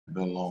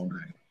Been a long day.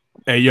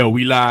 Hey, yo,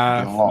 we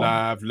live Been long.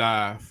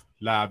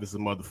 as a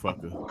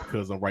motherfucker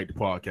because I'm right to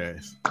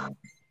podcast.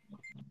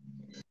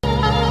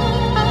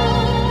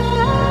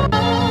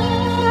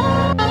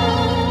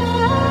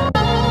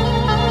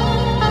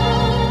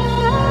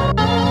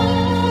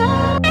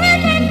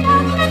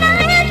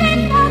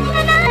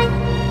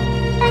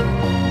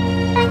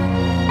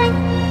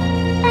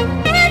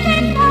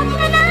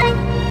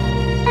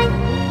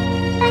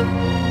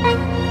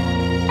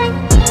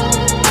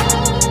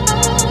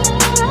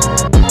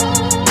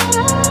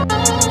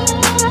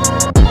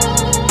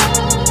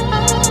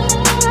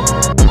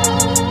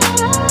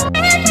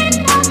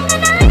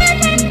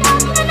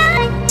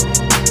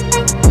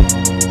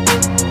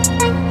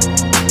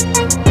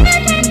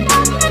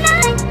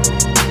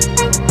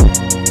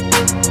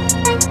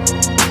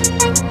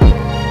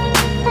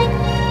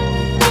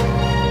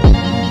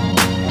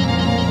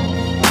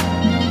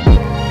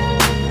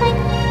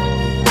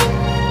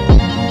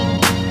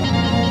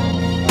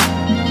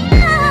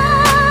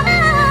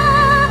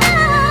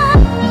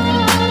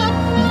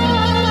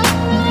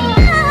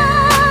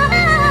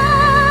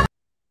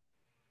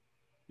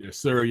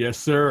 Yes,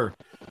 sir.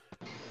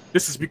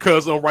 This is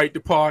because I'm right to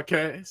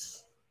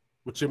podcast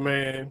with your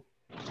man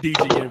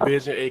DJ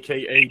Envision,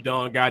 aka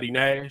Don Gotti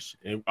Nash,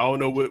 and I don't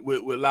know what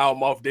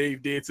Loudmouth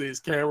Dave did to his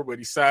camera, but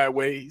he's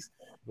sideways.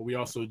 And we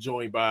also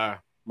joined by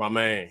my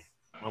main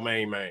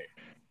man,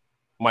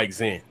 Mike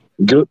Zen.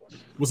 Good.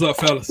 What's up,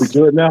 fellas? We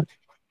good now?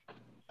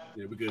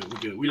 Yeah, we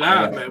good. We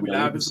live, man. We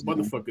live as a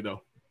motherfucker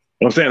though.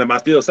 I'm saying, am I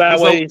still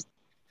sideways?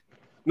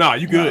 Nah,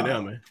 you good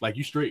now, man. Like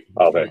you straight.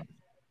 Okay.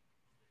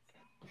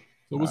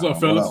 So what's up,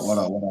 fellas? What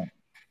up?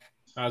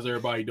 How's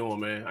everybody doing,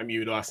 man? I mean,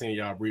 even though I seen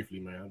y'all briefly,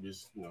 man, I'm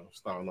just,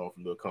 starting off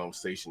a little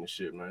conversation and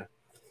shit, man.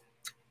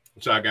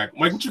 What y'all got?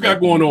 Mike, what you got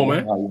going on,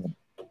 man?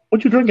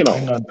 What you drinking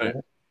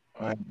on?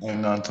 Ain't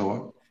nothing to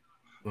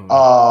it.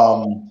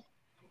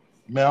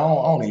 Mm-hmm. Man, I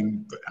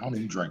don't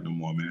even drink no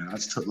more, man. I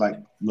just took like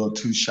little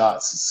 2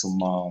 shots of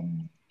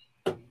some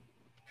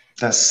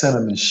that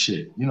cinnamon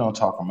shit. You know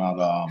what I'm talking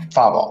about?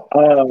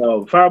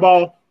 Fireball.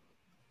 Fireball.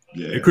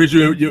 Yeah. Hey, Chris,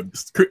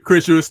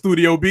 you're a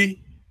Studio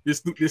B?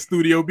 This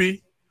Studio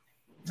B?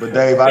 But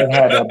Dave, I ain't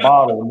had that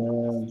bottle,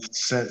 man,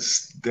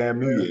 since damn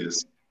New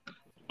Year's.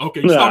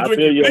 Okay, you stopped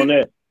drinking. I feel you on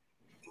that.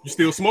 You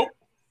still smoke?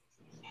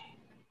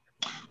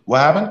 What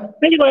happened?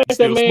 I can go ask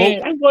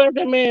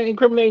that man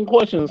incriminating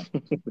questions. I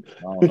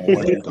don't know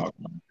what you're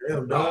talking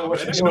about.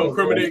 That's no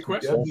incriminating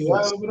question.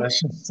 That's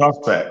just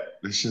suspect.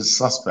 It's just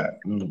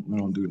suspect. We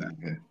don't do that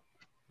here.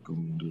 We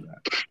don't do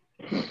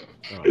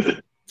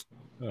that.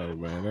 Oh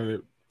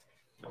man.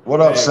 What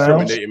up,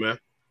 Sam? Man.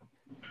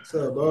 What's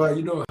up, boy? How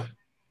you doing?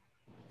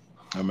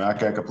 I mean, I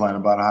can't complain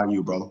about it. How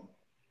you, brother?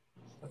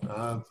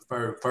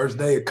 First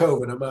day of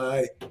COVID, I'm all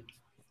right.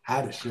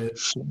 Hot as shit.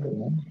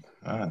 Damn.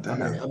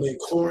 I'm in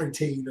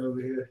quarantine over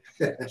here.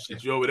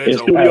 Shit, you over there?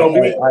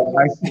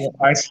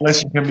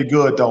 Isolation can be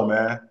good, though,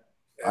 man.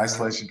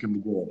 Isolation can be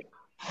good.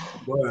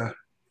 Boy,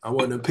 I'm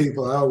one of them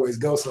people. I always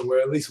go somewhere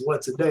at least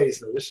once a day.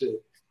 So this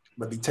shit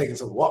might be taking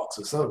some walks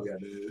or something.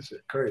 This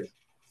shit crazy.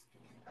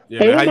 Yeah,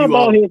 hey, man, what's my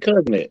bald head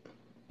cousin at?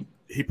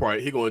 He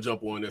gonna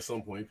jump on at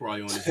some point. He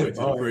probably on his way to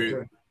the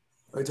crib.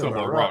 Talking about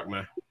about Rock,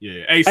 man.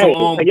 Yeah. Hey,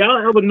 so have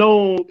y'all ever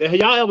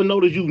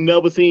noticed you've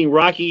never seen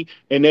Rocky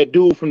and that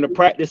dude from the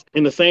practice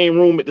in the same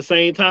room at the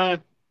same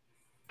time?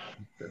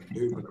 That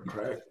dude from the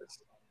practice.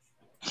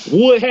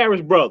 Wood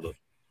Harris brother,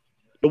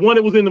 the one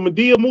that was in the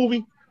Madea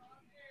movie,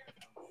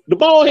 the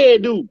bald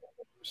head dude.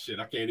 Shit,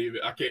 I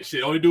can't.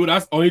 Shit, only dude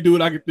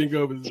I can think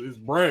of is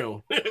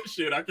Brown.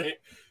 Shit, I can't.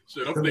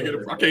 Shit, I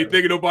can't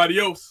think of nobody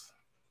else.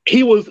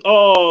 He was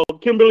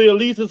Kimberly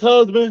Elise's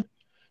husband,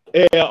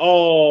 and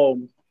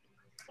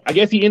I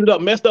guess he ended up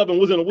messed up and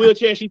was in a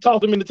wheelchair. She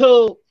tossed him in the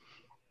tub.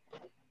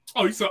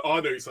 Oh, you saw? Oh, I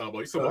know you're talking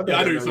about.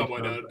 I know you're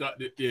talking about.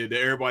 Yeah, that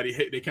everybody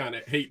hate. They kind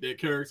of hate that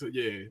character.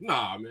 Yeah,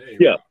 nah, man.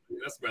 Yeah,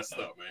 that's messed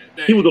up, man.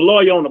 Dang. He was a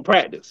lawyer on the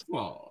practice.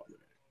 Oh, man.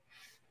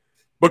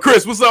 But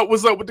Chris, what's up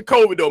with the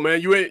COVID though, man?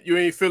 You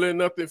ain't feeling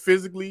nothing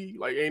physically,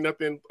 like ain't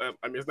nothing. I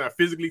mean, it's not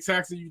physically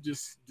taxing you.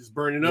 Just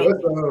burning up.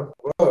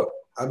 Well,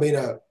 I mean,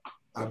 I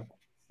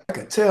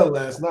could tell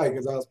last night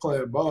because I was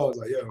playing ball. I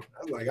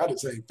was like, I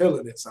just ain't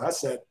feeling it. So I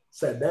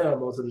sat down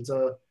most of the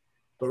time.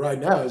 But right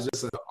now it's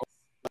just a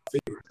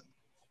fever.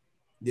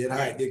 Get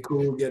hot, get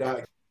cool, get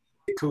hot,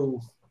 get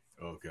cool.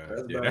 Okay.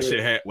 Yeah, that shit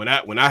had when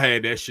I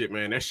had that shit,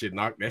 man, that shit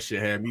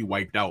had me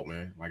wiped out,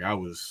 man. Like I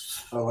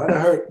was. Oh, I done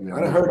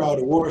heard all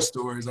the war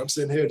stories. I'm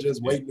sitting here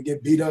just waiting to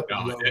get beat up.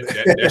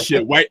 That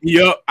shit wiped me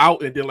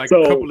out, and then a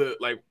couple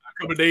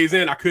of days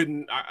in, I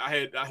couldn't.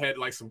 I had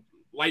like some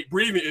light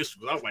breathing issues.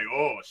 I was like,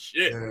 oh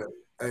shit. Yeah.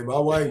 Hey, my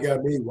wife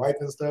got me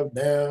wiping stuff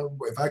down.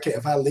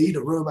 If I leave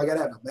the room, I gotta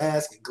have a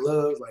mask and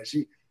gloves. Like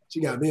she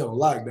got me on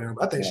lockdown.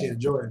 I think she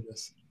enjoying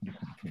this.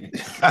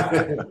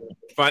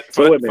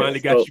 Finally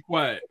got you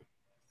quiet.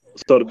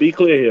 So to be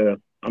clear here,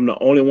 I'm the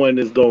only one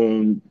that's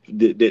going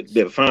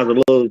that finds a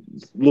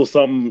little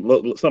something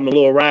a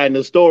little awry in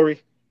the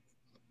story.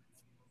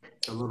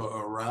 A little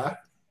awry.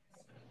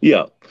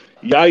 Yeah.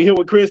 Y'all hear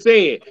what Chris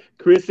said?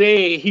 Chris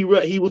said he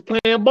was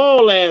playing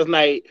ball last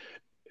night.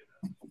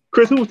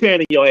 Chris, who was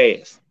tearing your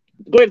ass?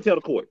 Go ahead and tell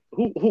the court.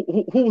 Who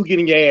was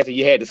getting your ass and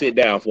you had to sit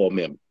down for a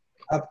minute?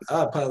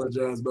 I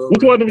apologize, bro.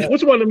 Which one of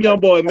them young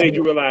boys made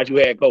you realize you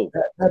had COVID?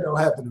 That don't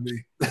happen to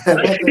me.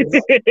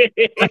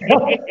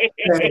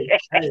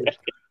 hey.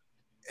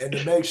 And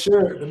to make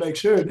sure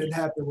it didn't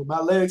happen when my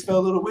legs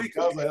felt a little weak,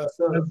 I was like,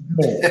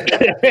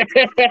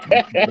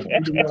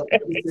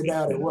 let me sit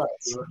down and watch.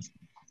 Bro.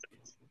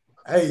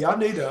 Hey, y'all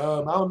need to,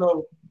 I don't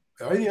know,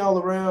 are any y'all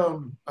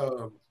around,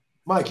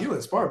 Mike, you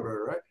in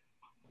Spartanburg, right?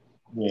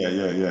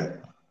 Yeah.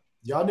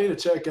 Y'all need to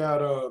check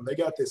out, they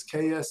got this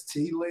KST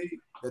league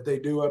that they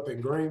do up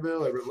in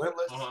Greenville at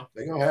Relentless.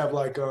 They're going to have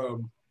like,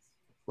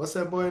 what's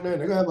that boy in there?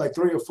 They're going to have like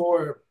 3 or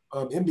 4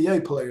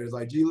 NBA players,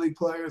 like G League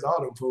players,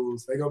 all them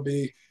fools. They're going to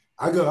be,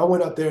 I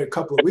went up there a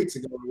couple of weeks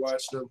ago and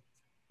watched them,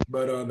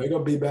 but they're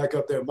going to be back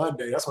up there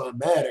Monday. That's why I'm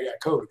mad I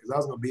got COVID, because I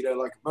was going to be there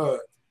like a mug.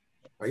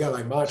 I got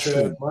like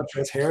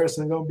Montrezl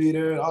Harrison going to be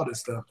there, all this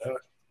stuff.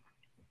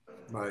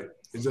 Like,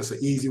 it's just an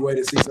easy way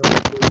to see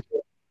something.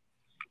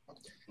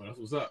 Well, that's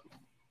what's up.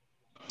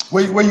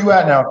 Where you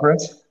at now,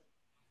 Chris?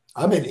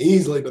 I'm in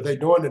Easley, but they're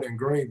doing it in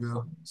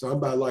Greenville. So I'm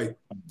about like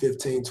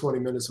 15, 20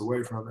 minutes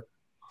away from it.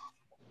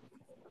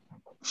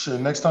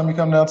 Shit, next time you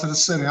come down to the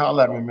city,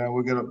 holler at me, man.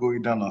 We'll get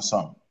done on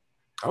something.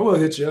 I will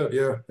hit you up,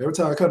 yeah. Every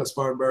time I come to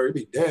Spartanburg,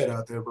 it be dead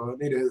out there, bro. I'll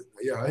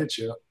hit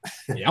you up.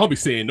 Yeah, I don't be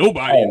seeing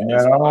nobody.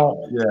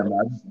 Oh, man,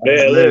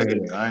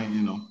 I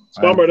ain't,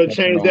 Spartanburg done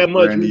changed that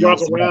much. You walk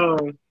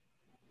around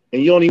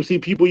and you don't even see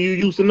people you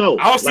used to know.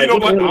 I don't see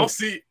nobody. I don't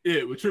see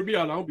with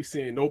Tribune. I don't be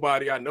seeing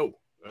nobody I know.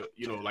 I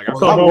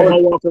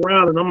walk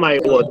around and I'm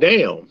like, well,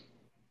 damn.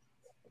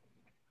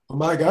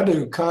 Mike, I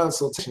do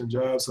consultation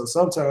jobs, so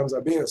sometimes I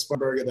be in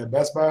Spartanburg at that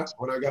Best Buy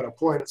when I got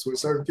appointments with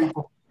certain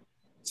people.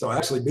 So I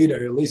actually be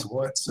there at least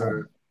once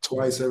or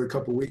twice every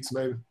couple of weeks,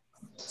 maybe.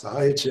 So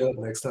I'll hit you up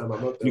next time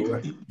I'm up that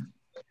way.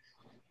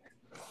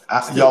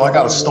 I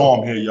got a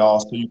storm here, y'all,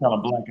 so you kind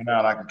of blanking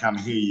out. I can kind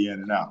of hear you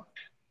in and out.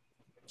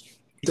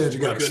 You said you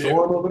got a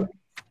storm over there?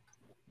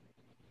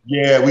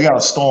 Yeah, we got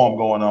a storm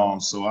going on,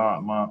 so I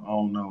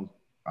don't know.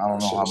 I don't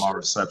know how my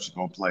reception's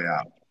going to play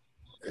out.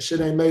 That shit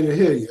ain't made it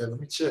here yet. Let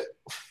me check.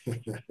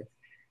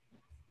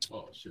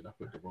 Oh, shit. I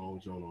put the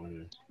wrong joint on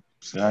here.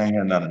 See, I ain't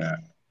hear none of that.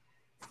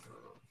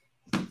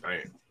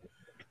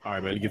 All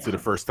right, man. Let's get to the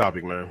first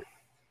topic, man.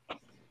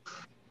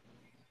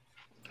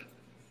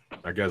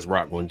 I guess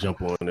Rock gonna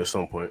jump on at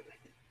some point.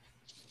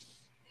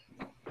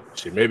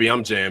 Shit, maybe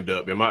I'm jammed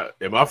up. Am I?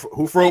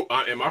 Who froze?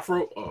 Am I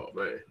froze? Oh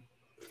man,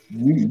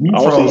 you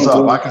froze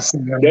up. I can see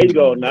that. There you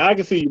go. Now I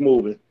can see you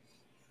moving.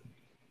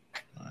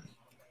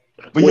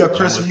 But yeah,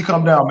 Chris, when you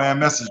come down, man,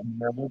 message me,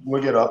 man.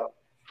 We'll get up.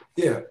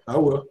 Yeah, I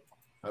will.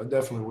 I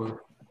definitely will.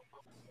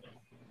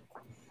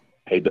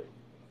 Hey.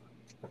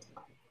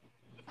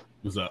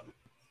 What's up?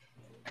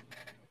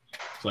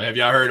 So have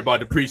y'all heard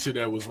about the preacher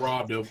that was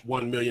robbed of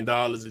 $1 million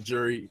of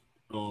jewelry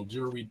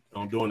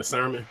during the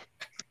sermon?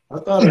 I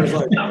thought it was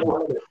like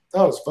 400.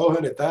 That was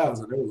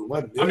 400,000. It was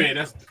 1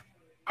 million.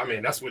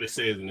 That's what it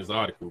says in this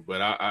article. But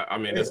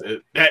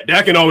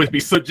that can always be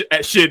such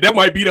shit. That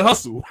might be the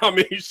hustle. I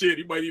mean, shit.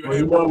 He might even. Well,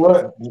 you know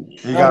what?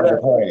 He got to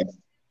pay.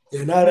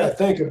 Yeah, now that I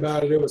think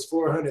about it, it was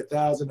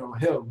 400,000 on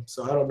him.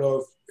 So I don't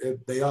know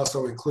if they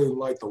also include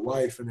like the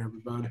wife and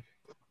everybody.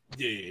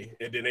 Yeah,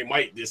 and then they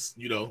might just,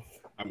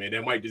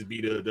 that might just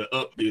be the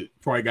up. They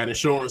probably got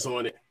insurance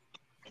on it.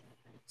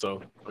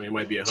 So, it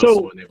might be a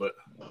hustle on it, but.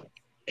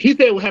 He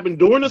said what happened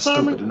during the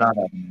sermon?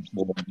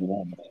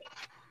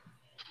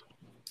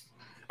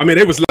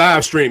 They was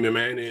live streaming,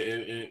 man,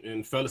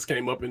 and fellas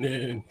came up in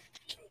there and,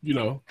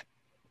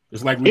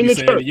 it's like we be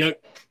saying,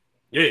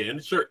 in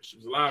the church. It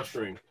was a live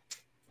stream.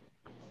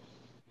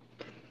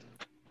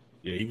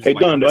 Yeah, he was hey,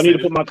 Don, do I need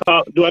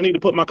to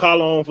put my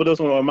collar on for this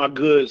one, or am I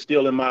good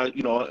still in my,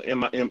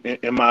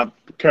 in my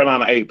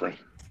Carolina apron?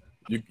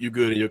 You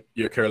good in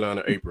your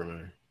Carolina apron,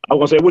 man. I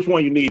was gonna say, which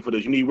one you need for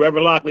this? You need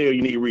Reverend Lockley or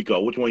you need Rico?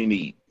 Which one you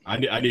need? I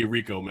need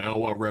Rico, man. I don't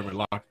want Reverend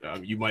Lock.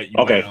 You might.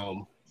 Okay.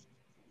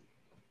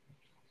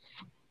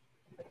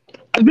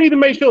 I just need to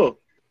make sure,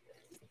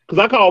 because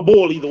I call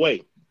bull either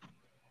way.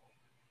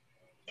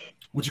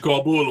 What you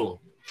call bull on?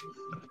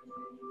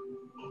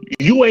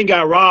 You ain't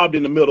got robbed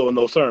in the middle of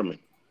no sermon.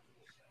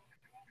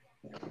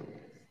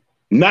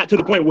 Not to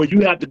the point where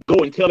you have to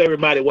go and tell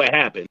everybody what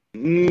happened.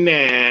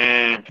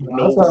 Nah.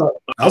 No.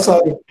 I saw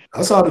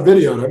the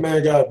video. That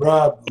man got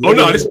robbed. Oh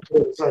no!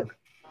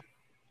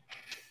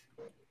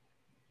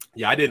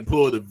 Yeah, I didn't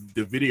pull the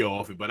video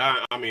off it, but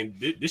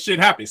this shit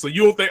happened. So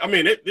you don't think?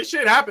 This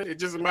shit happened.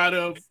 It's just a matter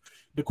of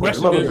the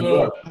question is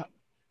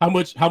how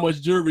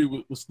much jewelry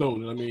was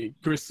stolen.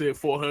 Chris said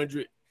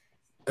 400.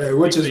 Hey,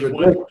 which is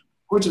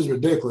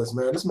ridiculous,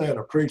 man. This man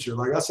a preacher.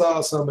 Like I saw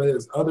some of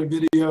his other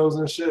videos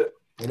and shit,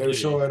 and they were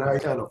showing how he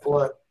kind of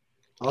fought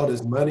all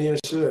this money and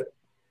shit.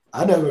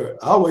 I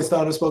always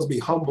thought it was supposed to be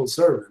humble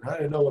servant. I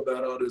didn't know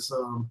about all this.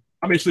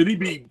 Should he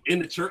be in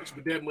the church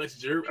with that much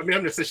jewelry? I'm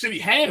just saying, should he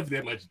have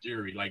that much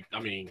jewelry? Like,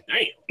 damn.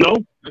 No.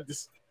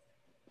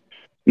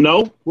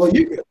 No. Well,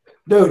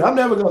 dude, I'm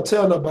never gonna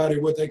tell nobody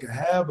what they can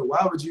have, but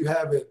why would you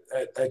have it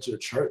at your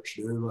church,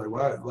 dude? Like,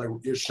 why? Like,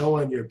 you're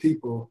showing your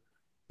people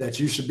that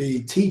you should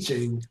be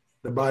teaching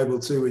the Bible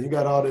to, and you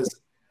got all this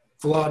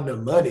flaunting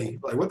of money.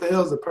 Like, what the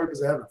hell is the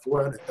purpose of having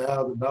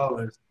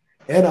 $400,000?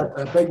 And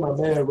I think my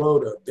man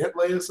rode a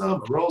Bentley or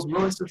something, a Rolls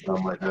Royce or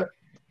something like that.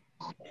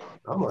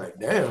 I'm like,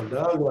 damn,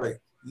 dog.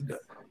 Like,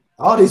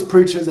 all these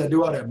preachers that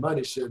do all that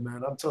money shit,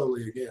 man, I'm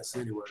totally against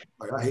anyway.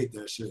 Like, I hate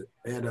that shit.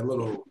 They had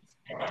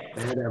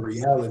that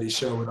reality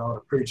show with all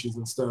the preachers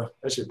and stuff.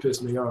 That shit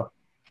pissed me off.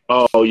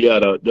 Oh yeah,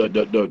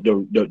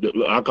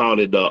 the I call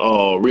it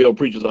the Real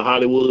Preachers of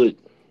Hollywood.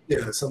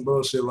 Yeah, some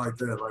bullshit like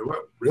that. Like,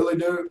 what? Really,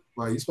 dude?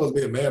 Like, you're supposed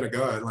to be a man of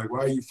God. Like, why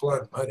are you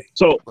flooding money?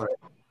 So, like,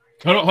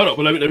 hold on.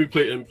 But let me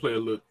play a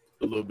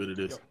little bit of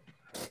this.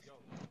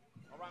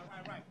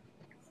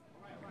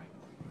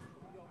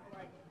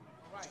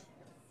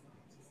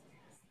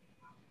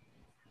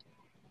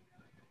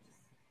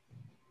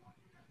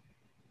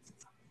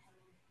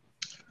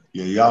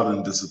 Yeah, y'all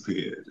done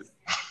disappeared.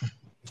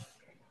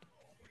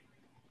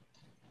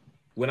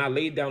 When I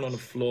laid down on the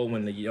floor,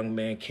 when the young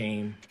men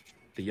came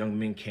I feel and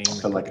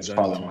like put it's the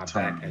gun probably to on my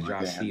time. back, as Like, y'all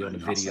they see had on the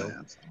nothing else to video.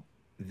 answer.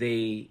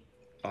 They,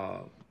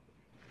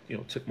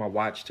 took my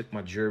watch, took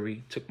my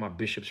jewelry, took my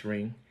bishop's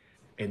ring,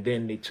 and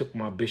then they took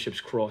my bishop's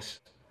cross,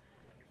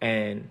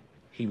 and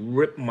he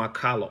ripped my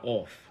collar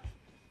off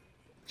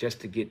just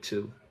to get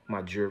to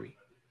my jewelry.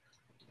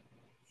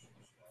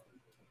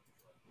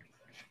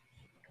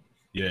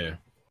 Yeah.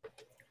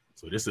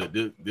 So this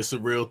a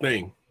real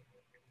thing.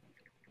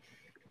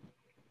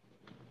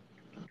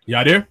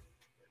 Y'all there?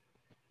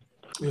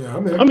 yeah,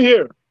 I'm here. I'm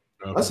here.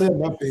 Okay. I said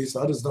my piece.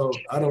 I don't.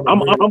 I'm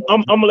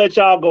gonna let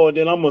y'all go, and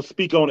then I'm gonna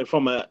speak on it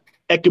from an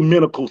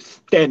ecumenical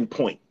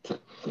standpoint.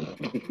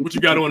 What you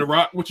got on the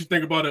rock? What you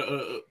think about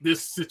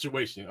this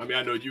situation? I mean,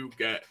 I know you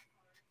got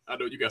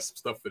some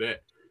stuff for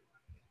that.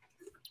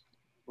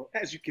 Well,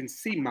 as you can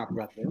see, my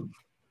brother,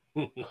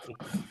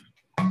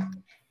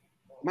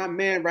 my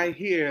man right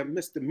here,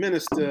 Mr.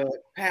 Minister,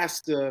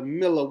 Pastor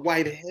Miller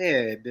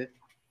Whitehead,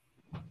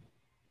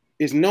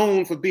 is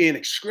known for being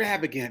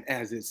extravagant,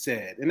 as it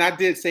said. And I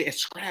did say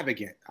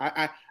extravagant.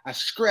 I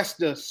stressed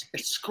the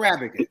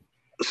extravagant.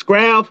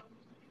 Scrav?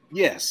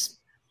 Yes.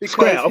 Because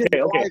Scrav,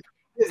 okay.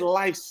 His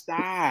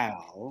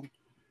lifestyle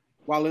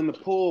while in the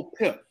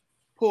pulpit.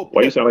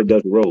 Why you sound like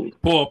Dusty Rhodes?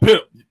 Paul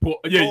Pip. Hold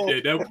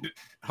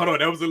on,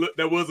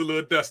 that was a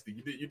little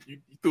dusty. You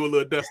threw a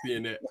little dusty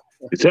in that.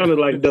 It sounded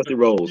like Dusty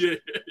Rhodes. Yeah.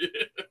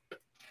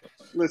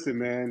 Listen,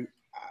 man,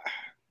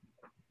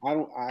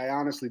 I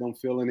honestly don't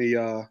feel any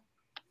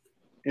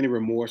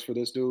remorse for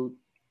this dude.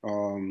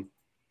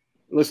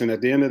 Listen,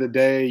 at the end of the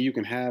day, you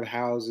can have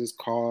houses,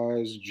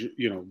 cars,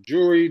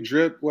 jewelry,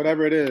 drip,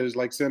 whatever it is.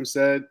 Like Sim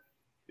said,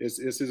 it's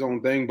his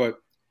own thing. But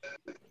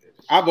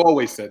I've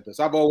always said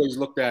this. I've always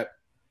looked at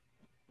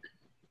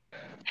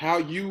how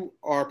you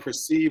are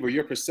perceived or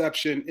your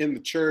perception in the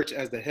church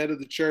as the head of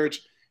the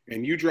church,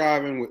 and you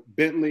driving with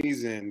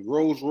Bentleys and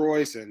Rolls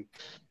Royce and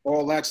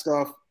all that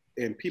stuff,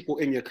 and people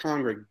in your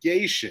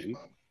congregation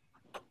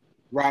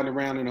riding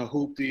around in a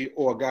hoopty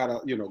or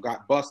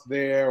got bust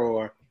there,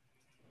 or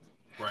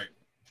right.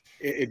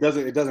 It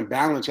doesn't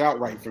balance out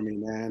right for me,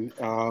 man.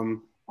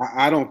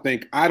 I don't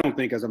think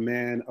as a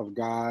man of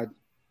God,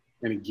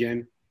 and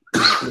again,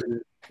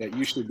 that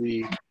you should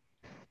be.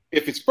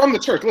 If it's from the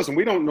church, listen,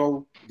 we don't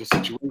know the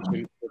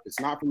situation. If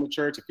it's not from the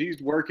church, if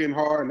he's working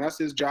hard and that's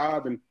his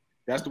job and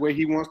that's the way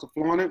he wants to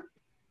flaunt it,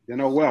 then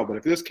oh well. But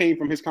if this came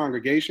from his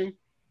congregation,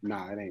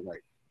 nah, it ain't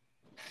right.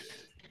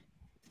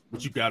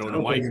 What you got on the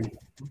mic?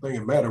 I think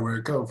it matter where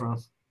it come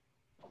from.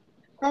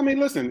 I mean,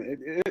 listen,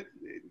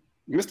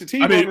 Mr.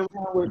 T running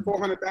around with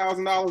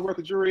 $400,000 worth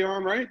of jewelry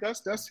on, right? That's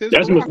his.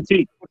 That's Mr.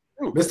 T.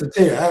 Mr.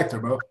 T, an actor,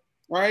 bro.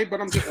 All right,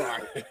 but I'm just. All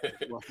right.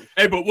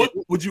 Hey, but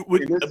what you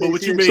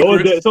made?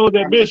 So is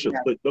that Bishop?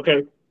 But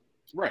okay.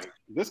 Right,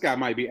 this guy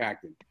might be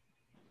acting.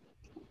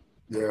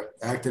 Yeah,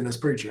 acting as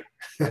preacher.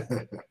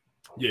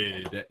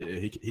 Yeah,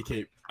 he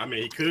can't. I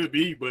mean, he could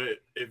be, but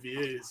if he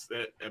is,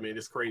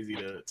 it's crazy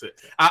to.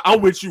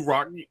 I'm with you,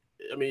 Rock.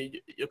 I mean,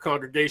 your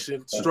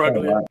congregation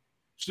struggling.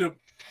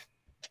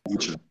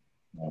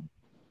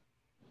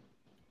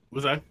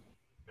 What's that?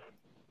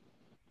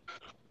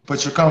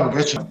 But your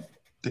congregation,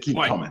 they keep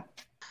coming.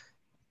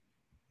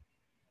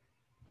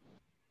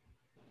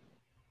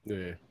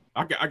 Yeah,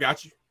 I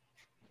got you.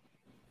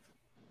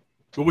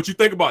 But what you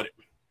think about it?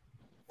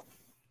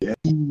 Yeah,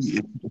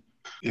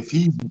 if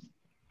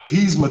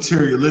he's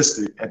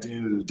materialistic at the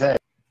end of the day,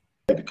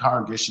 the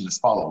congregation is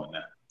following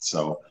that.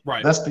 So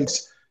right.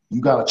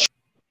 You got a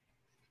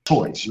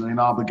choice. You ain't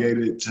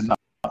obligated to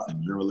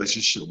nothing. Your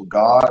relationship with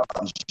God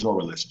is your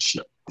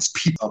relationship. It's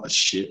people other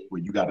shit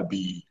where you got to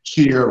be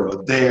here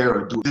or there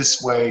or do it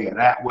this way or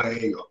that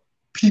way. Or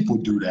people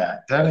do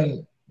that. That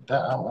ain't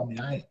that. I mean,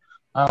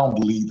 I don't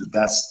believe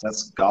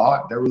that's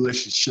God. That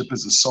relationship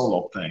is a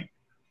solo thing.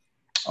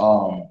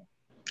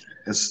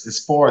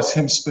 As far as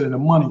him spending the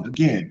money,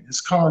 again,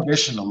 his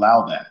congregation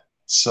allow that.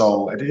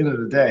 So at the end of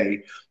the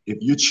day, if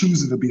you're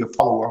choosing to be a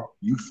follower,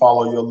 you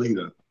follow your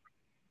leader.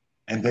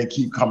 and they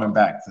keep coming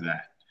back to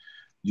that.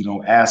 You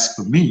know, as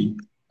for me,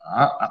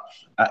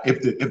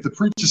 if the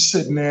preacher's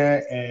sitting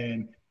there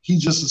and he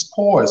just as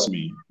poor as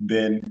me,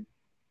 then,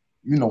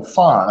 you know,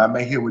 fine. I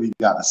may hear what he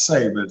got to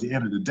say, but at the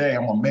end of the day,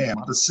 I'm a man.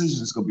 My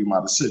decision is gonna be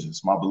my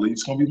decisions. My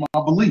beliefs gonna be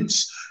my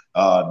beliefs.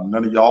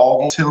 None of y'all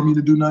gonna tell me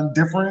to do nothing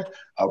different.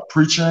 A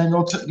preacher ain't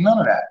gonna none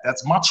of that.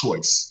 That's my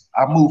choice.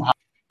 I move how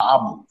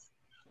I move.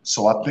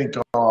 So I think,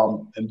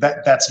 and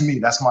that's me.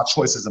 That's my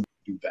choice as to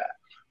do that.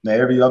 Now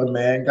every other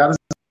man got his.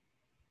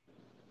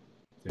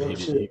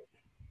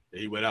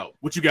 He went out.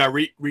 What you got,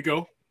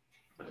 Rico?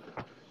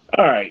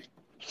 All right.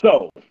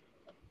 So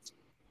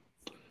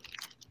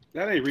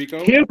That ain't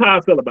Rico. here's how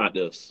I feel about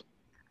this.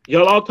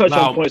 Y'all all touch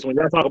on points when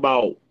y'all talk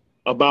about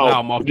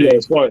Loudmouth you know, Dave.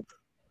 as far as,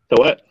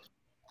 so what?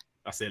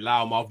 I said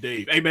Loudmouth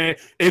Dave. Hey man,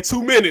 in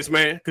 2 minutes,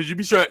 man, because you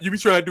be trying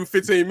to do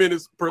 15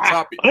 minutes per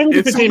topic. I ain't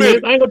gonna do In 15 2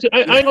 minutes. I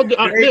ain't gonna do.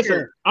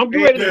 Listen, I'm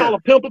getting ready to call a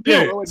pimp a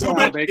pimp. Slow it Two down,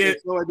 minutes. Baker. Yeah.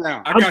 Slow it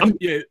down. I got you.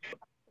 Yeah.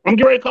 I'm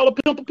getting ready to call a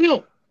pimp a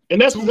pimp,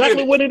 and that's 2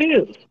 exactly minutes. what it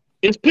is.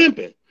 It's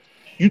pimping.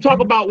 You talk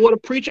about what a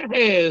preacher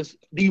has.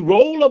 The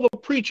role of a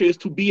preacher is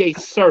to be a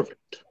servant.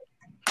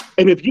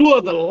 And if you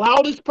are the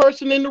loudest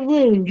person in the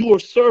room, you are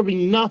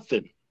serving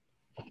nothing.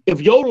 If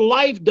your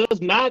life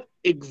does not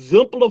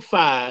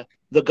exemplify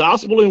the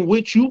gospel in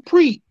which you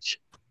preach,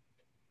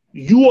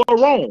 you are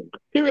wrong.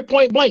 Period,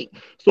 point blank.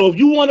 So if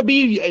you want to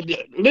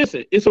be,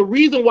 listen, it's a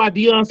reason why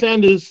Deion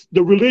Sanders,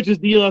 the religious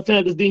Deion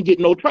Sanders, didn't get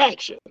no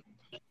traction.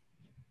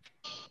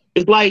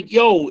 It's like,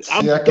 yo,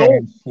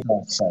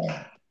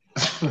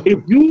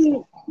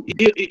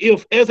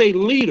 if as a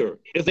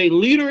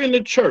leader in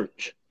the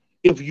church,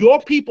 if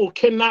your people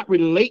cannot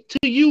relate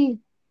to you,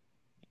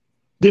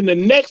 then the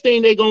next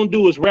thing they're going to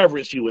do is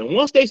reverence you. And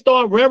once they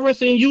start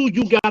reverencing you,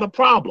 you got a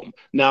problem.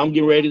 Now I'm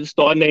getting ready to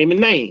start naming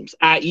names,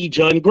 i.e.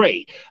 John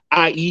Gray,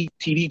 i.e.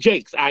 T.D.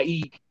 Jakes,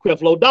 i.e.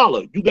 Creflo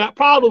Dollar. You got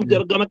problems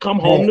that are going to come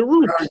home to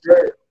roost.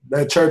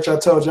 That church I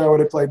told y'all where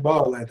they play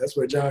ball at, that's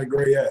where John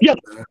Gray at. Yeah,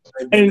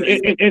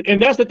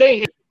 and that's the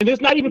thing. And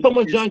it's not even so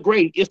much John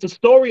Gray. It's the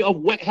story of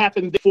what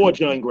happened before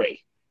John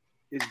Gray.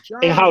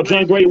 And how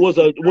John Gray was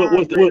the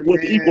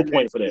equal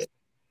point for that.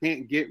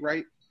 Can't get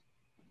right.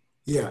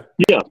 Yeah,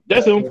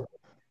 that's him.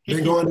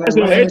 That's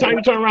him. Every time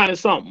you turn around,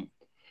 it's something.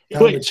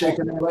 But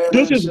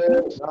this is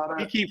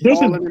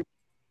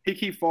he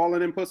keep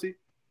falling in pussy.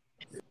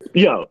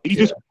 Yeah, he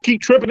just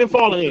keep tripping and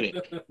falling in it.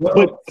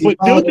 But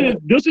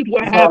this is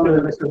what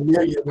happens.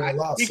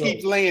 He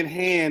keeps laying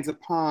hands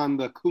upon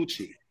the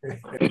coochie.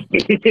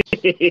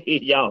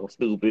 Y'all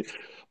stupid.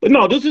 But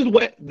no, this is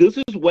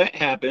what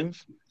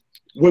happens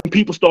when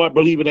people start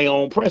believing their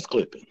own press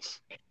clippings.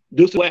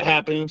 This is what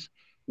happens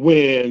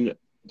when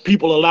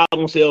people allow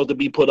themselves to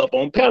be put up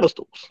on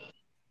pedestals.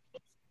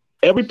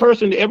 Every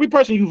person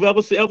you've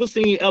ever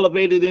seen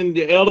elevated,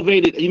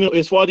 you know,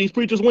 as far as these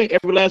preachers went,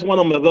 every last one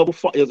of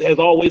them has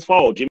always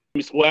fallen. Jimmy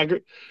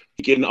Swaggart,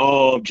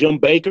 Jim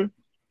Baker,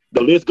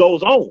 the list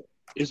goes on.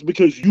 It's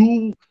because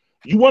you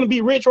want to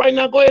be rich right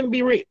now. Go ahead and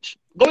be rich.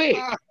 Go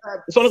ahead.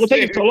 It's only gonna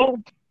take you so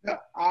long.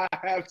 I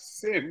have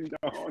sinned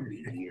on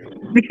you.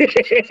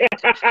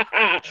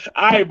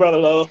 All right, brother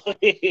love.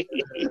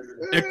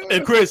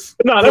 and Chris.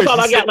 No, that's Chris, all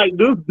I got. Like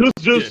this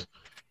just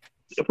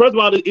first of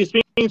all, it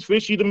seems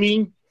fishy to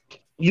me.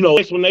 You know,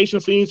 explanation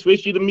seems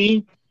fishy to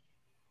me.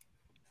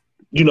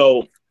 You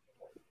know.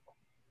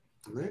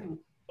 I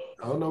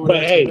don't know.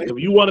 But hey, if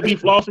you want to be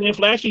flossy and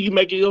flashy, you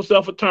make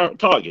yourself a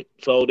target.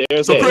 So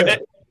there's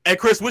that. And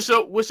Chris, what's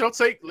your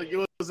take? Like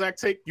your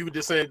exact take? You were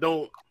just saying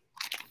don't.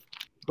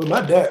 But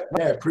my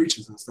dad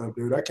preaches and stuff,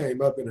 dude. I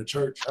came up in a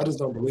church. I just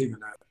don't believe in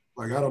that.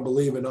 Like, I don't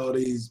believe in all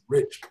these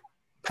rich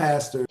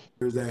pastors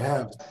that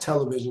have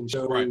television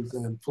shows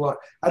and fly.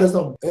 I just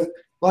don't.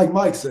 Like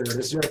Mike said,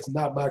 it's just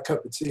not my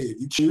cup of tea. If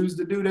you choose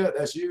to do that,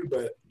 that's you,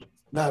 but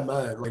not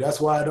mine. Like,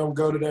 that's why I don't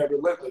go to that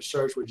relentless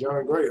church with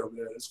John Gray over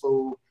there. This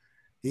fool,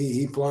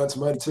 he flaunts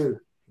money too.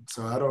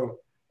 So I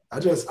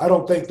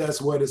don't think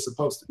that's what it's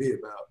supposed to be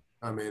about.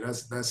 I mean,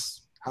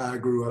 that's how I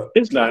grew up.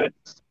 It's not.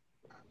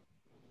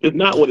 It's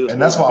not what it's.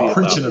 And that's why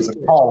preaching is a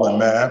calling,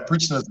 man.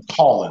 Preaching is a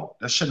calling.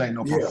 That shit ain't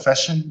no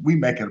profession. We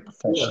make it a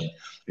profession.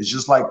 It's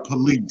just like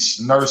police,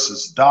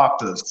 nurses,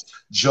 doctors,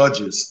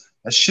 judges.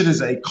 That shit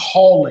is a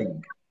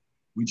calling.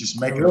 We just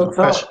make it a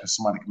profession because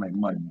somebody can make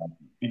money.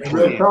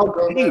 Real talk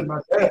on that. My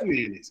dad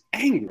is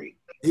angry.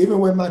 Even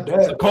with my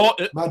dad,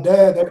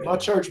 my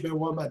church been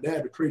wanting my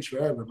dad to preach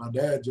forever. My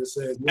dad just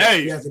says,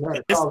 "Hey,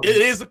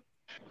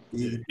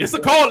 it's a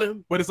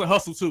calling, but it's a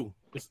hustle too."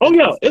 It's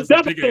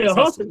definitely a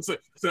hustle.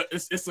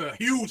 It's a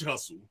huge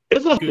hustle.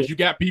 It's a hustle. Because you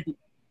got people.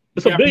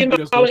 It's $1 billion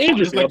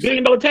industry, like $1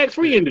 billion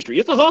tax-free industry.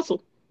 It's a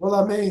hustle. Well,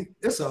 I mean,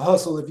 it's a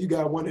hustle if you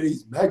got one of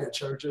these mega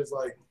churches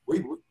like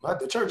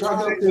the church I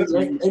go to.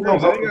 Ain't no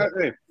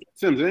hustle.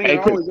 Sims, it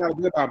ain't always got to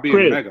be about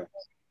being mega.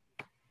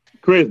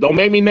 Chris, don't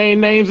make me name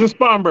names in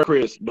Spartanburg,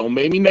 Chris. Don't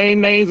make me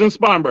name names in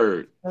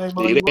Spartanburg.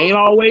 It ain't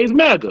always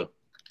mega.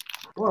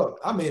 Well,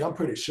 I mean, I'm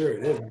pretty sure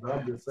it is, but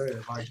I'm just saying,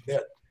 like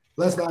that.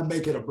 Let's not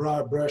make it a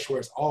broad brush where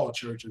it's all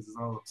churches, is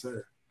all I'm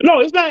saying. No,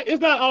 it's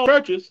not all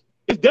churches.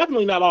 It's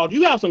definitely not all.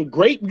 You have some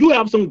great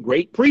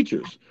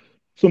preachers,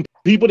 some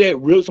people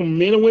some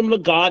men and women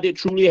of God that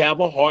truly have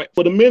a heart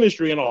for the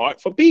ministry and a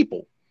heart for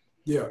people.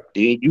 Yeah.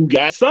 Then you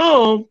got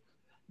some.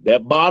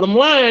 That bottom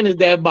line is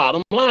that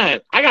bottom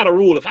line. I got a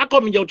rule. If I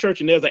come in your church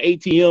and there's an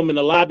ATM in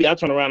the lobby, I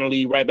turn around and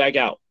leave right back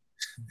out.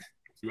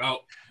 You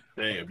out?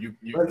 Damn, you.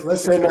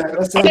 Let's say that.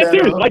 Let's say I'm dead that.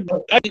 serious.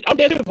 I'm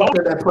dead serious.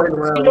 That plate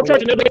around. In your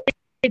church and there's an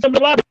ATM in the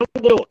lobby,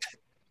 I'm going.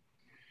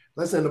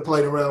 Let's end the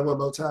plate around one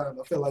more time.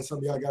 I feel like some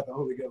of y'all got the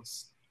Holy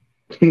Ghost.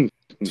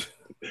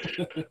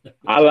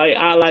 I like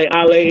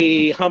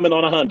humming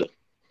on a Honda.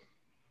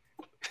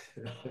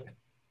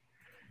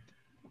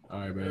 All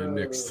right, man.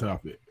 Next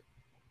topic.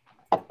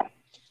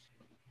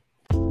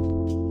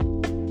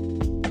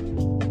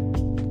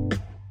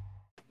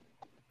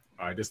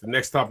 All right, the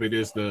next topic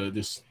is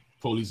this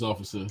police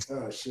officer.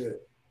 Oh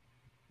shit!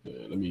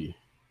 Yeah, let me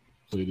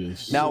play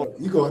this. Now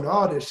you going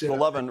all this shit.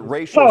 11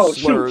 racial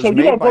slurs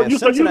made by a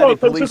Cincinnati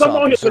police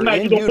officer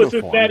in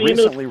uniform.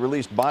 Recently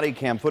released body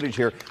cam footage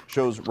here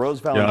shows Rose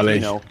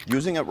Valentino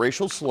using a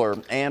racial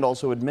slur and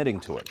also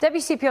admitting to it.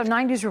 WCPO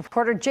 9 News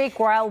reporter Jake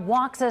Weil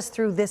walks us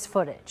through this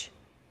footage.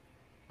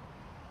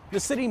 The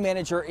city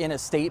manager in a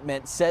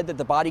statement said that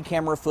the body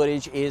camera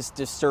footage is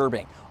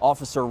disturbing.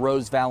 Officer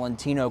Rose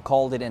Valentino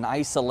called it an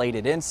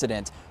isolated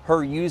incident,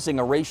 her using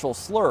a racial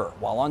slur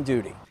while on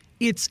duty.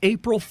 It's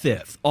April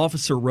 5th.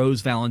 Officer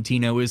Rose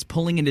Valentino is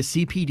pulling into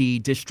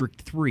CPD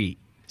District 3.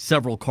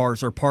 Several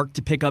cars are parked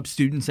to pick up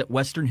students at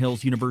Western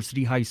Hills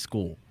University High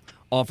School.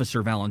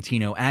 Officer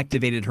Valentino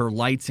activated her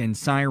lights and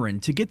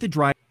siren to get the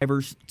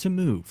drivers to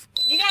move.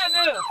 You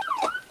gotta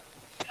move.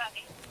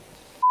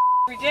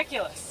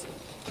 Ridiculous.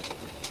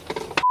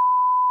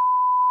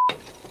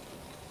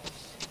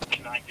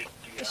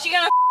 Is she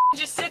gonna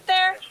just sit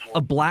there?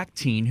 A black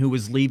teen who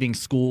was leaving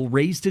school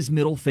raised his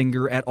middle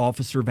finger at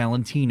Officer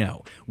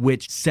Valentino,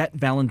 which set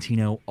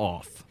Valentino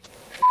off.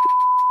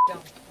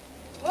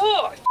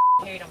 Oh,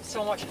 I hate him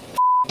so much.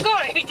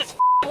 God, I hate this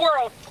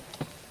world.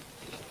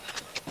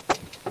 I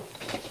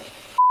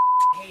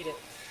hate it.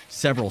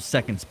 Several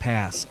seconds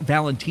pass.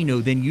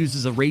 Valentino then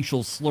uses a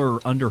racial slur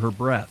under her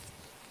breath.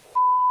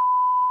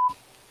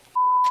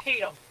 I hate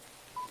him.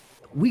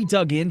 We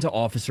dug into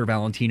Officer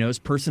Valentino's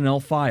personnel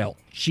file.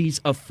 She's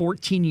a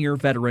 14-year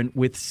veteran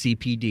with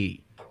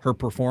CPD. Her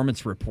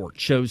performance report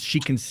shows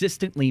she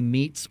consistently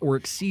meets or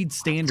exceeds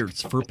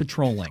standards for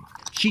patrolling.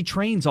 She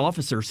trains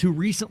officers who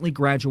recently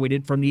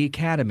graduated from the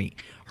academy.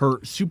 Her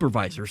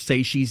supervisors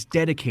say she's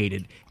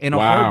dedicated and a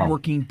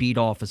hardworking beat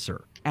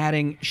officer,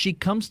 adding she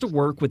comes to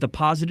work with a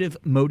positive,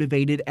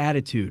 motivated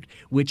attitude,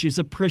 which is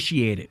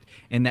appreciated,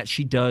 and that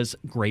she does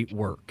great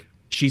work.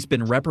 She's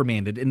been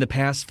reprimanded in the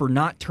past for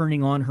not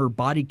turning on her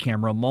body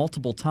camera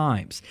multiple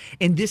times.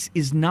 And this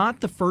is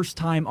not the first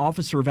time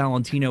Officer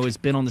Valentino has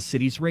been on the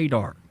city's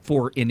radar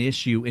for an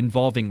issue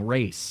involving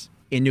race.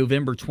 In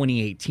November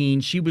 2018,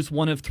 she was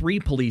one of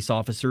 3 police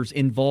officers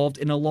involved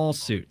in a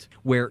lawsuit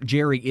where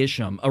Jerry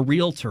Isham, a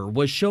realtor,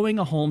 was showing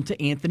a home to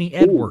Anthony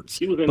Edwards.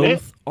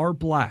 Both are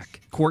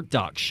black. Court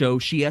docs show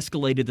she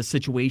escalated the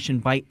situation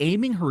by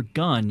aiming her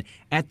gun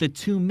at the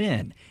 2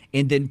 men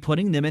and then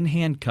putting them in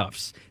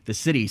handcuffs. The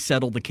city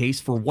settled the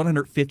case for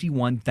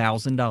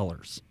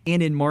 $151,000.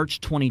 And in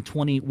March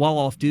 2020, while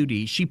off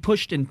duty, she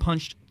pushed and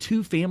punched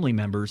 2 family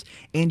members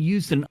and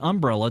used an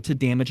umbrella to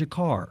damage a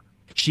car.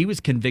 She was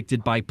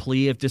convicted by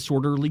plea of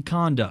disorderly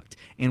conduct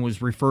and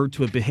was referred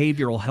to a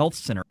behavioral health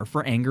center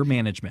for anger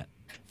management.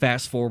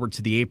 Fast forward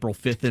to the April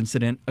 5th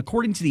incident.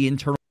 According to the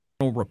internal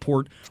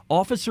report,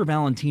 Officer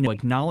Valentino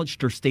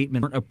acknowledged her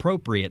statement weren't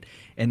appropriate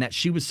and that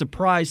she was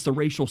surprised the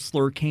racial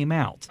slur came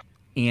out,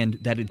 and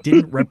that it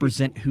didn't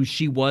represent who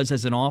she was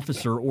as an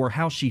officer or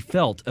how she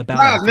felt about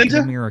African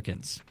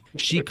Americans.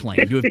 She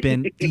claimed to have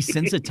been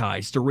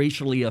desensitized to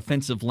racially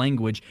offensive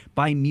language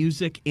by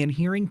music and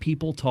hearing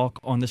people talk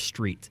on the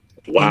street.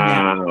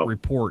 Wow. In that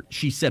report,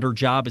 she said her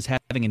job is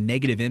having a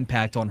negative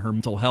impact on her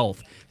mental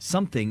health,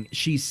 something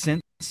she's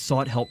since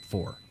sought help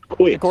for.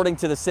 According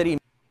to the city.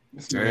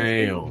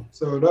 Damn.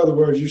 So in other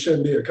words, you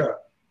shouldn't be a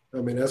cop. I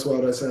mean, that's why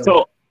that sounds.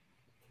 So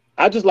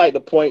I just like the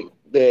point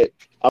that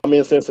I'm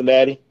in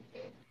Cincinnati.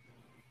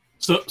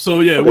 So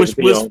yeah,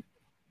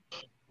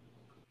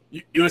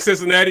 you in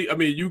Cincinnati? I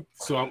mean,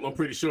 I'm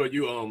pretty sure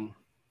you I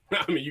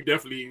mean, you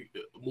definitely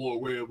more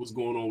aware of what's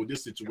going on with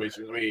this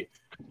situation. I mean,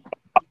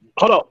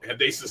 hold on.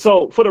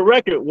 So for the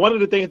record, one of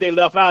the things they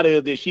left out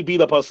is that she beat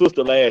up her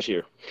sister last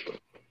year.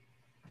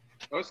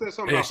 Oh, it said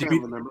something about family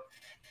member.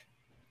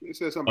 It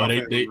said something about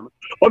family member.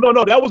 Oh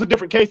no, that was a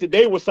different case that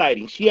they were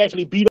citing. She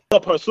actually beat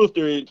up her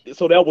sister,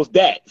 so that was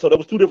that. So there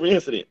was 2 different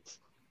incidents.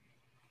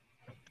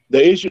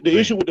 The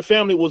issue with the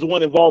family was the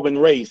one involving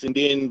race, and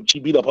then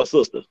she beat up her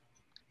sister.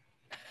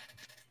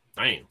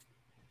 Damn.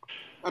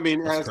 I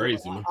mean, that's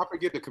crazy, I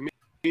forget the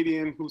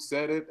comedian who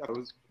said it. I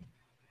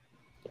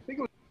think it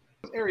was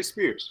Ari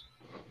Spears.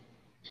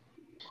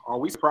 Are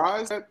we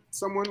surprised that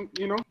someone,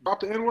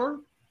 dropped the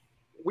N-word?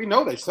 We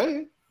know they say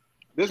it.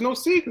 There's no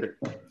secret.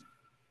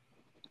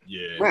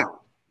 Yeah. Now,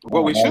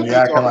 what we should be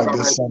acting talking like about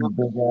this some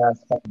big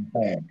ass fucking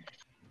thing.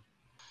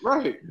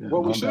 Right. Yeah,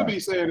 What we no should doubt. be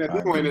saying at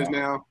this I point agree. is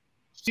now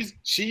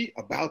she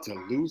about to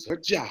lose her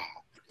job.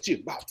 She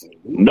about to lose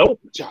Nope.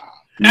 her job.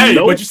 Hey,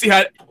 Nope.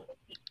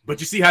 but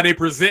you see how they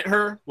present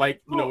her,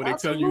 like you know, when they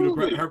tell you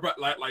absolutely. her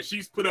like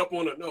she's put up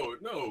on a no,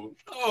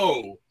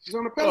 She's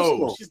on a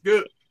pedestal. she's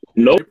good.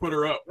 Nope. They put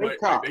her up, They like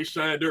top. they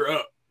shined her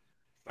up,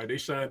 like they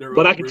shined her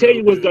But up. I can tell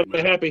you what's real going good,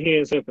 to man. happen here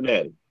in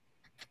Cincinnati.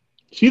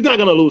 She's not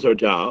going to lose her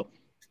job.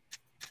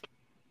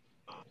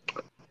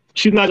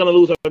 She's not going to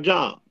lose her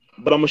job.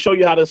 But I'm going to show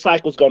you how the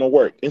cycle's going to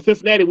work. In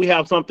Cincinnati, we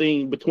have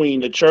something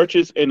between the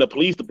churches and the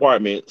police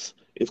departments.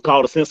 It's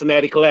called the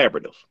Cincinnati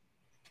Collaborative.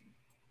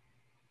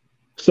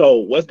 So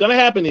what's going to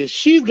happen is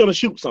she's going to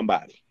shoot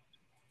somebody.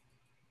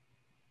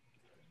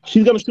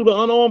 She's going to shoot an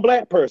unarmed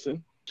black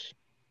person.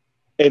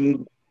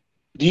 And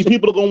these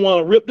people are going to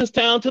want to rip this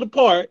town to the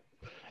part.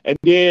 And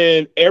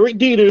then Joe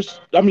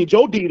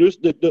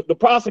Dieters, the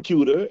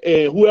prosecutor,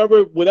 and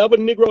whatever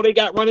Negro they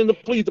got running the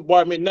police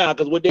department now,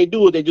 because what they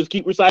do is they just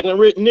keep recycling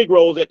written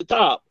Negroes at the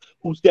top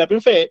who step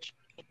and fetch.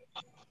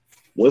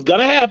 What's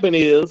gonna happen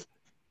is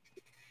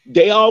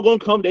they all gonna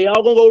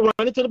go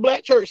run into the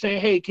black church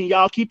saying, "Hey, can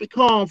y'all keep it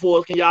calm for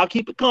us? Can y'all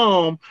keep it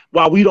calm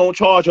while we don't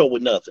charge her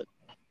with nothing?"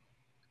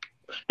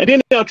 And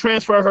then they'll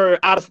transfer her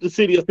out of the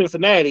city of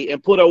Cincinnati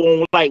and put her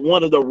on like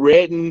one of the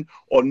Reading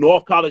or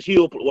North College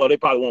Hill. Well, they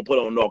probably won't put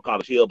her on North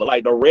College Hill, but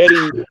like the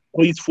Reading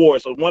police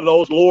force or one of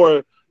those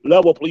lower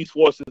level police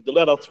forces to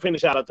let us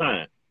finish out of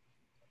time.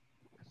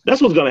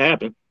 That's what's going to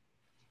happen.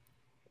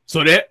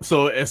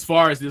 So as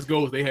far as this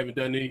goes, they haven't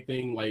done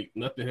anything. Like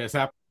nothing has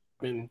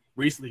happened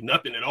recently.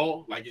 Nothing at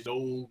all. Like it's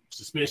no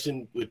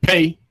suspension with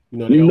pay. You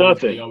know,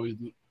 nothing. They always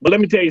do. But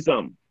let me tell you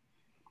something.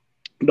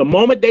 The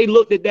moment they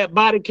looked at that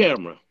body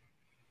camera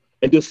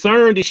and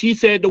discerned that she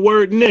said the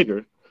word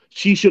nigger,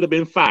 she should have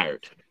been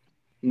fired.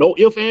 No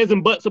ifs, ands,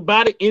 and buts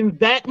about it in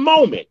that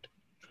moment.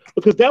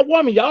 Because that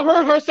woman, y'all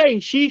heard her say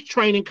she's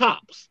training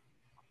cops.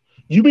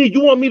 You mean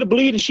you want me to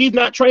believe that she's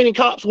not training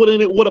cops with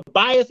a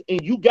bias and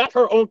you got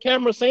her on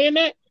camera saying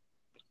that?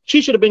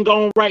 She should have been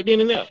gone right then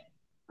and there.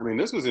 I mean,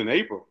 this was in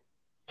April.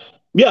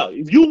 Yeah,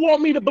 if you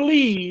want me to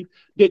believe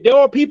that there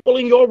are people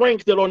in your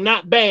ranks that are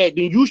not bad,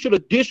 then you should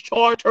have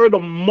discharged her the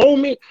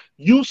moment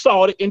you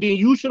saw it, and then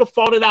you should have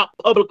fought it out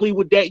publicly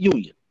with that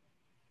union.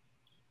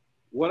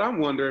 What I'm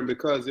wondering,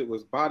 because it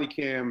was body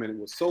cam and it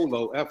was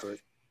solo effort,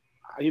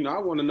 I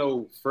want to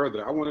know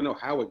further. I want to know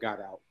how it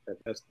got out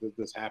that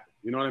this happened.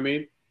 You know what I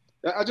mean?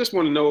 I just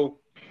want to know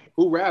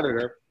who ratted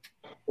her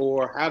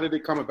or how did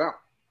it come about?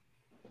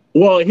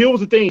 Well, here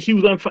was the thing. She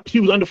was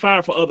under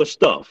fire for other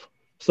stuff.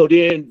 So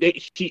then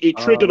it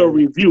triggered a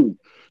review.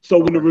 So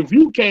when the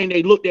review came,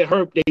 they looked at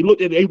her.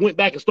 They went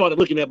back and started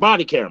looking at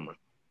body camera.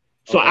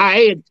 So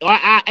IA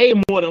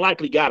more than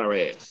likely got her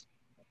ass.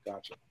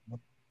 Gotcha.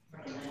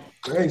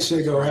 There ain't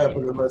shit gonna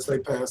happen unless they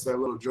pass that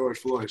little George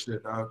Floyd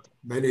shit, dog.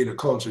 They need a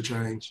culture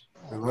change.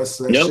 Unless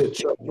that shit,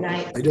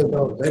 they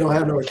don't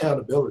have no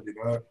accountability,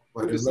 dog.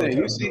 I'm just saying,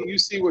 you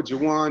see what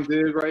Jawan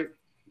did, right?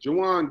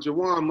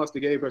 Jawan must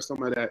have gave her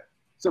some of that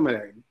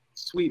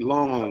sweet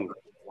long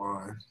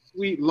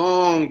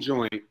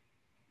joint.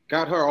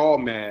 Got her all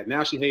mad.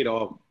 Now she hate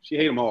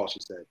them all. She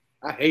said,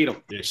 "I hate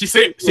them." Yeah, she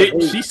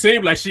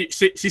seemed like she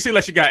seemed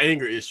like she got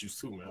anger issues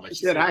too, man. Like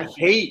she said, "I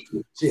hate."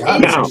 They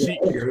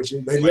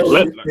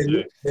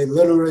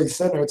literally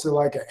sent her to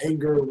like an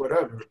anger or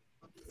whatever.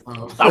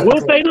 I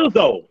will say this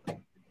though: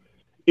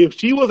 if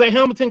she was a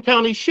Hamilton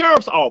County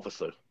Sheriff's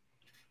officer,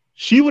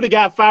 she would have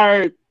got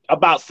fired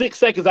about 6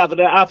 seconds after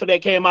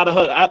that came out of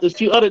her. After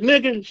she uttered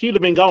nigga, she'd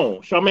have been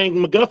gone. Charmaine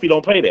McGuffey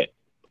don't pay that.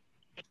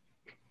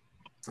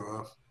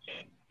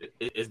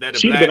 Is that a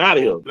she'd been out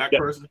of here. Black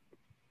person?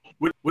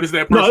 What is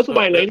that person? No, it's a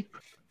white lady.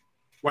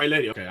 White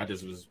lady. Okay, I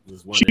just was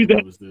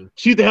wondering.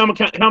 She's the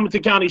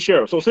Hamilton County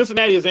Sheriff. So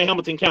Cincinnati is in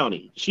Hamilton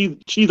County.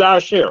 She's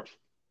our sheriff.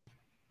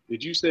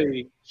 Did you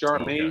say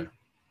Charmaine? Okay.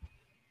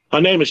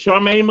 Her name is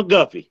Charmaine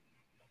McGuffey.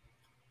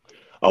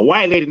 A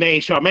white lady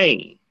named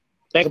Charmaine.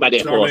 Think about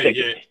that for a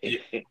second.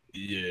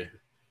 Yeah.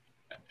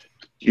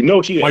 You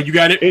know she. Well, you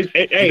got it.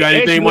 Hey, you got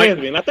anything, Mike?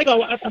 I think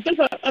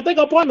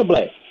I'm part of the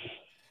black.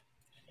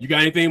 You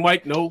got anything,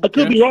 Mike? No. I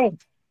could be wrong.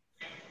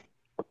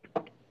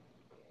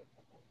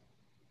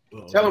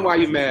 Tell him why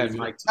you're mad,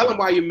 Mike. Tell him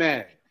why you're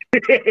mad.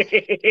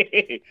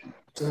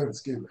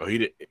 Oh,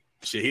 he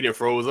didn't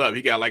froze up.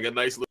 He got like a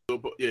nice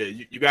little. Yeah,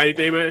 you got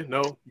anything, man?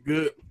 No, you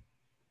good?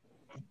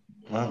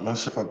 My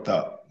shit fucked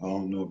up. I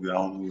don't know what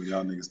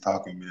y'all niggas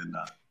talking me or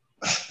not.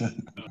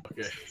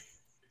 Okay.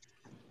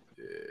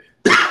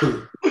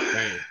 Yeah.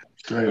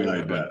 Straight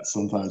like that.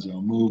 Sometimes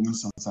y'all moving,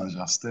 sometimes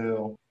y'all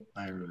still.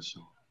 I ain't really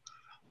sure.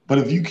 But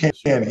if you can't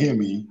hear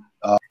me,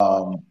 I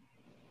don't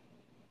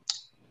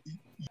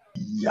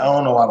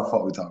know why the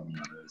fuck we talking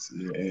about this.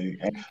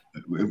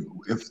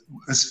 If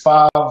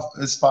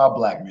it's five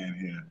black men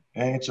here,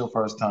 it ain't your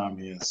first time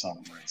hearing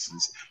something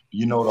racist.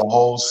 You know the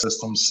whole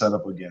system's set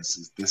up against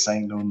this. This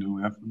ain't no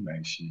new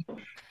information.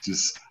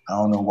 Just I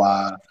don't know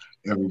why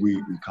every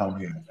week we come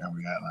here and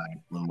we act like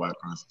we're a white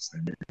person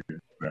standing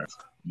here.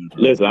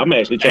 Listen, I'm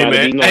actually trying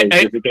to be nice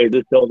just in case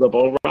this shows up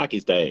on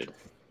Rocky's thing.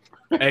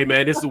 Hey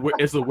man, it's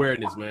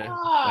awareness, man.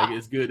 Like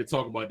it's good to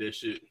talk about that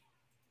shit.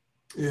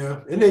 Yeah,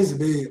 it needs to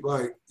be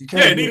like you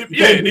can't.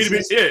 Yeah, it need to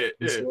be.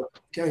 Yeah.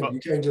 You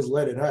can't just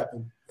let it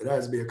happen. It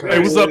has to be a. Hey,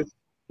 what's up?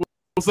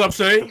 What's up,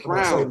 Shane?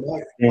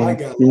 You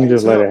can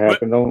just let it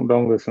happen.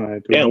 Don't listen to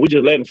it. Damn, we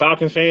just letting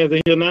Falcons fans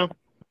in here now.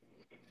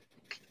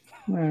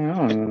 Man,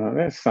 I don't know.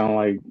 That sound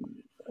like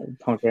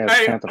punk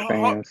ass Panther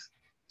fans.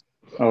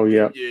 Oh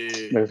yeah,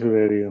 that's who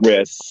that is.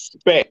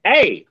 Respect.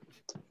 Hey,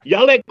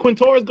 y'all let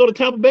Quintorris go to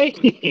Tampa Bay?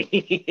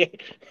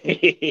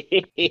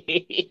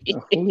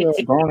 Who's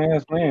a grown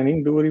ass man? He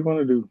can do what he want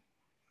to do.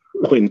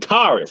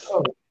 Quintorris.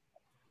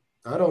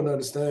 I don't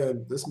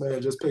understand. This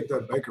man just picked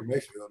up Baker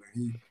Mayfield,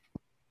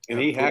 and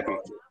he happy.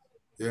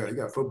 Yeah, he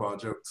got football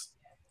jokes.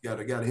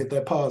 Gotta hit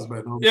that pause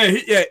button. Yeah,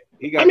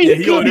 he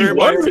could be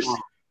worse.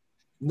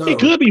 No. It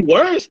could be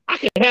worse. I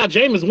can have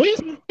Jameis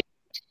Winston.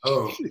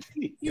 Oh,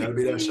 gotta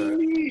be that shot.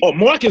 Or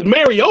Marcus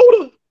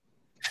Mariota.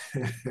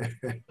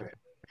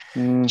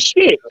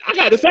 Shit, I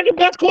got the second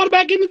best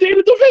quarterback in the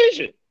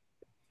division.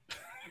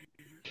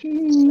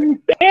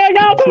 The hell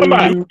y'all talking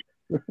about?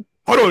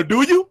 Hold on,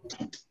 do you?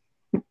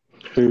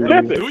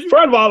 Listen,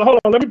 first of all, hold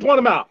on, let me point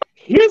him out.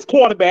 His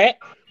quarterback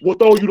will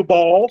throw you the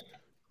ball.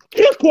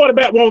 His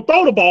quarterback won't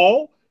throw the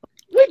ball.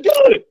 We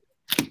good.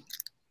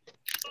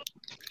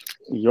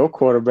 Your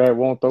quarterback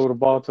won't throw the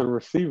ball to the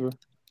receiver.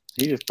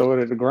 He just throw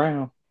it at the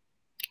ground.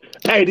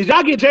 Hey, did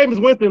y'all get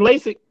Jameis Winston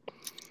LASIK?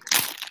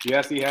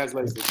 Yes, he has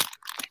LASIK.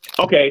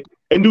 Okay.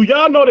 And do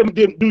y'all know that?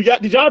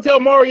 Did y'all tell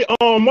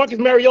Marcus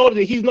Mariota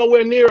that he's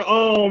nowhere near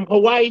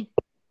Hawaii?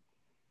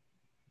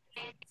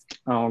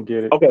 I don't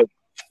get it. Okay.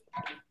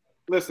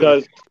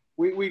 Listen,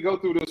 we go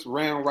through this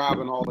round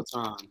robin all the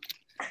time.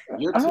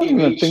 Your I don't team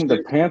even think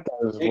the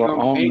Panthers were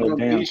on the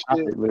damn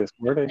topic list,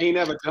 were they? Ain't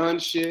never done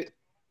shit.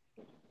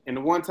 And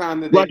the one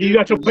time that Lucky, you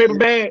got your paper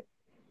bag?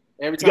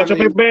 Every time you got your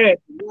paper bag?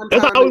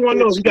 That's all we want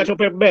to know. You got your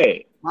paper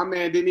bag. My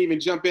man didn't even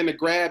jump in to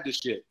grab the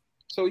shit.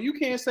 So you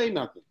can't say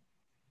nothing.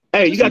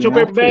 Hey, you got your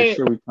paper bag?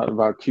 Sure, we talked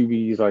about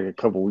QBs like a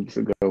couple weeks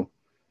ago.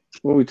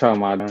 What are we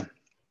talking about now?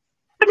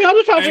 I mean, I'm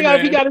just trying to figure out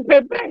if he got his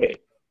paper bag.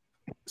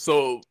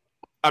 So,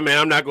 I mean,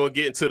 I'm not going to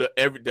get into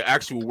the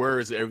actual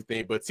words and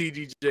everything, but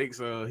TG Jakes,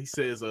 he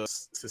says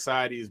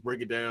society is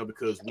breaking down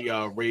because we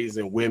are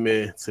raising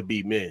women to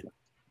be men.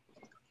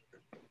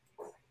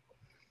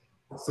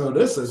 So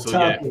this is a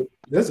topic. Yeah.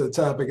 This is a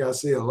topic I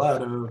see a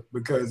lot of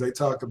because they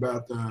talk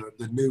about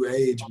the new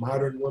age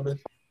modern woman,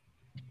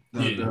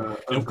 the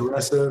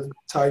aggressive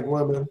type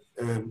woman,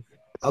 and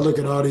I look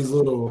at all these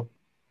little.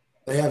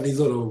 They have these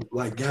little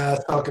like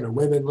guys talking to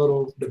women,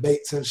 little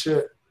debates and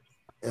shit,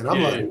 and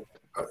I'm like,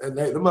 and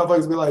the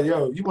motherfuckers be like,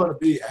 "Yo, you want to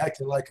be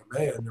acting like a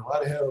man? Then why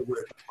the hell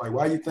would like?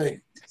 Why you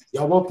think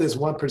y'all want this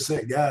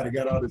 1% guy that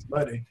got all this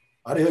money?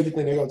 Why the hell you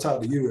think they're gonna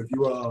talk to you if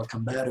you are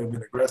combative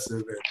and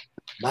aggressive and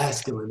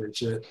masculine and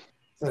shit?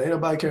 So ain't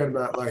nobody caring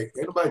about ain't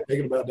nobody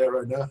thinking about that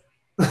right now.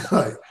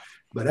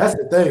 But that's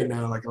the thing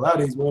now. Like a lot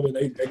of these women,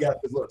 they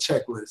got this little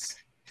checklist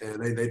and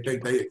they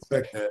think they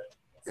expect that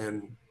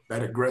and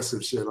that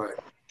aggressive shit. Like,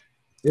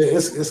 yeah,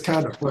 it's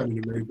kind of funny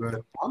to me, but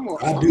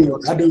I do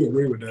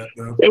agree with that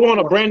though. They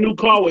want a brand new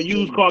car with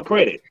used car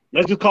credit.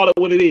 Let's just call it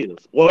what it is.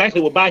 Well,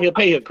 actually, we'll buy her,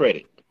 pay her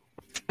credit.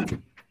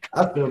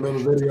 I still remember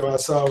a video I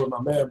saw where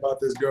my man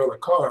bought this girl a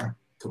car,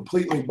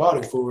 completely bought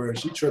it for her, and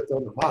she tripped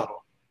on the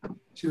model.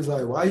 She was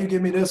like, "Why you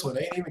give me this one?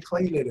 They ain't even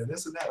cleaned it and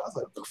this and that." I was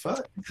like, "The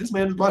fuck? This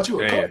man just bought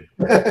you a car."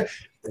 The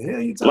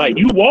hell you talking like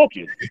you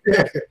walking?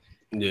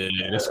 Yeah,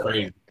 that's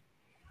crazy.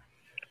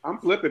 I'm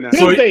flipping that.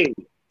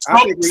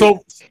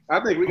 I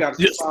think we got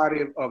a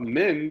society of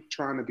men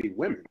trying to be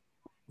women.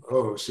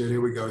 Oh shit!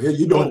 Here we go. Here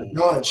you doing the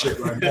Don shit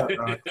right now.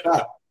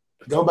 Stop.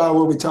 Go by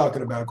what we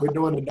talking about. Quit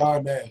doing the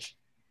Don Nash.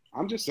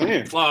 I'm just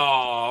saying.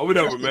 Oh,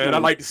 whatever, man. I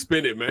like to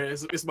spin it, man.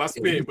 It's my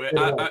spin,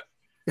 but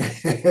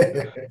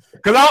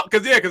because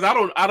I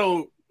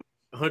don't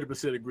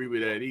 100% agree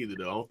with that either.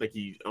 Though I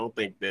don't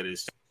think that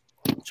is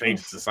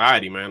changing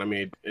society, man. I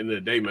mean, at the end of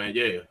the day, man,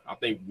 yeah, I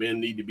think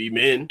men need to be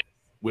men,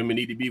 women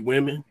need to be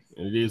women,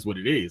 and it is what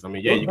it is. I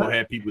mean, yeah, you're gonna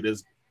have people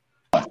that's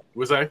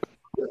what's that?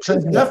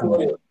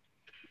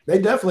 They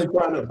definitely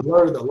trying to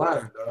blur the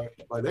line, dog.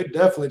 Like they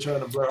definitely trying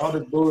to blur all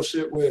this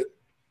bullshit with.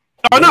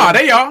 Oh no,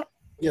 they are.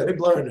 Yeah, they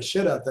blurring the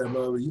shit out that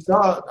movie. You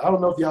saw? I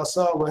don't know if y'all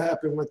saw what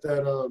happened with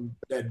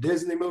that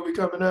Disney movie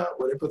coming out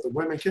where they put the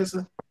women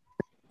kissing,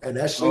 and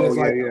that shit is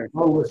like the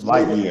lowest.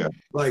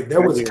 Like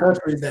there was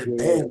countries that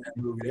banned that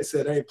movie. They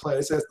said they ain't playing.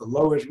 It says the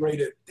lowest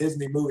rated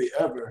Disney movie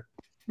ever.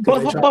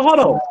 But hold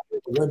on.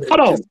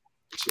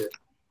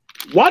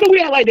 Why do we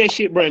act like that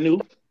shit brand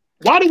new?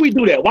 Why do we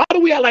do that? Why do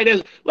we act like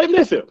that? Like,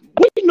 listen,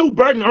 we knew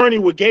Bert and Ernie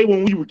were gay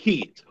when we were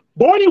kids.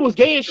 Barney was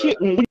gay as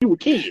shit when we were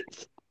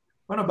kids.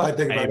 Nobody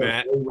think about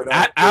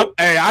that.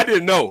 I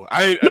didn't know.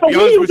 We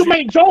used to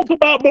make jokes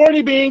about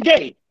Barney being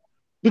gay.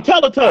 The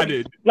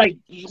Teletubbies. Like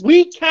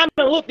we kind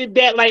of looked at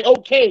that like,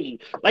 okay,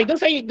 like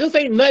this ain't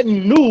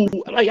nothing new.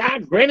 Like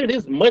granted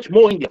it's much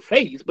more in your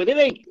face, but it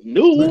ain't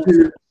new.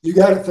 You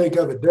got to think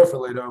of it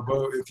differently though,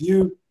 bro. If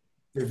you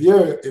if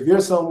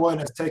you're someone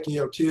that's taking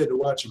your kid to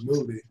watch a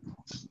movie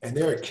and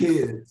they're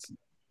kids,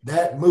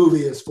 that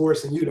movie is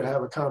forcing you to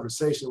have a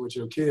conversation with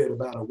your kid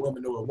about a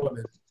woman or a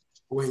woman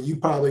when you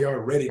probably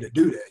aren't ready to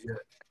do that yet.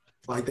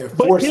 Like they're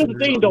forcing. But here's the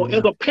thing, though: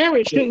 as a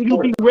parent, shouldn't you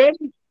be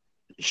ready?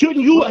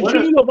 Shouldn't you have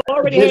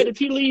already had the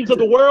tea leaves of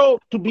the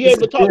world to be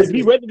able to talk, to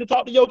be ready to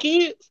talk to your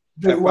kids?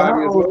 Dude,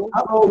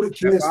 how old do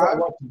kids start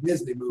watching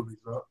Disney movies,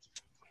 bro?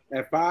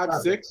 At 5,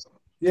 6.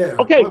 Yeah.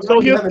 Okay, so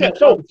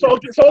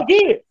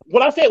again,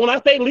 when I say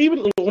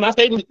reading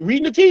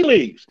the tea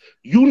leaves,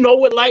 you know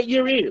what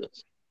Lightyear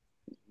is.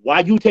 Why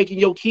you taking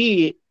your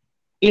kid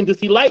in to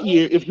see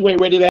Lightyear if you ain't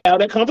ready to have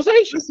that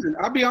conversation? Listen,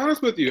 I'll be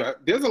honest with you.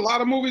 There's a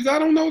lot of movies I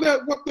don't know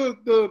that what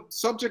the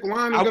subject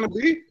line is going to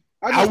be.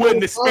 I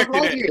wouldn't expect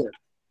it.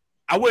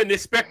 I wouldn't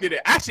expect it.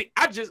 Actually,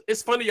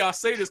 it's funny y'all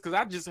say this because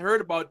I just heard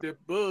about the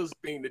Buzz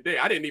thing today.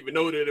 I didn't even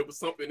know that it was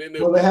something in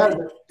there. Well, it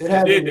happened.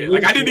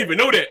 Like I didn't even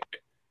know that.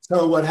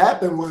 So what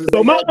happened was.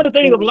 So my other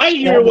thing of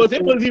Lightyear was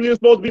it wasn't even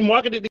supposed to be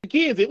marketed to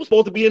kids. It was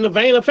supposed to be in the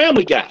vein of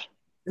Family Guy.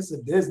 It's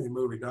a Disney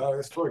movie, dog.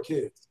 It's for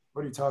kids.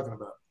 What are you talking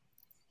about?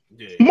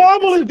 Yeah.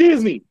 Marvel is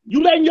Disney.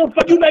 You letting your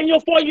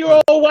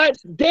 4-year-old watch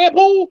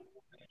Deadpool?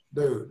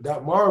 Dude,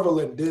 that Marvel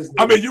and Disney.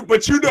 I mean, you know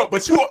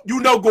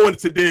going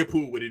to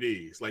Deadpool what it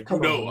is. Like all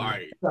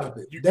right.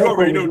 You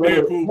already know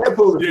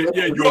Deadpool.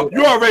 Yeah,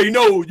 you already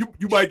know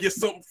you might get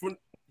something from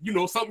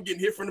something getting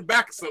hit from the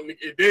back or something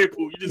at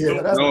Deadpool. You just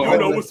don't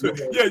know what's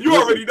you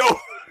already know.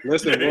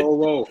 Listen,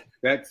 whoa.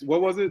 That's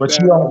what was it? But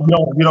you don't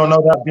know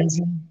about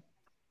Disney?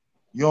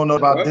 You don't know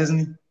about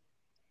Disney?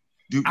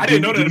 I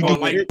didn't know that about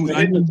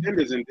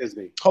Nintendo in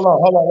Disney. Hold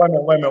on,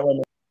 wait a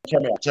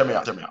minute. Check me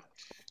out.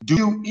 Do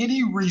you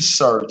any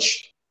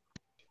research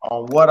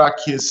on what our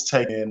kids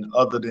take in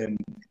other than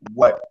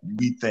what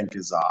we think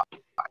is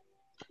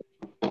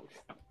odd?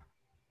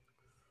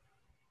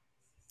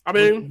 I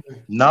mean,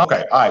 no.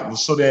 Okay, all right. Well,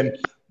 so then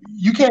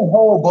you can't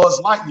hold Buzz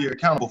Lightyear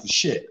accountable for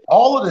shit.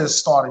 All of this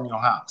starts in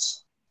your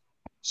house.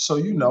 So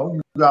you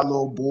got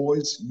little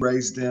boys, you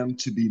raise them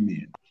to be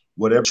men.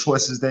 Whatever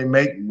choices they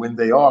make when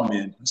they are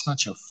men, it's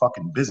not your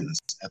fucking business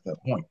at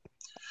that point.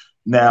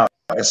 Now,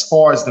 as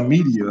far as the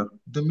media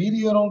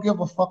don't give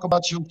a fuck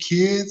about your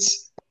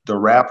kids. The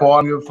rap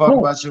art don't give a fuck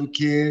about your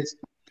kids.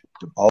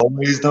 The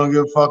police don't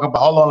give a fuck about.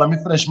 Hold on, let me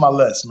finish my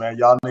list, man.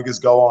 Y'all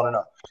niggas go on and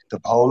on. The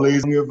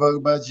police don't give a fuck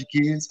about your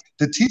kids.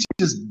 The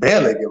teachers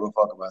barely give a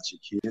fuck about your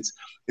kids.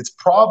 It's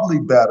probably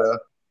better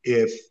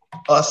if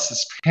us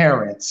as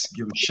parents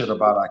give a shit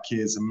about our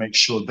kids and make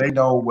sure they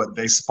know what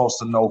they're supposed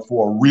to know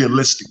for a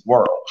realistic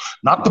world.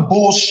 Not the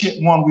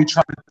bullshit one we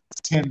try to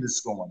pretend is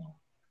going on.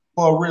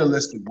 For a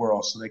realistic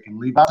world so they can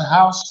leave out the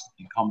house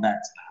and come back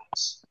to the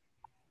house.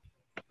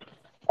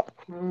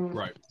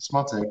 Right. It's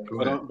my take.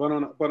 But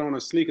on a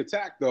sneak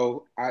attack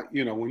though, I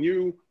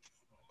wouldn't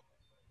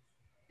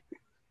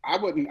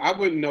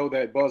know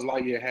that Buzz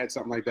Lightyear had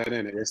something like that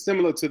in it. It's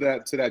similar to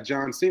that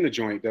John Cena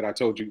joint that I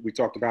told you we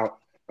talked about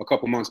a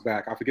couple months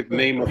back. I forget the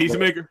name of it.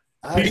 Peacemaker.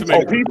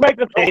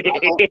 Peacemaker. I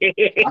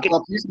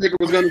thought Peacemaker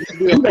was going to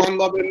be a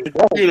fun-loving,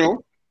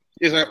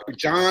 is a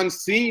John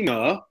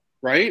Cena.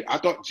 Right, I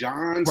thought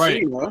John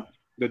Cena,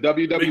 the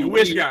WWE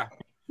Make-A-Wish guy,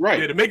 right?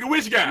 Yeah, the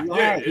Make-A-Wish guy.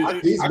 Right.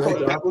 I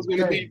thought that was going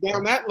to be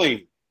down that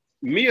lane.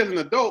 Me as an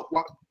adult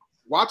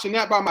watching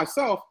that by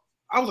myself,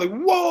 I was like,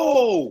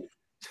 "Whoa!"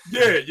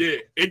 Yeah.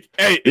 It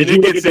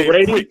gets in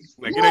quick.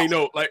 Like it ain't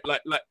no like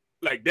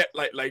that.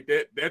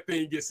 That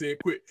thing gets in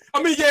quick.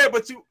 I mean,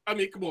 but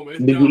come on,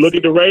 man. Did you look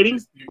at the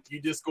ratings?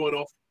 You just going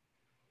off.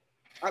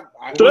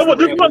 So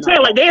this is what I'm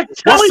saying. Like they're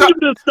telling you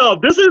this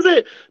stuff. This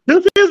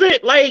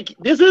isn't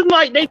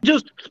like they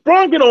just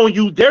sprung it on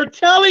you. They're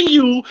telling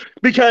you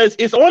because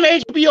it's on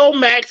HBO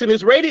Max and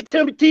it's rated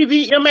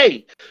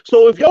TVMA.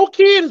 So if your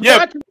kid is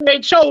watching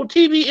that show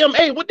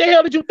TVMA, what the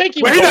hell did you think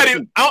he was?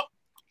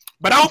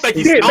 But I don't think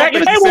he's. Back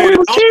in the day when we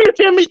was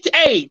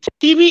kids,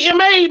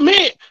 TVMA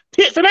meant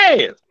tits and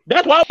ass.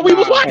 That's why we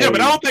was watching. Yeah,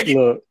 but I don't think.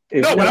 Look,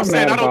 if no, but I'm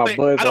saying I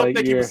don't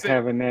think he was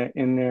having that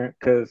in there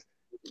because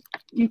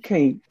you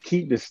can't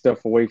keep this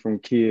stuff away from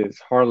kids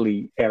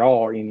hardly at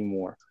all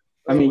anymore.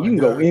 I mean, you can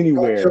go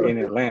anywhere in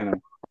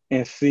Atlanta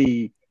and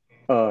see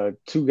 2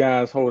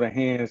 guys holding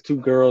hands, 2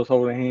 girls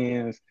holding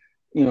hands.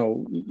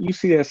 You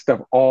see that stuff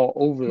all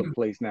over the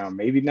place now.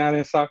 Maybe not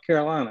in South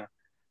Carolina,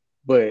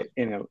 but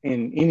in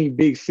any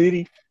big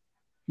city,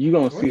 you're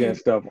gonna see that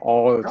stuff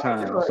all the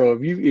time. So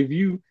if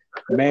you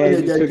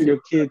mad you took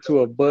your kid to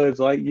a Buzz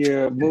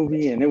Lightyear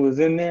movie and it was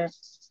in there,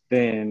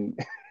 then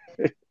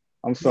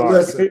I'm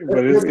sorry,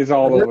 but it's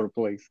all over the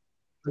place.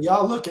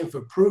 Y'all looking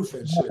for proof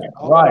and shit.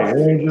 Right,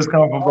 it ain't just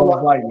coming from Buzz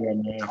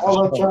Lightyear, man.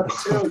 All I'm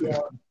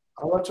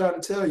trying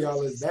to tell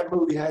y'all is that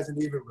movie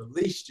hasn't even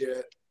released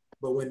yet.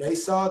 But when they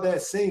saw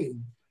that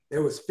scene,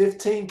 there was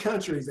 15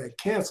 countries that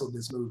canceled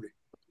this movie.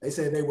 They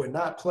said they would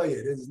not play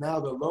it. It is now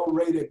the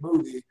low-rated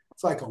movie.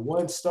 It's like a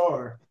 1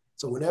 star.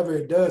 So whenever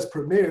it does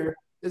premiere,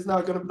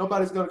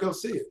 nobody's gonna go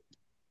see it.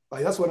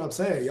 Like that's what I'm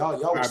saying. Y'all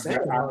were saying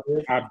all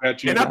this. I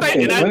bet you. And I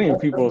think plenty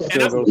of people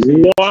still go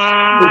see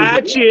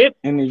watch it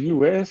in the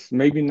U.S.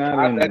 Maybe not.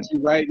 I bet you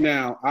right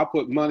now. I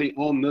put money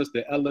on this.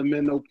 The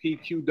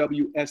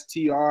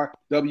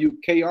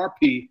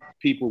LMNOPQWSTRWKRP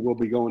people will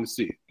be going to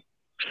see it.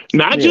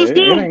 Not just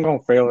them. It ain't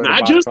gonna fail.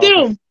 Not just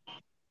them.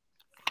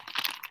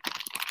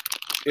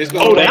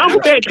 The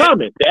alphabet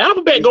coming. The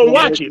alphabet gonna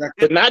watch it,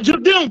 but not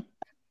just them.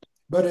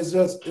 But it's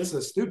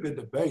a stupid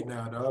debate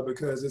now, dog,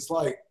 because it's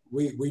like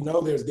we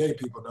know there's gay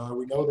people, dog.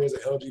 We know there's an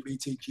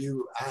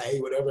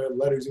LGBTQIA, whatever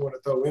letters you want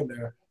to throw in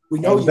there. We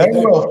know they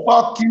will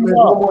fuck you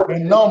up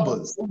in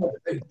numbers.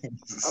 We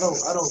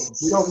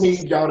don't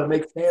need y'all to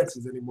make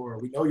stances anymore.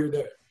 We know you're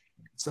there.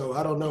 So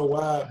I don't know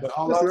why, but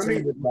all I'm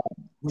saying is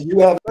when you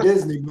have a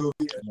Disney movie.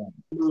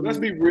 Let's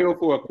be real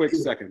for a quick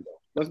second.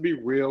 Let's be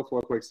real for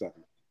a quick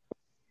second.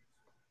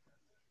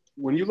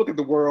 When you look at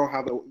the world,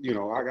 how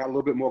I got a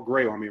little bit more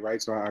gray on me,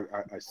 right? So I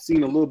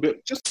seen a little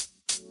bit, just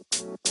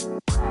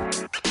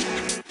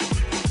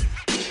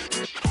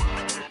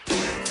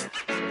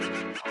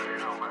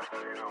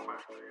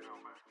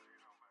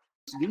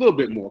a little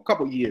bit more, a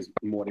couple years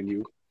more than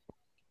you.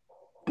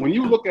 When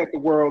you look at the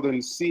world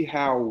and see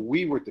how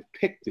we were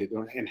depicted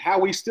and how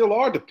we still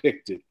are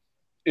depicted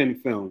in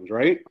films,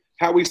 right?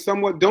 How we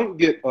somewhat don't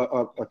get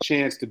a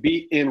chance to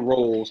be in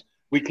roles.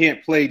 We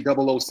can't play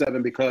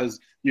 007 because,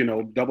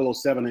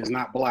 007 is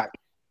not black.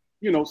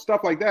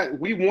 Stuff like that.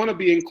 We want to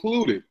be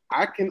included.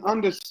 I can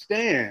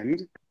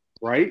understand,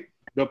 right,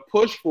 the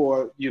push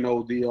for, the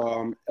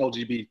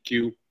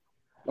LGBTQ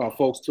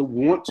folks to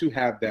want to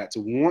have that, to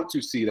want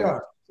to see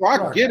that. So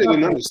I get it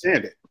and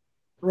understand it.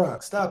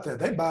 Right, stop that.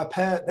 They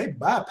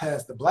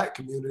bypassed the black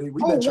community.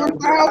 We've been trying to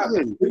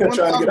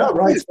get out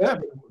rights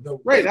forever.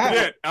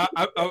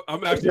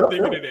 I'm actually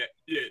thinking of that.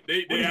 Yeah,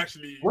 they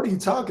actually. What are you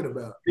talking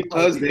about?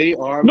 Because they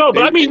are. No,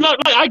 but I mean,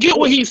 I get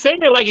what he's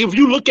saying. Like, if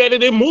you look at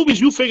it in movies,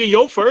 you figure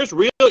your first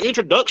real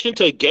introduction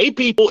to gay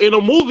people in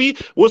a movie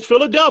was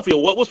Philadelphia.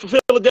 What was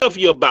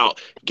Philadelphia about?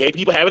 Gay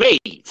people having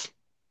AIDS.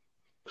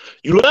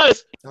 You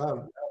realize?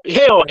 Hell,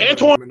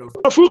 Antoine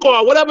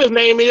Fuqua, whatever his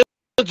name is.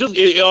 Just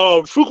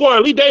Fuqua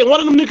Elite Day, one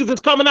of them niggas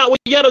is coming out with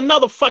yet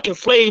another fucking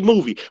slave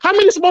movie. How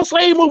many more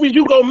slave movies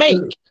you gonna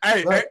make?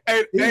 Hey,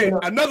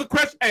 another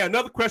question. Hey,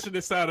 another question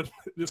inside of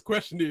this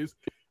question is,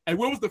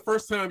 when was the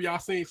first time y'all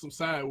seen some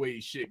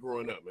sideways shit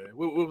growing up, man?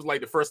 What was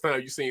like the first time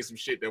you seen some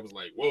shit that was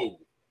like, whoa?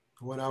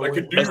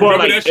 As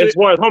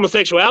far as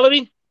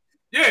homosexuality?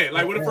 Yeah,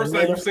 like when the first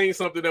time you seen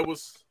something that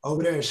was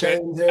over there in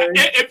Shane's.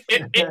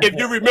 If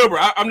you remember,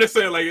 I'm just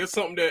saying, like, it's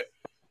something that.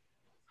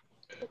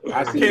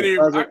 I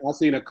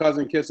seen a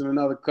cousin kissing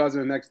another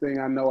cousin. Next thing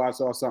I know, I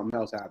saw something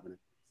else happening,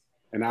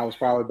 and I was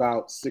probably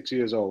about 6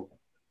 years old.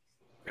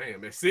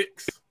 Damn, at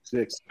 6.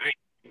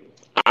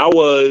 I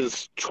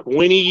was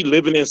 20,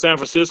 living in San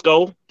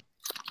Francisco.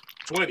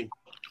 20.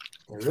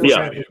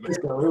 Yeah.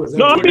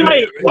 No, I mean,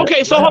 like,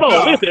 okay. So hold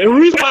on. Listen. The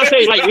reason why I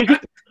say, like,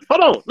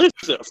 hold on.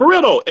 Listen. For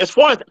real though, as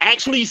far as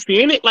actually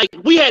seeing it, like,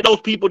 we had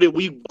those people that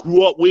we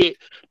grew up with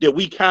that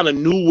we kind of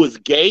knew was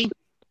gay.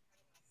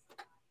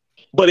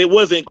 But it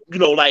wasn't,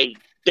 like,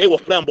 they were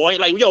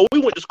flamboyant. Like, we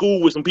went to school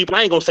with some people.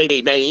 I ain't gonna say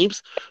their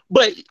names,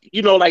 but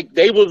like,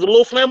 they was a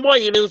little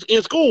flamboyant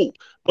in school.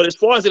 But as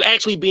far as it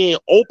actually being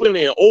open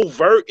and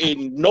overt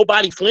and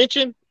nobody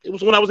flinching, it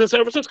was when I was in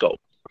San Francisco.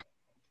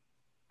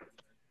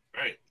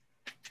 Right.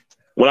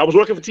 When I was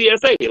working for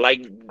TSA,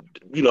 like,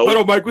 Hold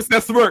on, Mike. What's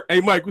that smirk?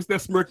 Hey, Mike, what's that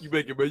smirk you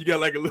making, man? You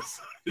got like a little,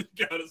 you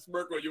got a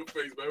smirk on your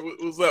face, man.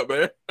 What's up,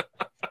 man?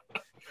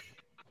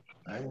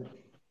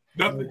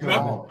 Nothing.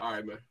 All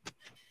right, man.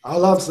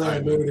 All I'm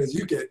saying, dude, is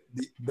you get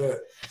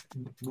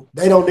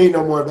they don't need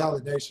no more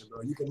validation,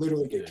 bro. You can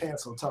literally get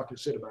canceled talking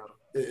shit about them.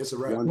 It's a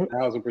wrap.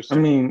 1,000%. I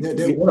mean,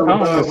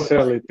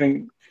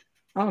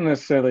 I don't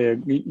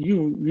necessarily.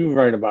 You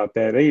right about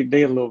that.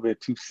 They a little bit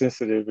too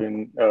sensitive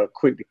and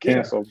quick to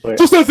cancel. But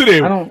too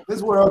sensitive. I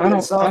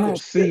don't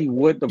see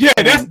what the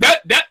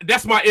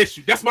that's my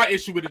issue. That's my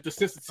issue with the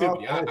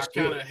sensitivity. I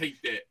kind of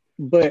hate that.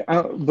 But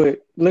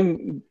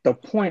the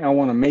point I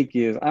want to make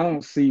is I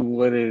don't see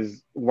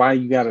why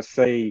you got to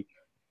say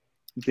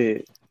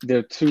that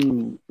they're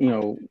too,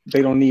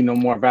 they don't need no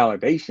more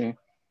validation.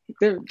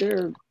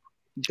 They're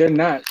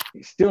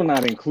still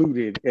not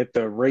included at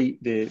the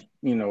rate that,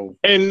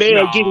 and they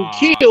are getting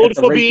killed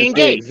for being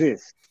gay.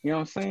 Exist. You know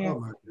what I'm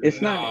saying?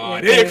 It's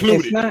not. They're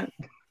included. It's not.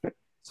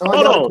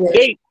 Hold on.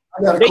 They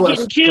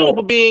getting killed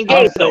for being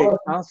gay, though.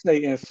 I'll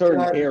say in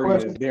certain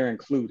areas they're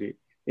included.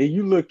 If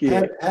you look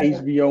at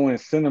HBO and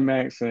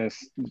Cinemax and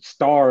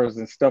Stars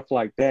and stuff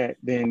like that,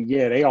 then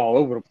yeah, they all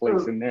over the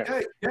place in there.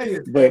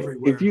 But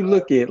if you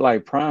look at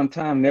like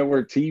primetime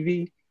network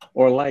TV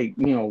or like,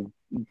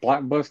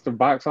 blockbuster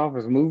box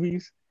office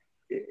movies,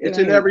 it's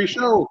in every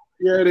show.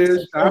 Yeah, it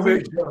is. Stop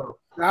it.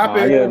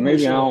 Yeah,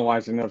 maybe I don't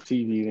watch enough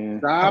TV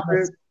then. Stop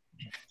it.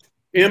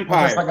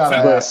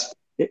 Empire.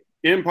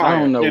 Empire. I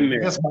don't know. In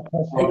there. What's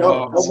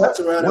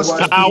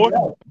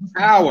the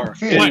Tower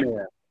in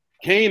there.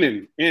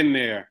 Canaan in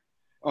there.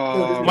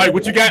 Mike,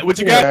 what you got? What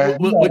you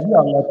got,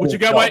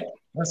 Mike?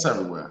 That's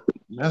everywhere.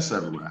 That's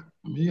everywhere.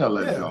 I mean, you gotta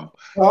let it go.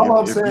 All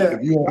I'm saying,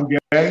 if you ain't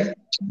gay,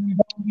 you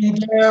don't be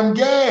damn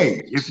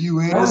gay. If you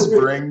is,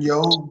 bring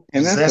your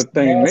and that's the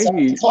thing.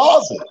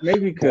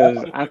 Maybe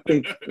because I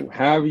think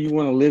however you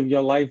want to live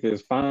your life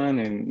is fine,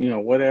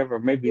 and whatever.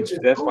 Maybe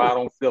that's why I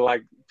don't feel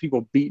like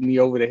people beat me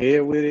over the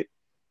head with it.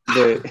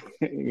 But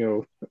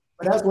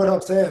But that's what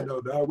I'm saying,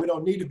 though, dog. We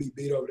don't need to be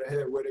beat over the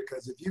head with it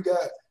because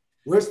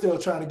we're still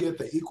trying to get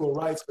the equal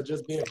rights for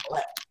just being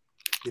black.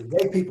 The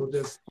gay people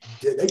they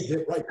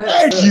dip right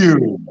past. Thank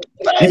you.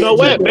 You know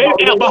what? Maybe,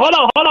 but hold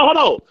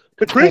on.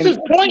 To Chris's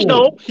point,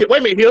 though, wait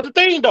a minute. Here's the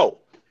thing, though.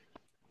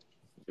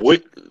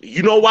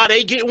 You know why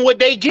they getting what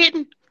they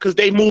getting? Because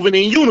they moving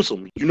in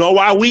unison. You know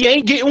why we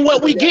ain't getting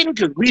what we getting?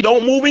 Because we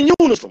don't move in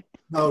unison.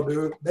 No,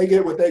 dude. They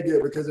get what they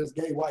get because it's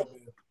gay white men.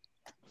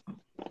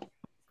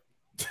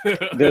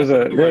 There's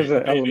an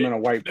element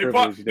of white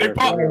privilege there. They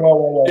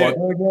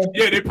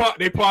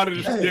part of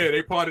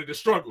the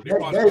struggle. Dave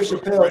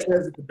Chappelle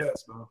says it the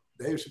best, bro.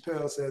 Dave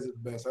Chappelle says it the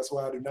best. That's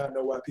why I do not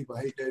know why people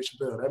hate Dave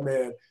Chappelle. That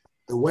man,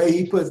 the way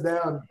he puts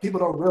down,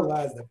 people don't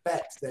realize the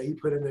facts that he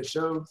put in his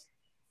shows,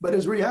 but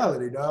it's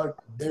reality, dog.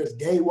 There's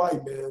gay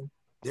white men,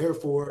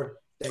 therefore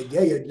that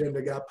gay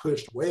agenda got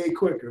pushed way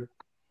quicker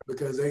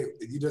because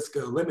you just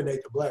could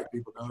eliminate the black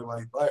people, dog.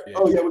 Like,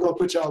 oh yeah, we're gonna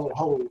put y'all on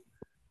hold.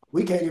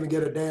 We can't even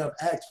get a damn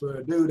act for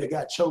a dude that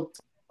got choked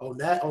on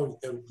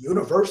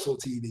Universal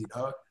TV,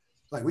 dog.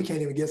 Like, we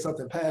can't even get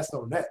something passed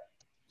on that.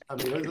 I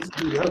mean, let's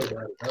do the other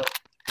guy, dog.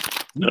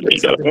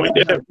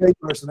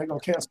 They're gonna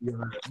cancel you.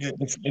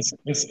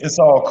 It's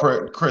all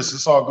Chris.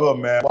 It's all good,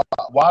 man.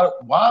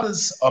 Why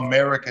does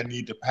America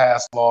need to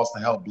pass laws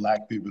to help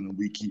black people and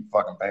we keep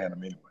fucking paying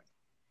them anyway?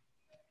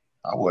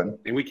 I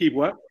wouldn't. And we keep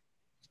what?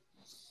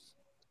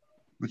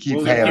 We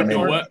keep paying them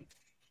anyway.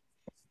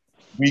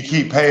 We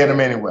keep paying them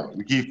anyway.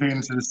 We keep feeding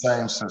into the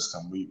same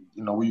system. We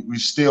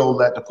still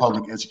let the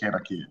public educate our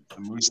kids.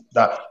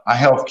 Our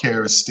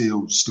healthcare is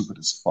still stupid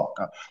as fuck.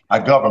 Our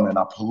government,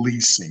 our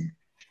policing,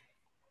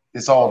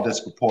 it's all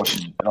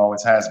disproportionate. It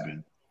always has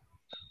been.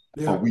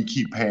 Yeah. But we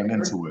keep paying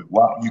into it.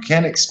 Well, you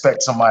can't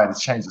expect somebody to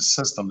change the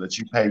system that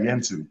you pay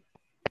into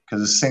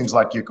because it seems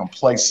like you're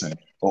complacent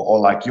or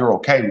like you're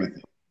okay with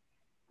it.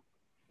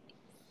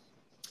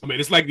 I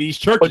mean, it's like these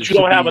churches. But you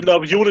don't have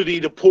enough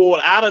unity to pull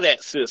out of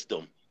that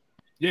system.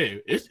 Yeah,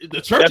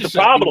 the church. That's the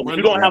problem.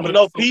 You don't have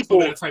enough people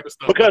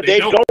because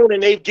they've gone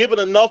and they've given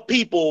enough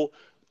people.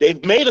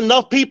 They've made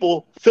enough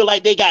people feel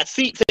like they got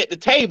seats at the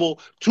table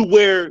to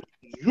where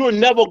you're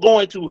never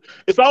going to.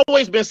 It's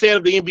always been said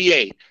of the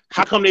NBA.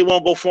 How come they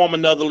won't go form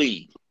another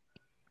league?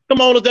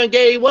 Them owners done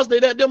gave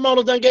them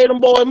owners done gave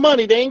them boys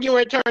money. They ain't getting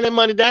ready to turn that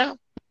money down.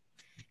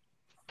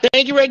 They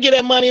ain't getting ready to get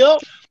that money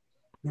up.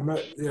 You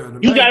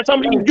got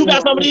some of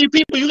these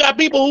people. You got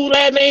people who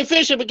last name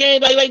Fisher, but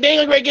like they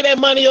ain't gonna get that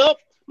money up.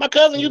 My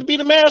cousin used to be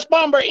the mayor of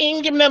Spartanburg. He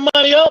ain't giving that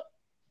money up.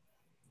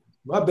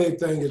 My big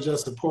thing is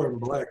just supporting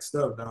black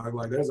stuff, dog.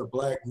 Like, there's a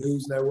black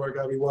news network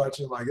I be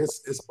watching. Like,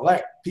 it's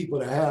black people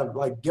that have,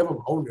 like, give them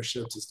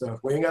ownership to stuff.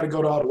 We ain't got to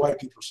go to all the white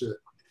people shit.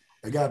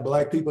 They got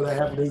black people that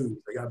have news.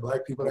 They got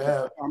black people that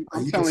have.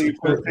 I'm telling you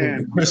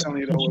firsthand.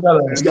 You know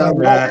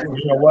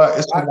what?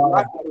 It's a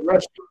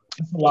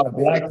lot of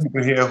black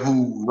people here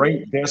who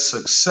rate their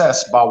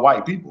success by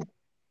white people.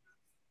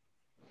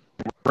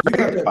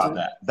 About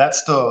that.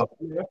 That's the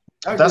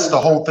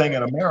whole thing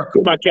in America.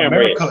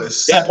 America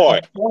is set for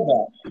that.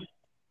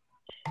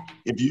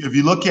 If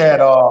you look at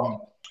a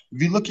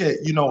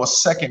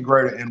second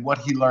grader and what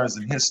he learns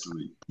in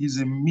history, he's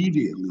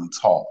immediately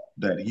taught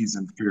that he's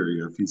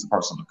inferior if he's a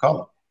person of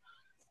color.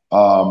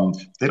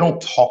 They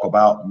don't talk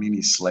about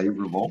many slave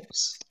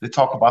revolts. They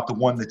talk about the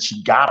one that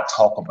you gotta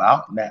talk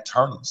about, Nat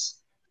Turner's.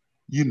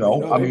 They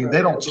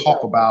don't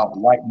talk about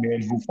white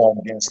men who fought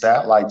against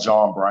that, like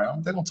John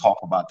Brown. They don't talk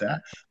about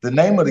that. The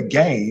name of the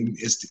game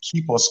is to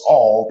keep us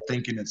all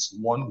thinking it's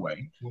one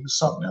way when it's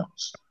something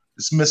else.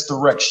 It's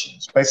misdirection.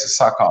 It's basic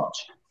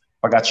psychology.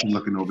 If I got you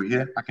looking over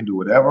here, I can do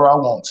whatever I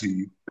want to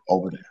you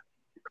over there.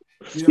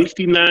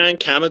 69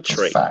 kind of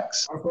trait.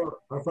 Facts. I'm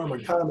from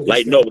a comedy.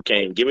 Like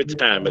Novocaine, give it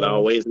time. It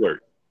always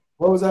works.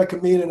 What was that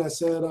comedian that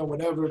said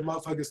whenever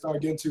motherfuckers start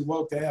getting too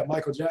woke, they have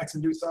Michael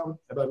Jackson do something?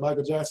 About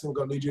Michael Jackson, we're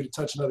gonna need you to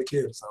touch another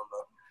kid or something.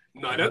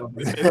 No,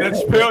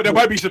 that's Chappelle. That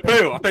might be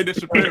Chappelle. I think that's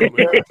Chappelle,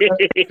 man.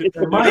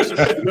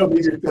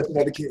 Need you to touch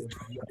another kid.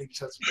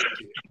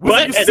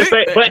 But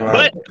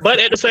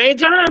at the same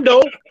time,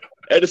 though,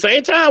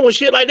 when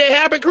shit like that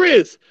happen,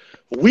 Chris,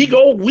 we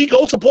go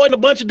supporting a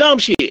bunch of dumb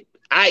shit.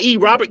 I.e.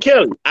 Robert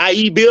Kelly,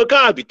 i.e. Bill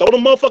Cosby. Throw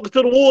them motherfuckers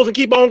to the wolves and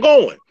keep on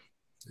going.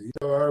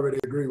 I already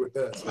agree with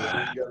that. So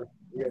I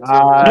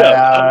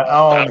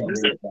don't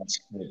agree with that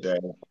shit, Dad.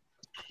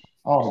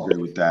 I don't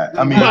agree with that.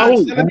 I mean,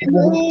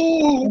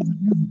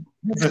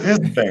 here's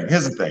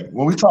the thing.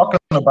 When we're talking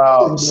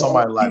about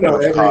somebody like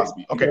Bill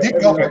Cosby,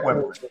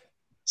 wait.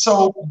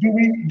 So do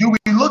we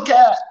look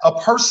at a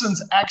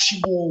person's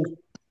actual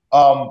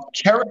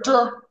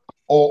character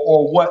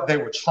or what they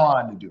were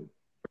trying to do?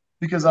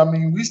 Because I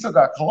mean, we still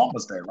got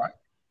Columbus Day, right?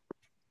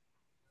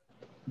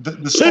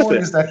 The story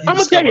is that he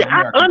discovered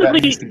America that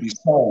needs to be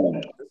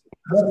sold.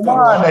 Never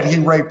mind that he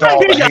raped all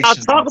I the hear y'all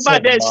Haitians. talk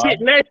about that Never shit,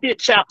 and that shit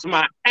chops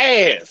my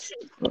ass.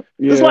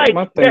 Yeah, It's like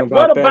my thing that.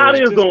 What about that about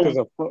is it?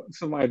 just because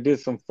somebody did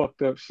some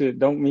fucked up shit,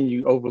 don't mean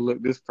you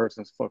overlook this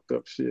person's fucked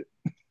up shit.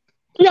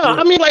 Yeah,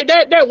 I mean, like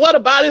that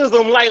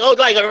whataboutism, like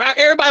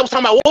everybody was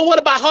talking about, well, what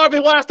about Harvey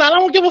Weinstein? I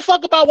don't give a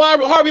fuck about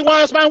Harvey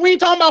Weinstein. We ain't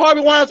talking about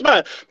Harvey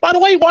Weinstein. By the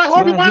way, why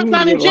Harvey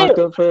Weinstein in jail?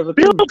 Bill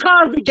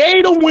Cosby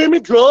gave the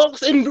women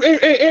drugs and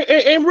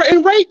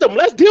raped them.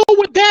 Let's deal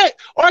with that.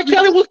 R.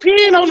 Kelly was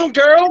peeing on them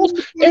girls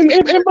and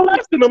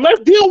molesting them. Let's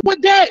deal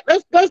with that.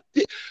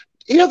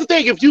 Here's the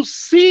thing: if you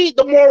see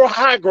the moral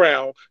high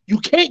ground, you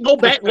can't go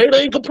back later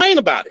and complain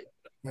about it.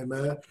 Hey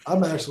man,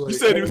 I'm actually. You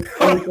said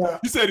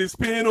he's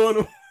peeing on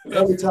him.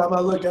 Every time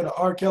I look at an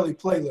R. Kelly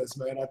playlist,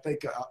 man, I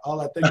think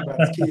all I think about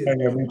is kids.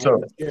 Yeah, me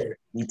too.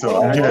 Me too.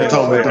 I can't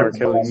play R.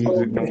 Kelly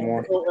music no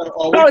more.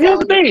 No, here's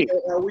the thing.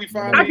 Are we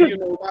finally,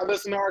 not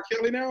listening to R.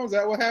 Kelly now? Is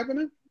that what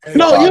happening?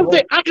 No, here's the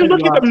thing. I can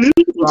look at the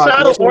musical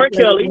side of R.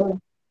 Kelly.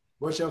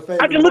 What's your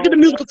favorite? I can look at the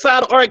musical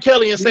side of R.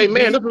 Kelly and say,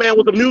 man, this man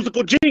was a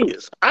musical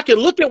genius. I can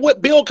look at what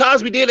Bill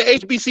Cosby did at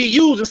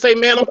HBCUs and say,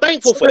 man, I'm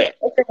thankful for that.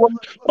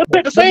 But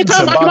at the same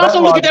time, I can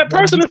also look at that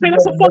person and say,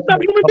 that's a fucked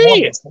up human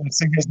being.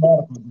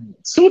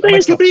 Two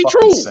things can be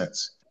true.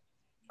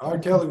 R.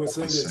 Kelly was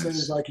singing "It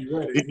Seems Like You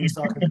Read It." If you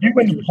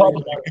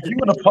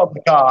in the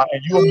public eye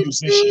and you're a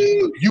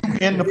musician, you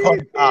in the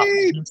public eye,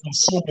 you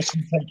consume that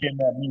you take in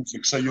that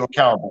music, so you're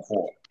accountable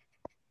for it.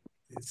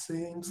 It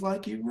seems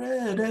like you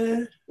read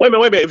it. Wait a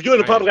minute. If you're in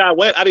the public eye,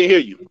 what? I didn't hear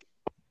you.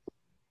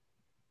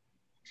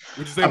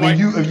 I mean,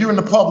 if you're in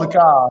the public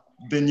eye,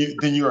 then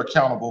you're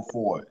accountable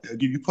for it.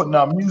 If you're putting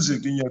out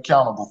music, then you're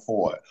accountable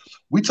for it.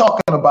 We're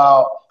talking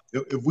about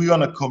if we're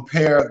gonna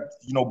compare,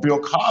 Bill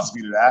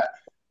Cosby to that.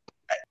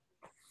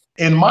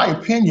 In my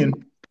opinion,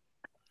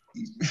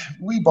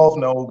 we both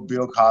know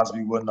Bill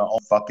Cosby wasn't the only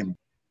fucking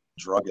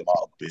drugging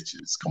all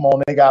bitches. Come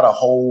on, they got a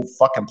whole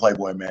fucking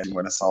Playboy Mansion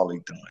where that's all they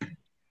doing.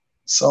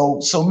 So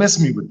miss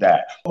me with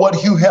that. What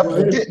Hugh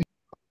Hefner didn't.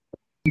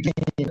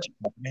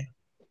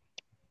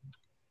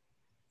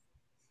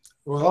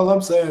 Well, all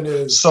I'm saying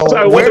is. So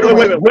wait.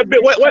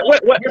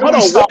 Hold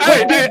on.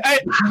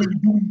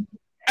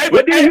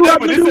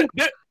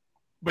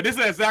 But this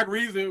is the exact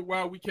reason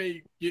why we can't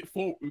get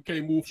forward. We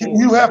can't move forward.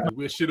 You have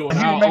we're shit on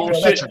our own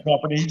shit.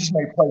 Company. He just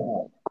made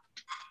Playboy.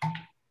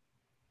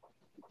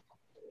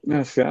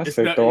 I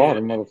say throw all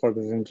the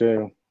motherfuckers in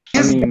jail.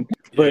 Here's the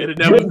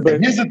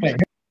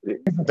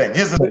thing.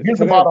 Here's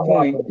the bottom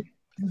line.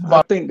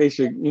 I think they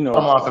should,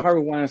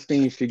 Harvey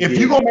Weinstein should get. If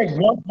you're gonna make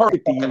one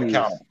person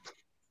accountable.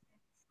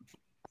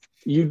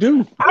 You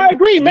do. I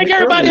agree. Make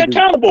everybody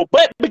accountable.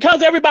 But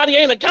because everybody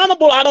ain't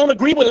accountable, I don't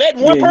agree with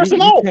letting one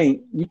person off.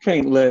 You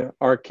can't let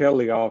R.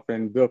 Kelly off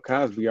and Bill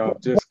Cosby off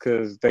just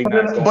because they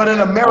not. But in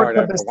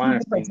America, there's two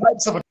different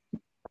types of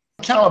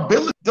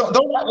accountability. Don't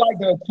act like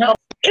the accountability.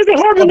 Isn't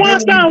Harvey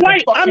Weinstein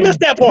white? I missed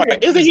that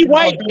part. Isn't he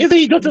white? Isn't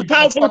he just as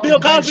powerful as Bill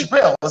Cosby?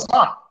 It's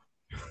not.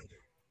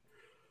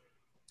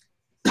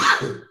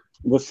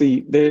 Well,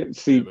 see,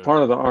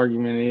 part of the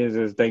argument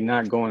is they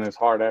not going as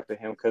hard after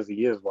him because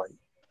he is white.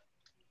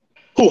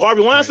 Who,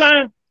 Harvey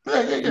Weinstein?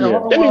 Yeah.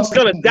 That means he's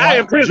gonna die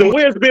in prison.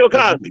 Where's Bill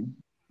Cosby?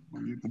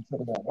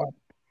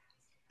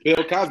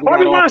 Bill Cosby.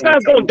 Harvey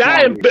Weinstein's gonna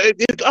die.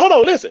 Hold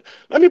on, listen.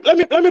 Let me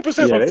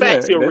present some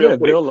facts here real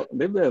quick.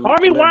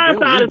 Harvey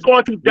Weinstein is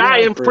going to die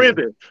in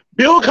prison.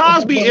 Bill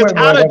Cosby is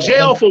out of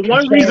jail for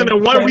one reason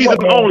and one reason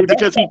only,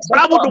 because he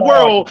traveled the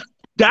world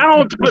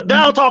down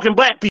talking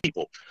black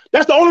people.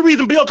 That's the only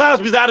reason Bill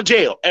Cosby's out of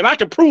jail, and I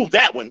can prove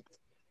that one.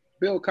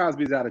 Bill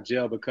Cosby's out of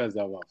jail because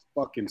of a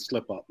fucking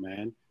slip up,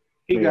 man.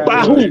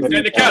 By who?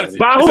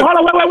 By who? Hold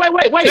on,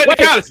 wait.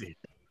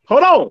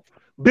 Hold on.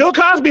 Bill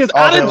Cosby is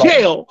out of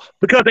jail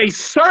because a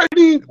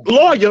certain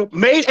lawyer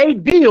made a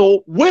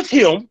deal with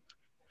him.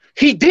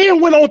 He then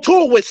went on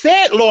tour with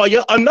said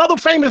lawyer, another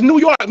famous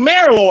New York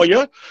mayor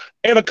lawyer,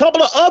 and a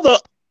couple of other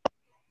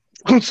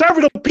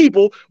conservative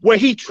people, where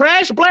he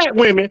trashed black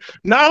women.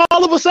 Now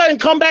all of a sudden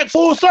come back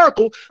full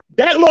circle.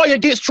 That lawyer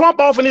gets Trump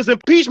off in his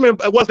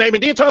impeachment, and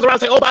then turns around and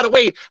say, oh, by the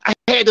way, I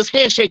had this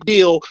handshake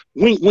deal,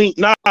 wink, wink,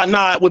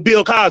 nod, with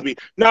Bill Cosby.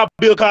 Now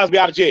Bill Cosby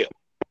out of jail.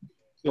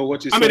 So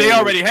what you? I mean, they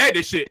already had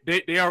this shit.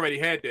 They already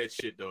had that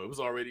shit though. It was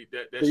already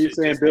that. So you're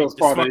saying Bill's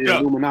part of the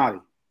Illuminati?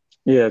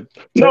 Yeah.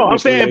 No, I'm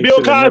saying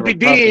Bill Cosby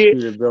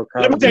did.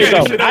 Let me tell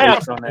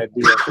you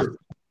something.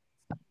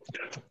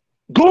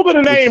 Google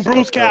the name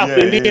Bruce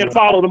Castor and then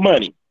follow the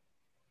money.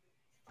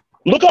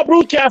 Look up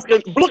Bruce Castor.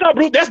 Look up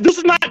Bruce. This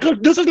is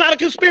not a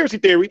conspiracy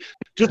theory.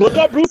 Just look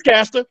up Bruce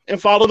Castor and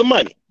follow the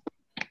money.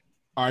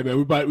 All right, man.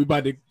 We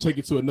about to take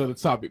it to another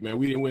topic, man.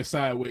 We didn't went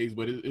sideways,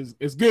 but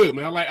it's good,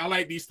 man. I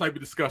like these type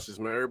of discussions,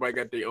 man. Everybody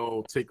got their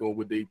own take on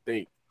what they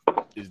think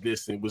is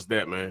this and what's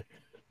that, man.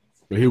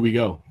 But here we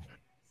go.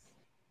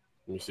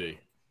 Let me see.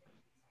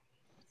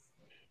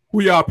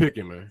 Who y'all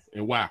picking, man,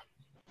 and why?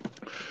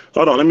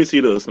 Hold on. Let me see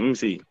this. Let me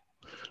see.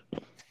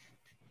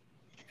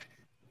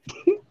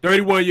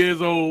 31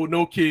 years old,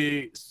 no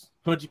kids,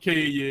 100K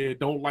a year,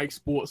 don't like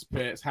sports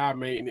pets, high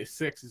maintenance,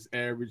 sexist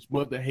average,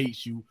 mother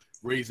hates you,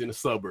 raised in the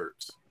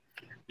suburbs.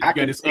 You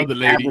got this other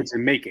lady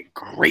and make it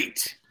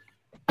great.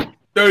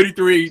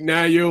 33,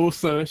 9-year-old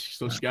son.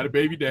 So she got a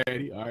baby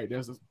daddy. All right,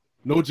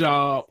 no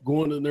job,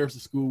 going to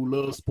nursing school,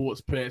 loves sports,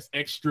 pets,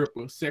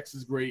 ex-stripper, sex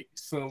is great,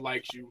 son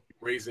likes you,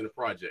 raising the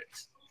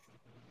projects.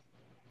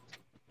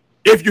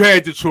 If you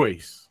had the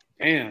choice.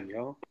 Damn,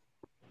 yo.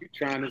 You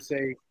trying to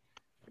say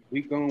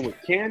we going with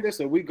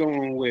Candace or we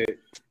going with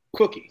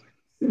Cookie?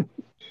 Here's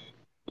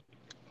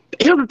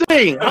the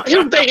thing.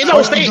 It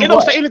don't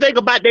say anything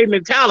about their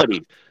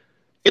mentality.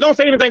 It don't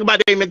say anything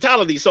about their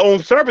mentality. So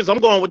on surface, I'm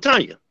going with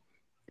Tanya.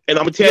 And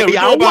I'm gonna tell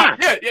y'all why.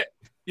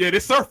 Yeah,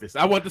 this surface.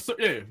 I want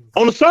the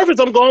On the surface,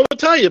 I'm going with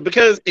Tanya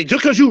because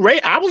just because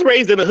I was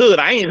raised in the hood.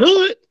 I ain't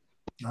hood.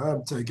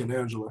 I'm taking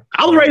Angela.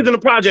 I was raised in the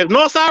project,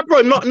 Northside,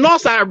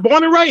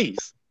 born and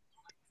raised.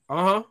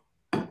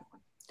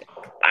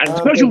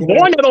 Because you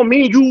born, that don't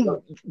mean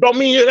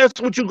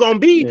that's what you're gonna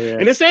be. Yeah.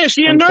 And it says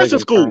she in nursing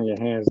school. Your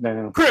hands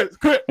down. Chris,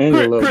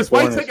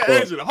 why you taking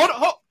Angela?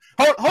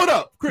 Hold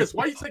up, Chris.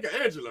 Why you taking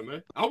Angela,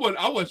 man? I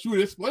want you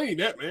to explain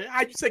that, man.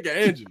 How you taking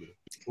Angela?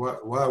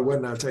 Why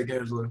wouldn't I take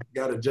Angela?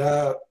 Got a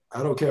job.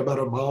 I don't care about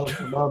her mom.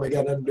 Her mom ain't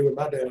got nothing to do with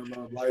my damn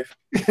life.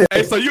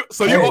 Hey, so you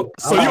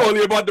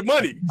only about the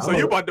money. So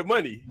you about the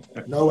money.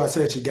 No, I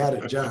said she got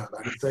a job.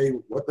 I didn't say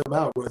what the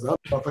amount was. Other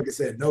motherfucker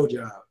said no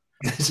job.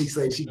 She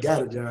said she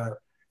got a job.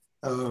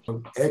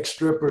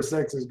 Ex-stripper,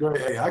 sex is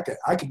great. Hey,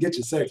 I can get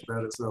your sex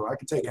better, so I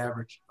can take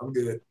average. I'm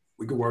good.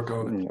 We can work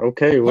on it.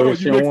 Okay, what if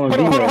she don't want to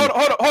do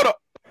that?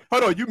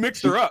 Hold on, you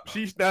mixed her up.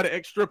 She's not an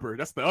ex-stripper.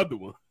 That's the other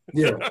one.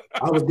 Yeah,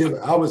 I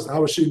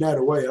was shooting that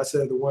away. I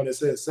said the one that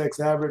said sex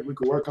average. We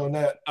could work on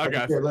that. I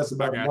got care less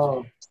about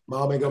mom.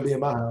 Mom ain't gonna be in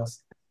my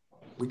house.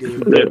 We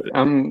good.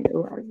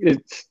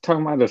 It's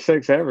talking about the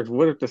sex average.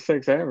 What if the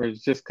sex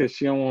average just because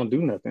she don't want to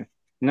do nothing?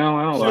 No,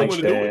 I don't like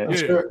that.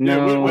 Sure.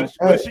 No, what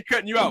is she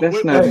cutting you out?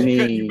 That's not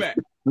me.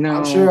 No,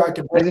 I'm sure I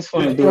can. I just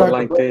want to do it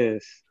like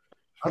this.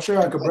 I'm sure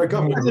I could break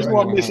up. I just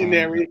want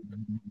missionary.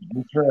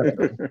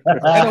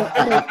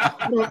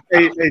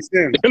 Hey,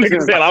 Sim.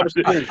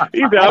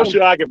 I'm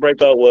sure I can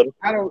break up with him.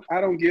 I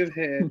don't give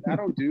head. I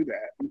don't do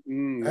that.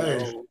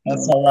 No.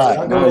 That's all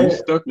right. No, you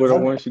stuck with her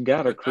once you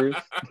got her, Chris.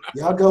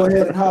 Y'all go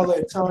ahead and holler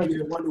at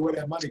Tanya and wonder where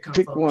that money comes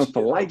from. Pick one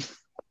for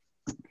life.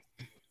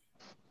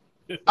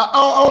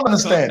 I don't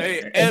understand.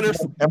 Hey,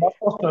 Anderson. Am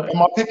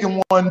I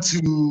picking one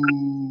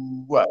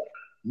to what?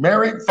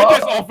 Marry? It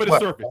just off of the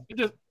surface.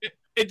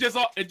 It just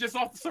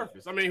off the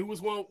surface. I mean, who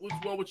was one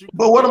with you?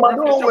 But what am I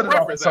doing with it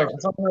off the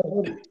surface?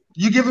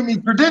 You giving me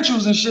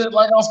credentials and shit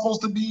like I'm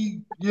supposed to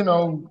be,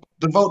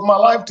 devoting my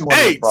life to.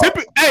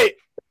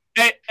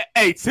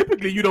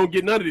 Typically you don't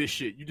get none of this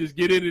shit. You just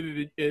get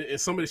into it, and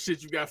some of the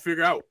shit you got to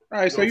figure out. All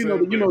right, so you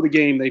know the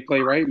game they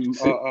play, right?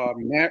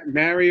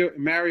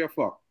 Marry or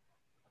fuck.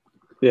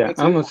 Yeah,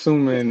 I'm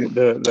assuming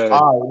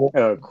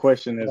the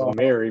question is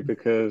married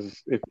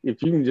because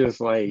if you can just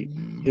like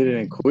hit it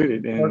and quit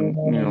it, then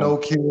no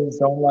kids,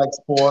 don't like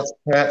sports,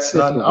 pets,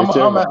 nothing. I'm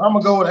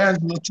gonna go with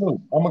Angela too.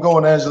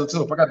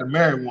 If I got to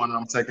marry one,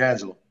 I'm gonna take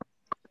Angela.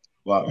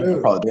 Well,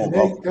 dude, probably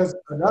because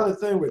another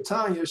thing with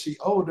Tanya, she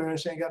older and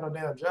she ain't got no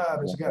damn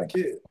job and she got a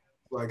kid.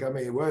 Like, I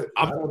mean, what?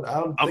 I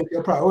don't think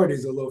your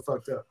priorities are a little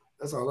fucked up.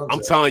 That's all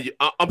I'm saying.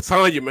 I'm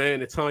telling you,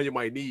 man, that Tanya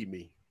might need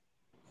me.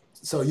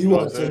 So you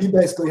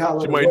basically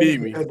holler. She might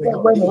need me. Wait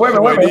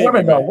a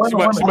minute.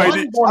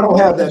 I don't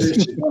have that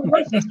issue.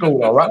 Nursing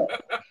school, all right.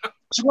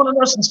 She going to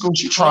nursing school.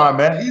 She trying,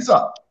 man. He's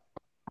up.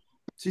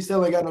 She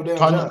still ain't got no damn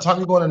job.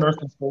 Tanya going to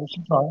nursing school.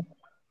 She trying.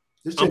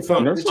 This chick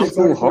nursing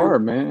school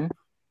hard, man.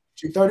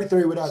 She's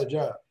 33 without a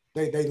job.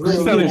 They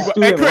literally.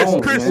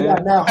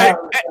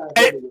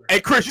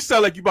 Hey, Chris, you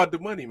sound like you about the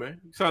money, man.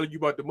 You sound like you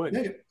about the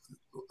money. Yeah.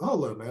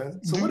 Hold on,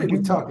 man. So what are we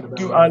talking about?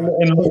 I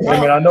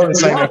know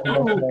this ain't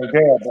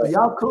information.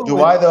 Y'all cool?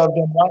 Do either of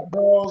them like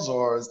girls,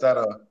 or is that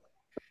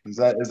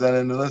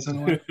in the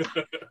listen with?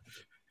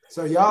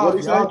 So y'all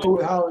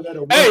cool? How is that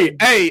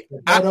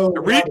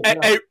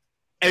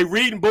a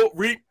reading book.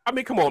 I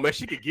mean, come on, man.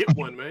 She could get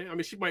one, man. I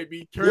mean, she might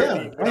be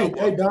currently. Yeah.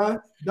 Hey,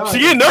 Don.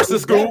 She in nursing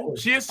school.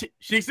 She's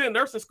in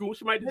nursing school.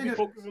 She might be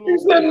focusing on.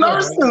 She's in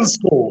nursing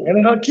school,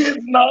 and her kid's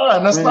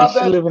 9. That's not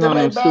that. She living on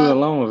them student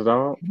loans,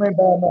 dog. Bad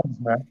numbers,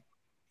 man.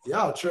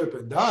 Y'all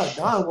tripping. Don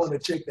want a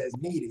chick that's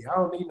needy. I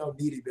don't need no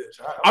needy bitch.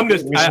 I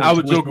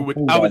was joking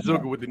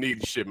with the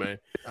needy shit, man.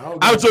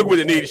 I was joking with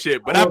the needy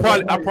shit, but I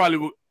probably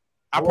would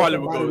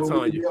go with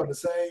Tanya. On the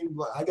same.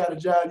 I got a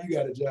job. You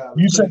got a job.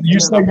 You said you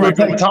would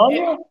take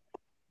Tanya?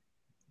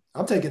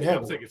 I'm taking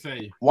Angela. I'm taking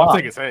Tanya. Why? I'm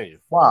taking Tanya.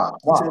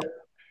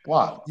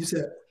 Why? You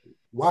said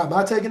why am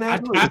I taking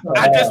Angela?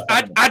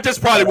 I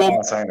just probably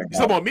won't.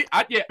 Some on me.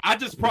 I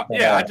just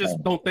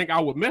don't think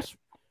I would mess.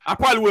 I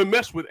probably wouldn't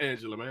mess with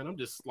Angela, man. I'm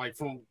just like,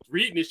 from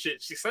reading this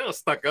shit, she sounds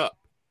stuck up.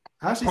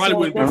 How she probably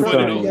wouldn't be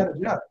funny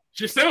though.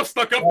 She sounds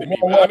stuck up to me,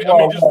 man. I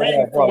mean, just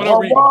reading from what I'm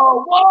reading.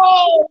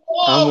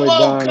 I'm with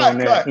Don on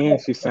that, and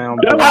she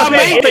sounds. I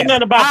ain't saying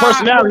nothing about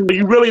personality, but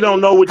you really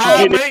don't know what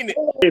you're getting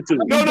into.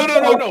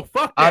 No.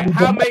 Fuck that.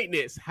 High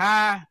maintenance.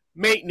 High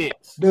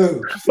maintenance.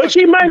 Dude. But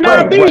she might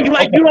not be.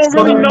 Like, you don't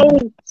really know.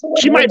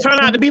 She might turn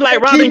out to be like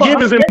Robin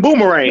Givens and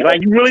Boomerang.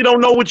 Like, you really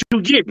don't know what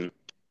you're getting.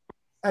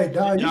 Hey,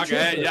 dog, you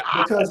tripping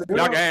because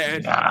I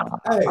can't.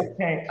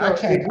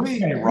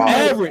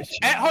 Average.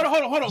 Hold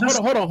on.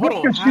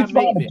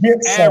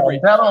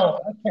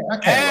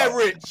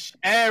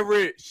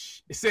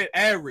 Average. It said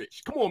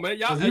average. Come on, man.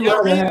 Y'all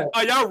reading?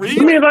 Are y'all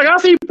reading? I mean, like, I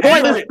see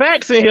pointless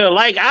facts in here.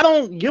 Like, I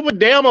don't give a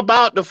damn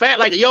about the fact.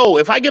 Like, yo,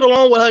 if I get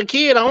along with her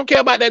kid, I don't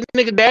care about that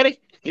nigga daddy.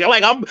 You know,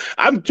 like,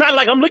 I'm trying.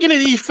 Like, I'm looking at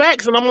these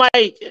facts, and I'm like,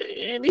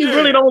 these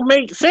really don't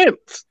make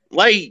sense.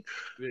 Like.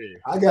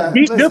 Yeah.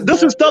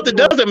 This is stuff that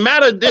doesn't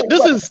matter.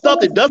 This is stuff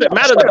that doesn't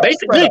matter to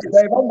basic niggas.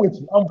 Dave, I'm with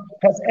you.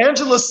 Has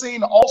Angela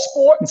seen all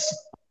sports?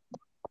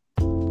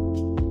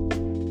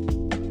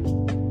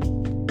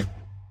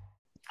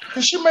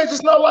 Because she may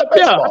just not like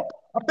baseball.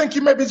 I think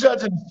you may be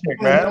judging this chick,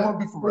 man. I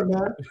want to be for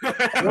real.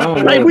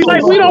 Like we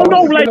don't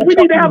know. Like, we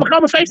need to have a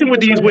conversation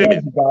with these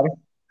women.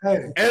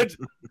 Hey.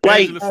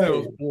 Like,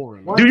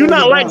 do you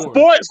not like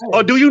sports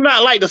or do you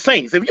not like the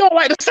Saints? If you don't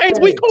like the Saints,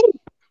 we cool.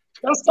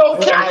 That's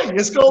okay.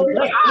 It's gonna be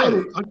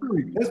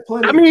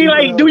I mean,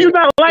 like, do you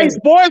not like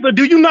sports, or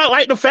do you not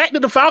like the fact that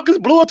the Falcons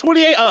blew a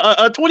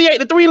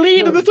 28-3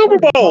 lead in the Super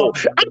Bowl?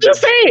 I'm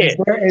just saying. Is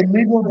there a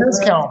legal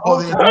discount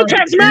for the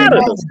context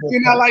matters. Do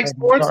you not like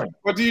sports,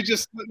 or do you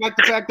just like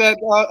the fact that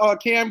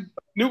Cam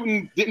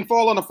Newton didn't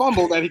fall on a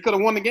fumble that he could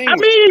have won the game? I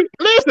mean,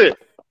 listen.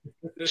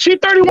 She's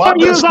 31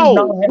 years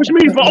old, which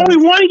means for only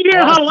 1 year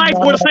in her life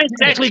were the Saints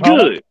actually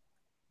good.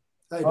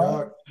 Hey,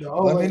 dog.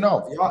 Let me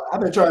know.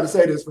 I've been trying to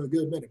say this for a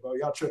good minute, bro.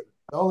 Y'all tripping.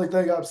 The only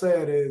thing I'm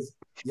saying is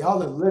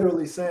y'all are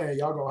literally saying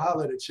y'all gonna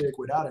holler at a chick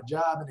without a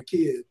job and a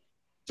kid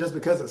just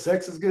because her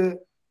sex is good,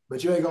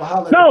 but you ain't gonna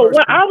holler at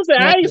I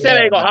ain't saying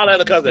I ain't gonna holler at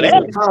her because of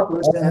that.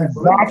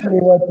 Exactly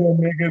what them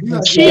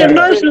niggas. She in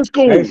nursing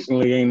school.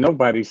 Actually, ain't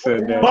nobody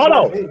said that. Hold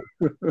on,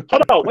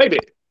 wait a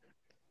minute.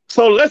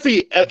 So let's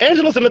see.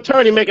 Angela's an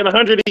attorney making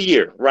 $100 a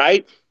year,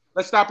 right?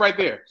 Let's stop right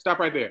there.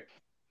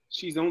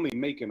 She's only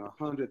making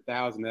 $100,000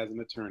 as an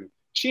attorney.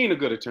 She ain't a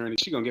good attorney.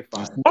 She gonna get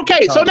fired.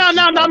 Okay, so now,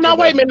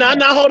 wait a minute.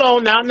 Now, hold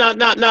on. Now.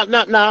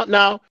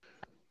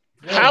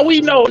 How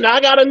we know? Now, I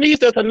got a niece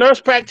that's a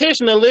nurse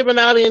practitioner living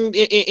out in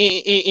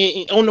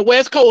on the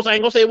West Coast. I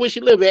ain't gonna say where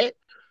she live at,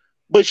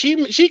 but she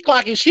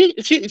clocking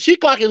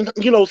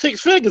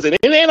 6 figures, and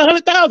it ain't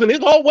 100,000.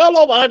 It's all well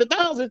over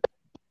 100,000.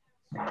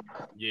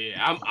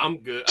 Yeah, I'm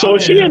good. So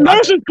she in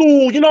nursing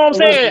school, you know what I'm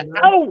saying?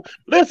 I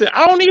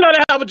don't need her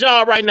to have a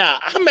job right now.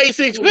 I made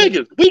 6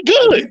 figures. We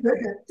good.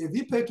 If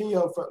you picking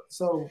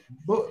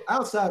but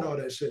outside all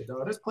that shit,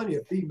 dog, there's plenty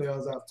of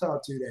females I've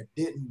talked to that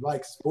didn't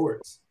like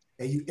sports,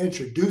 and you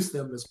introduce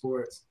them to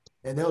sports,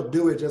 and they'll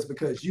do it just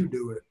because you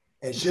do it,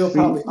 and she'll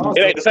probably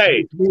also. It ain't the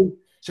same.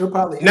 She'll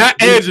probably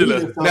not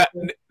Angela.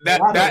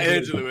 Not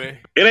Angela, man.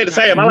 It ain't the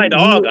same. I like to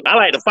argue. I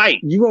like to fight.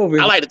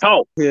 I like to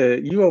talk. Yeah,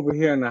 you over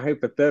here in the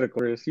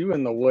hypothetical, Chris. You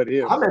in the what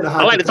if.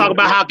 I like to talk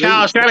about how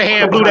Kyle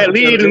Shanahan blew that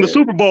lead in the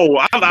Super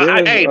Bowl.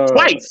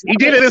 Twice. He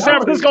did it in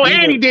San Francisco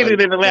and he did it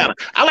in Atlanta.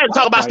 I like to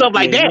talk about stuff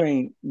like that. I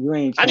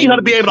need her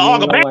to be able to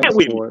argue back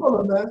with me. Hold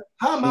on, man.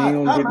 How am I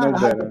in a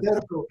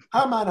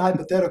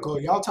hypothetical?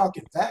 Y'all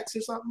talking facts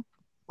or something?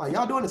 Like,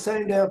 y'all doing the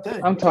same damn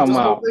thing. I'm talking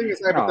about. The whole thing is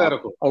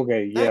hypothetical.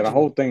 Okay, yeah, the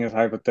whole thing is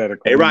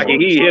hypothetical. Hey, Rocky,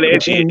 he hit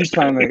that shit. You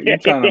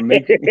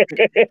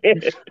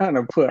trying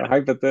to put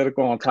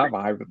hypothetical on top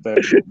of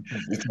hypothetical.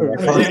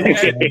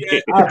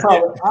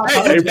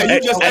 Hey,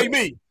 you just hate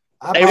me.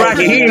 Hey,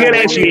 Rocky, he hit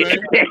that shit.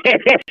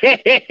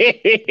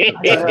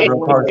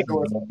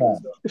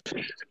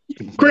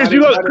 Chris, you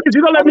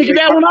gonna let me get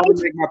that one off? I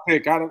didn't make my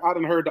pick. I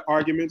done heard the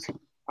arguments.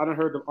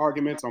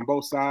 On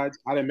both sides.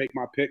 I didn't make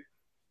my pick.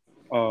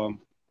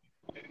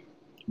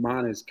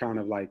 Mine is kind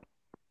of like,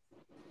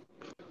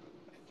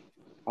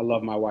 I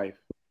love my wife.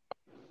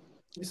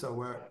 You so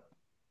weird.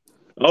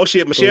 Oh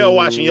shit, Michelle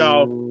watching,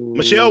 y'all.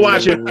 Michelle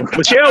watching.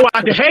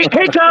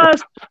 Hey,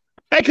 cuz.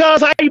 Hey,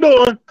 cuz, how you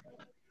doing?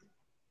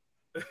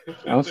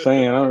 I'm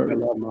saying, I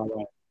love my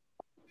wife.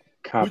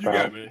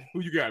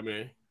 Who you got,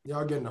 man?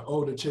 Y'all getting an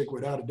older chick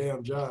without a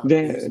damn job.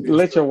 Then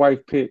let your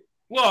wife pick.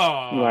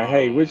 Whoa. Like,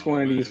 hey, which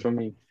one of these for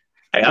me?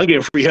 Hey, I'm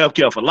getting free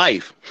healthcare for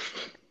life.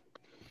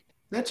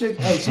 That chick,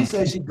 hey, she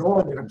said she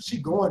going to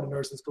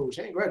nursing school.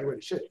 She ain't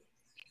graduated shit.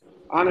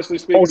 Honestly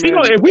speaking,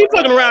 if we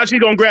fucking around, she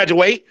gonna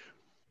graduate.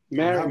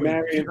 Marrying,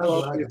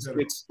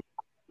 it's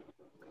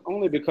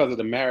only because of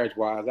the marriage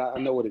wise. I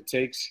know what it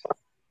takes.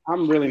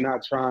 I'm really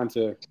not trying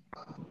to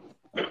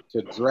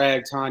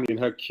drag Tanya and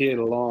her kid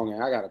along,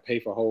 and I got to pay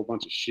for a whole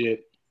bunch of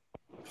shit.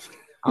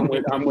 I'm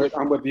with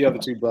the other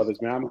two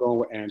brothers, man. I'm going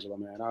with Angela,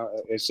 man.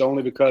 It's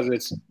only because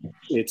it's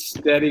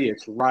steady,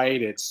 it's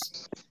right,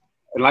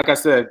 and like I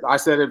said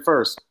it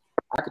first.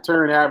 I could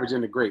turn average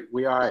into great.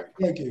 We all right.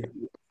 Thank you.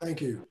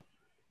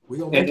 We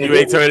gonna and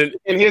here's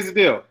the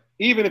deal.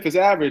 Even if it's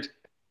average,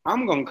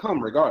 I'm gonna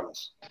come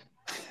regardless.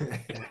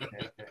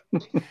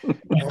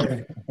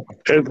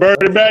 As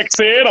Bernie Mac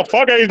said, a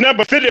fucker is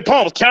number 50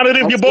 pumps. Count it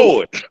if you're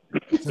bored.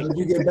 So if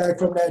you get back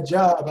from that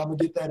job, I'm gonna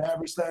get that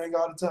average thing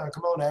all the time.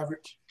 Come on,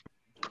 average.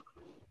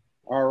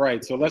 All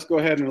right, so let's go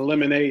ahead and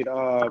eliminate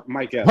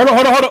Mike Epps.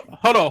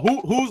 Hold on.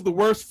 Who's the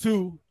worst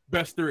two,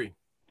 best three?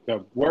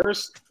 The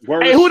worst.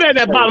 Hey, who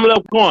that bottom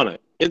left corner?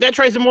 Is that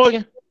Tracy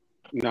Morgan?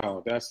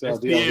 No, that's That's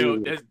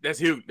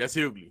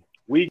Hughley.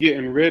 We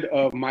getting rid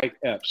of Mike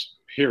Epps.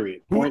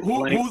 Period.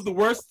 Who's the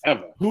worst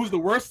ever? Who's the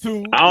worst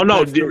two? I don't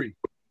know. Three?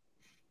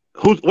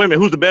 Wait a minute.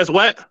 Who's the best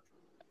what?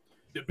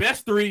 The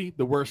best three,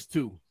 the worst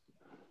two.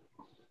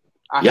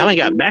 Y'all ain't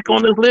got back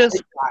on this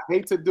list. I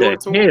hate to do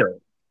it to him.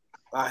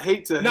 I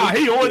hate to. Nah,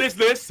 he on this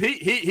list.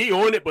 He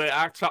on it, but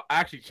I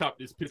actually chopped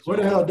this picture. Where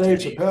the hell Dave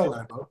Chappelle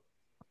at, bro?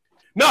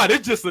 No, this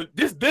just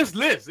this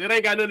list. It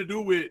ain't got nothing to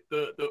do with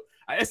the.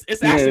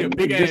 It's actually a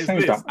big ass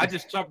list. I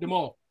just chopped them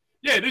off.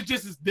 Yeah, this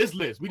just is this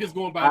list. We just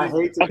going by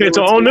this. Okay,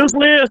 so on this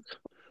list,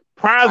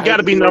 Pryor's got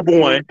to be number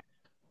one.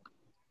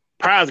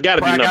 Pryor's got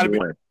to be number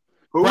one.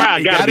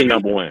 Pryor got to be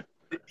number one.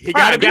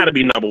 Pryor got to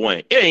be number one.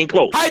 It ain't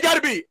close. How you got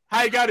to be?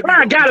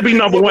 Pryor got to be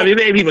number one. It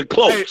ain't even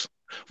close.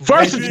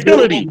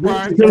 Versatility,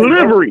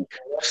 delivery,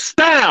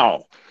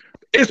 style.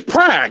 It's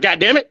Pryor. God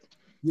damn it.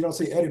 You don't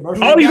see Eddie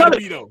Murphy. All these other.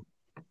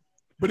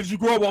 But did you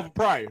grow up off of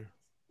Pryor?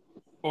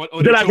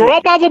 Or did I grow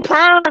up off of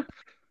Pryor?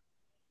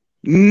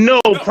 No,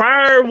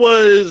 Pryor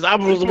was. I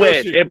was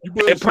what?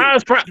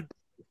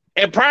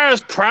 At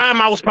Pryor's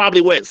prime, I was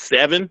probably what,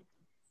 7.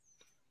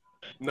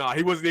 Nah,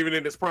 he wasn't even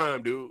in his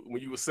prime, dude.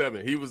 When you were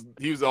 7, he was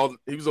on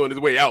his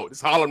way out. It's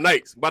Harlem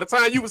Nights. By the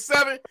time you was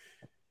 7,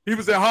 he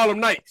was at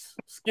Harlem Nights,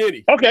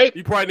 skinny. Okay,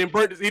 he probably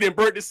didn't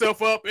burn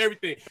himself up.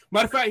 Everything.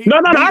 Matter of fact,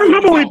 no. I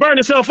remember when he burned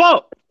himself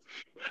up.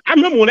 I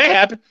remember when that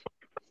happened.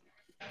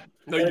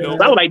 No, you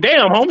don't. I was like,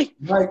 damn, homie.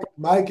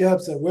 Mike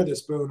Epps and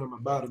Witherspoon. I'm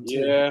about him too.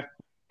 Yeah,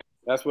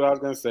 that's what I was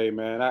gonna say,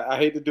 man. I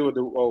hate to do it.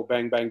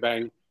 Bang, bang,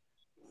 bang.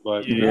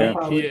 But I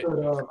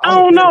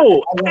don't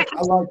know. I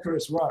like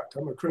Chris Rock.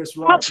 I'm a Chris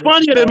Rock. What's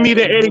funnier than me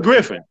than Eddie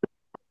Griffin?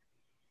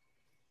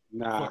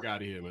 Nah. Fuck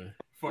out of here, man.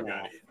 Fuck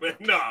out of here.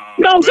 Nah.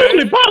 No,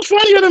 seriously, Bob's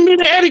funnier than me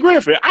than Eddie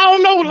Griffin. I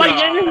don't know, like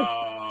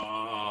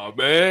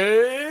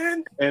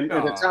man. And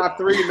the top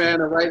 3,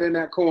 man, are right in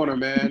that corner,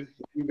 man.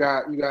 You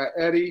got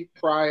Eddie,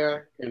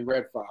 Pryor, and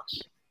Red Fox.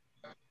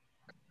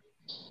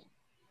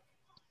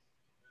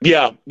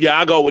 Yeah,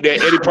 I go with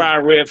that. Eddie Pryor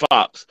and Red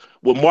Fox.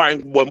 With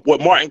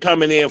Martin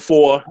coming in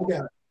for.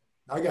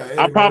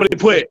 I'll probably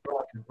put.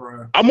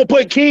 I'm gonna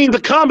put King the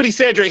Comedy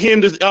Cedric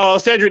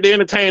Cedric the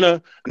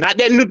Entertainer. Not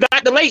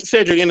the late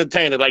Cedric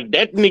Entertainer. Like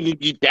that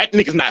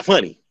nigga's not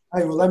funny.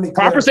 Hey, well, let me.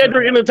 Proper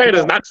Cedric Entertainer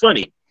is not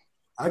funny.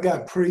 I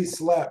got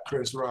pre-slap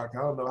Chris Rock.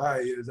 I don't know how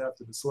he is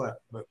after the slap,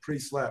 but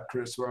pre-slap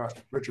Chris Rock,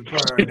 Richard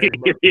Pryor. And Eddie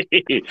Murphy.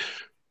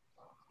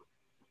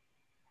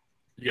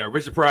 You got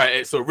Richard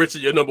Pryor. So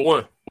Richard, you're number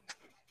one.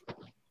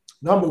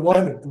 Number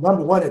one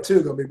and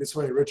 2 gonna be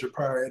between Richard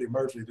Pryor, Eddie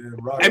Murphy, then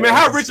Rock. Hey man,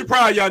 how Richard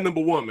Pryor y'all number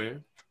one,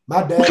 man?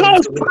 My dad.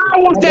 Because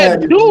Pryor was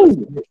that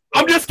dude.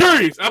 I'm just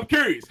curious. I'm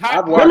curious.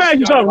 Let me ask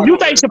you something. You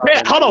think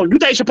Chappelle? Hold on. You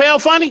think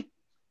Chappelle funny?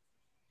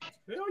 Hell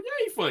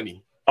yeah, he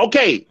funny.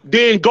 Okay,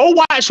 then go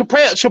watch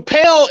Chappelle.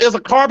 Chappelle is a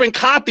carbon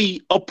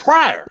copy of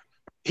Pryor.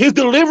 His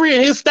delivery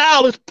and his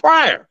style is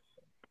Pryor.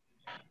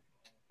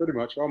 Pretty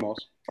much,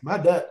 almost. My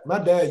dad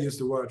used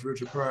to watch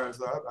Richard Pryor,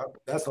 so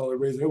that's the only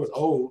reason. It was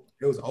old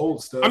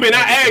stuff. I mean, I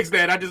asked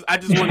that. I just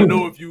want to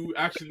know if you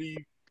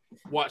actually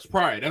watched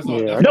Pryor. That's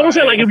all. Yeah, I'm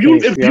saying, like, if you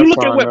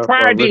look at what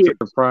Pryor did,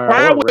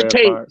 Pryor would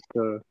take.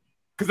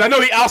 Because I know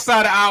he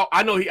outside of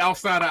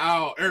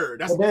our era.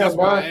 That's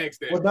why I asked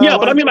that. Yeah,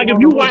 but I mean, like, if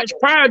you watch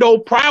Pryor though,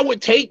 Pryor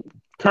would take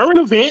current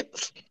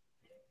events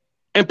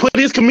and put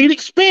his comedic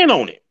spin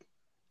on it,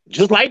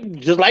 just like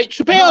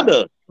Chappelle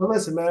does. Well,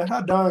 listen, man,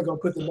 how Don gonna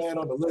put the man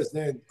on the list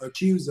then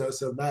accuse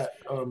us of not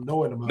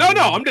knowing him? No,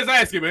 I'm just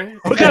asking, man.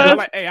 Because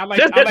that's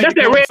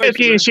that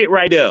Redskin shit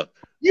right there.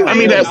 I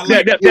mean that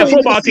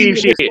football team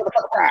shit.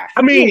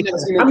 I mean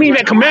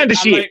that Commander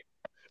shit.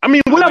 I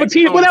mean whatever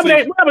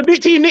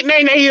big team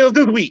nickname they is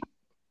this week.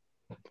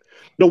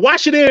 The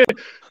Washington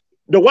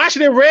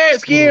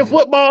Redskin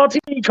football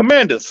team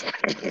Commanders.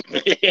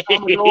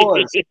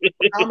 Commodores.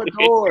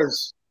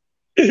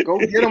 Go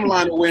get them,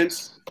 Lionel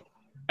Wentz.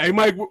 Hey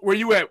Mike, where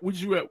you at? Where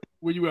you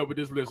at with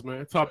this list,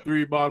 man? Top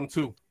 3, bottom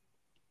 2.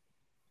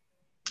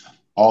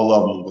 All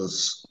of them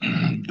was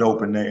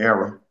dope in their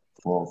era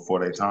for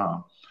their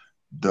time.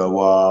 The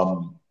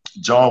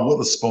John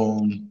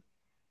Witherspoon,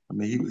 I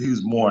mean, he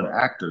was more an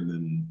actor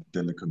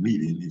than a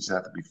comedian. He just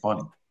had to be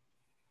funny.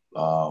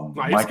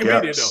 Mike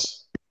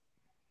Epps.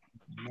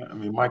 I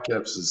mean, Mike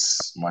Epps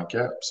is Mike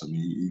Epps. I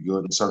mean, he's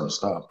good in certain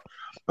stuff.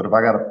 But if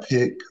I got to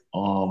pick,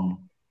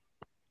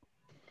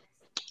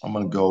 I'm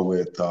going to go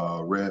with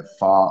Red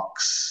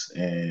Fox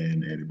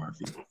and Eddie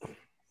Murphy.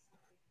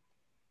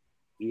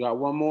 You got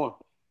one more.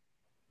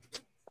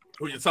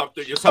 Who your top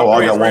 3? Your top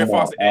 3 is Red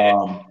Fox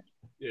and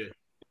yeah.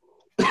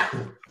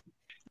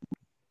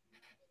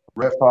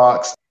 Red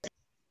Fox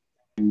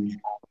and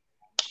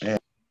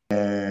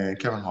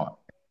Kevin Hart.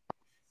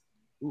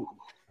 Ooh.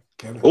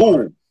 Kevin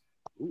Hart.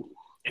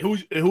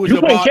 Who's you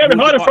your put Kevin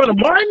Hart in front of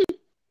Martin?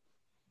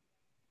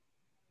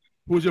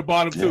 Who's your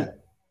bottom 2?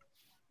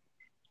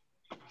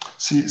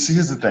 See,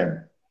 here's the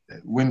thing.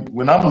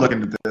 when I'm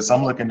looking at this,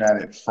 I'm looking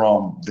at it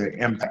from the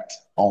impact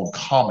on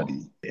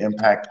comedy, the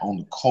impact on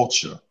the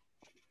culture,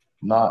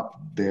 not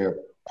their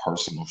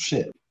personal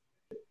shit.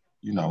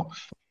 You know,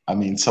 I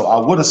mean, so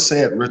I would have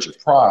said Richard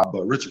Pryor,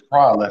 but Richard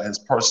Pryor let his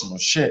personal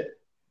shit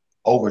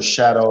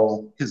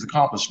overshadow his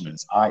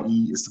accomplishments,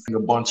 i.e., it's a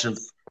bunch of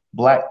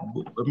black,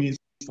 I mean,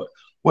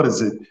 what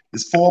is it?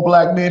 It's 4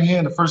 black men here,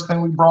 and the first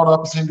thing we brought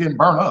up is him getting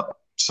burned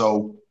up.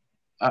 So,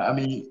 I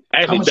mean,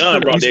 actually,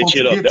 Don brought that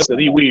shit up. That's because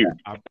he weird.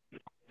 I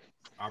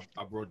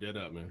brought that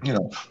up, man. You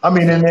know, I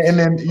mean, and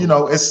then you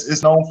know,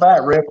 it's known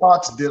fact. Red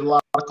Fox did a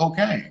lot of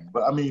cocaine,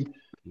 but I mean,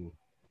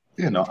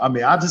 you know, I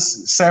mean, I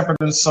just Sanford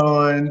and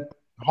Son,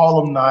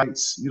 Harlem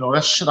Nights. You know,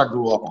 that's shit I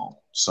grew up on.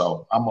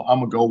 So I'm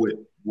gonna go with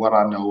what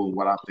I know and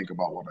what I think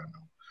about what I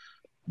know.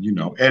 You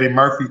know, Eddie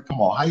Murphy. Come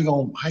on, how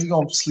you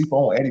gonna sleep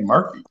on Eddie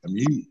Murphy? I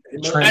mean,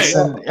 he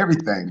transcended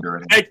everything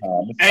during his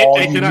time. It's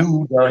all you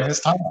knew during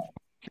his time.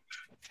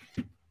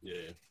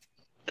 Yeah,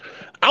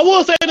 I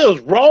will say this: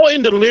 Raw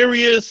and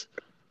Delirious,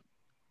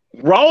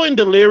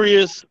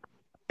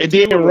 and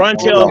then Run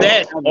Tell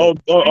That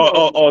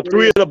are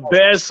 3 of the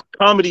best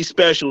comedy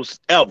specials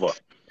ever.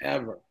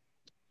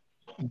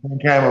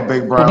 Became a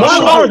big brown.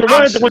 Martin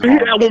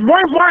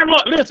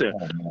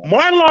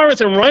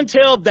Lawrence and Run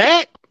Tell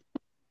That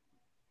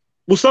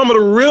was some of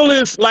the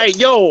realest. Like,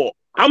 yo,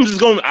 I'm just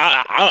gonna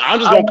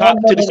cop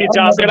to the shit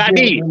y'all said I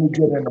need.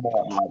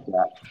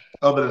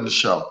 Other than the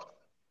show,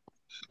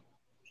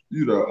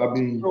 you know, I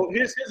mean, so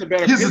here's a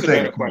better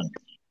question.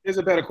 Here's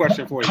a better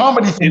question for you.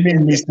 Comedy for me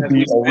needs to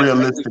be a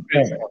realistic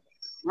thing.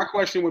 My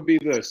question would be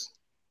this: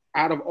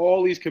 out of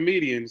all these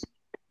comedians,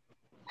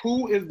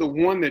 who is the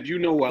one that you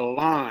know a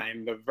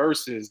line, the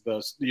verses,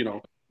 the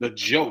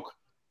joke?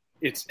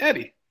 It's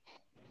Eddie.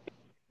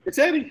 It's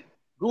Eddie.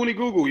 Goonie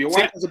Google. Your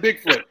wife is a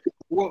Bigfoot.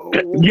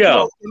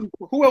 Yeah.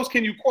 Who else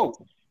can you quote?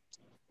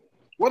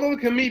 What other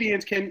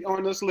comedians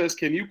on this list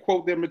can you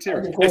quote their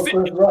material?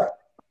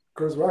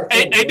 Chris Rock.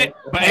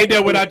 Ain't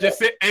that what I just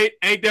said?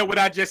 Ain't that what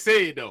I just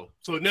said though?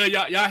 So now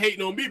y'all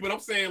hating on me, but I'm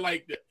saying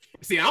like,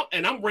 see,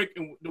 I'm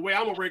ranking the way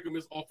I'm gonna rank them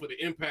is off of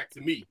the impact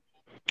to me.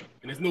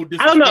 And there's no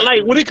I don't know,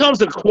 like when it comes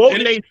to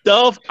quoting they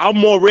stuff, I'm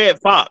more Red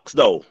Fox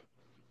though.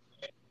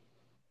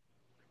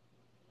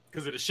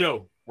 Because of the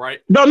show,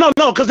 right? No,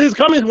 because his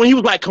comments when he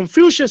was like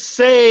Confucius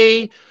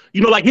say,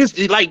 you know, like his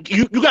like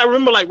you gotta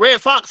remember like Red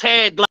Fox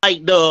had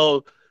like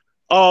the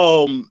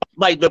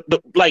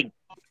like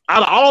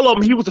out of all of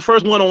them, he was the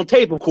first one on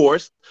tape, of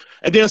course.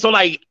 And then so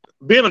like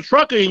being a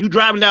trucker and you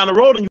driving down the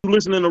road and you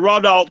listening to Raw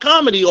Dog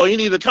Comedy or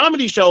any of the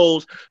comedy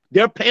shows,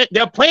 they're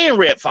playing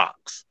Red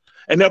Fox.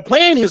 And they're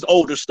playing his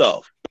older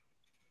stuff.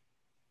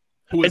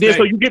 And then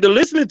so you get to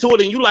listening to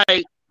it and you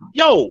like,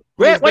 yo,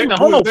 wait a minute,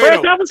 hold on,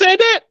 Fred Thompson said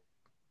that?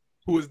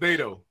 Who is they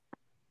though?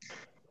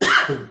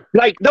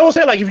 Like, don't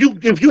say like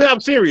if you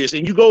have Sirius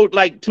and you go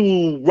like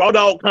to Raw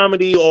Dog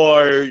Comedy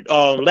or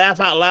Laugh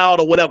Out Loud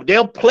or whatever,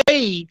 they'll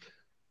play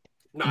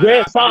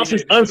Red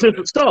Fox's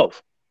uncensored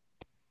stuff.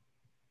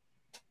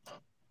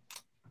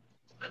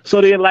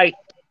 So then like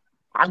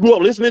I grew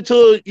up listening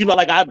to, you know,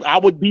 like I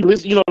would be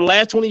listening, you know, the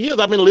last 20 years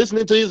I've been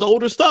listening to his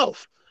older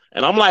stuff.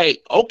 And I'm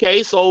like,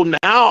 okay, so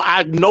now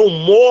I know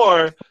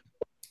more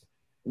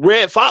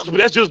Red Fox, but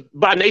that's just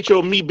by nature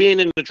of me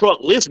being in the truck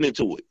listening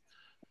to it.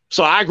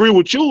 So I agree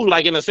with you,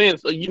 like in a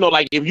sense, you know,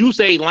 like if you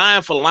say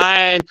line for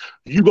line,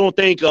 you gonna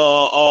think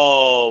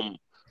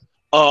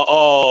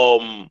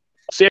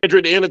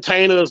Cedric the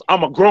Entertainer's,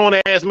 I'm a grown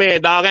ass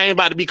man, dog. I ain't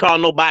about to be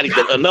calling nobody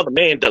another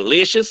man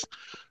delicious.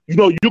 You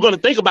know, you're going to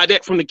think about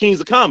that from the Kings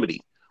of Comedy.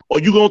 Or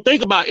you're going to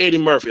think about Eddie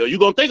Murphy. Or you're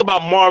going to think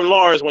about Martin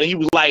Lawrence when he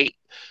was like,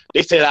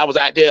 they said I was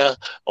out there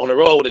on the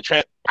road with a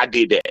tramp. I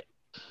did that.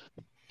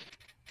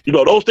 You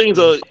know, those things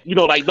are, you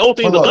know, like those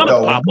things are going to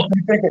pop up.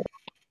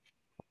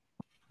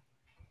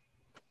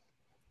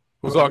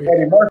 Who's talking?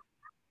 Eddie Murphy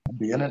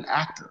being an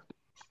actor.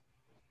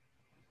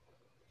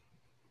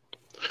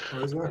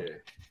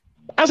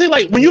 I say,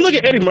 like, when you look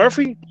at Eddie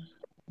Murphy,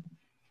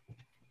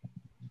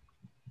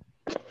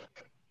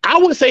 I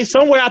would say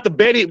somewhere out the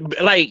Betty,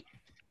 like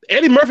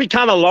Eddie Murphy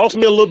kind of lost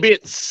me a little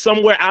bit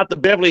somewhere out the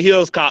Beverly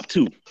Hills Cop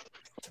 2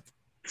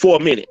 for a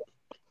minute.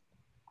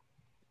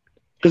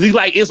 Because he's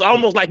like, it's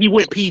almost like he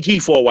went PG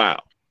for a while.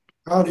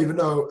 I don't even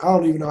know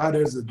how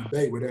there's a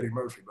debate with Eddie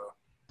Murphy, bro.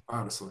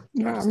 Honestly.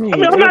 No, I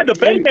mean, I'm not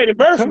debating Eddie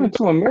Murphy. Coming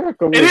to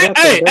America.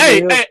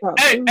 Hey,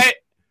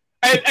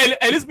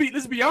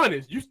 let's be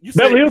honest. You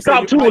Beverly Hills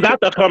Cop 2 was out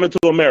there Coming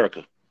to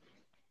America.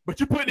 But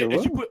you put it,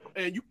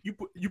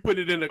 you put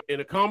it in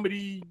a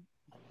comedy,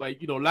 like,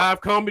 you know,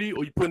 live comedy,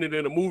 or you put it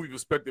in a movie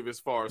perspective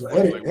as far as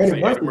Eddie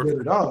Murphy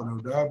did it all though,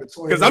 dog.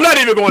 Because I'm not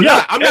even going.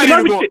 Yeah, I'm not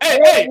even going.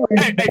 Hey,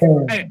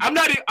 I'm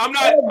not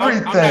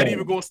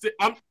even going to sit.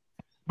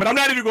 But I'm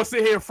not even going to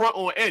sit here in front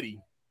on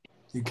Eddie.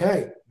 You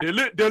can't.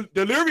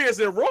 Delirious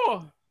and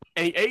Raw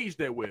ain't aged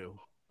that well.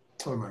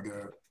 Oh my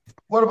god.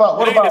 What about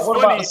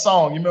the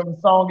song? You remember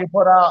the song he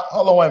put out?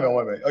 Hold on, wait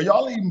a minute. Are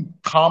y'all even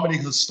comedy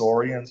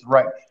historians,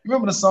 right? You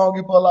remember the song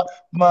he put out?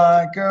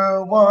 My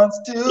girl wants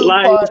to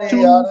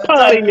party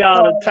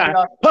all the time.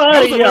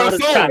 Party all the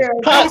time.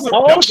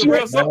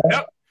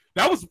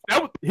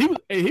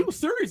 He was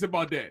serious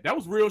about that. That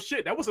was real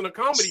shit. That wasn't a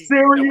comedy.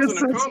 Serious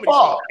as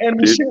fuck. And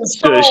the shit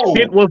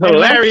was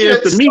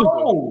hilarious to me.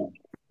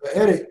 But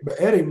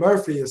Eddie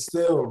Murphy is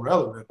still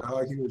relevant,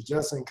 dog. He was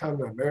just in Coming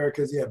to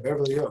America. He had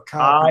Beverly Hills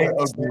Cop. I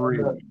agree.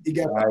 He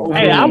got I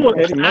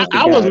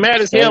was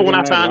mad as hell when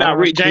I found out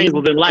Rick James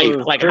was in Life.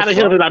 Like, how the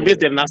hell did I miss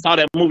that? And I saw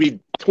that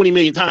movie 20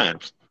 million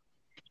times.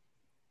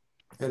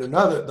 And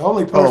the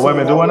only person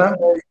women doing that?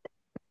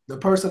 The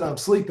person I'm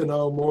sleeping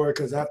on more,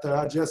 because after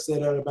I just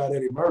said that about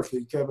Eddie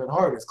Murphy, Kevin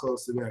Hart is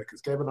close to that,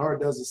 because Kevin Hart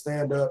doesn't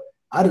stand up.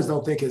 I just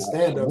don't think his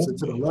stand-ups are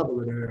to the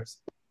level of theirs.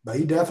 But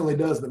he definitely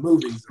does the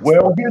movies.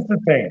 Well, here's the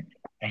thing.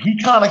 He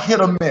kind of hit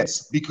or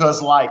miss,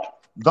 because like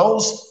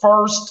those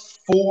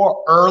first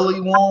 4 early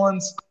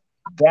ones,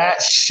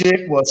 that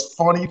shit was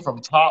funny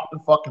from top to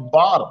fucking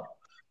bottom.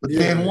 But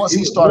then once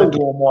he started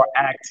doing more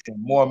acting,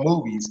 more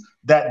movies,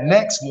 that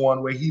next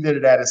one where he did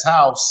it at his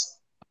house,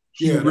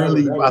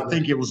 I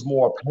think it was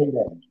more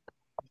payday.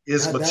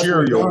 His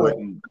material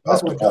wouldn't.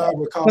 That's what God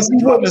would call. Because he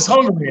wasn't as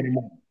hungry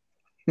anymore.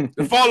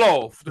 The fall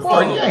off. He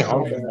ain't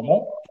hungry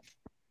anymore.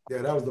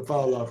 Yeah, that was the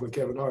fall off with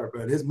Kevin Hart.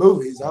 But his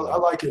movies, I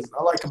like him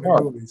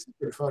in movies. He's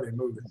pretty funny in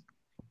movies.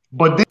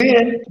 But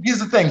then here's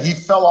the thing: he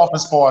fell off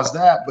as far as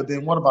that. But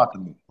then what about the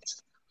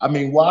movies? I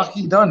mean, while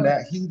he done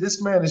that,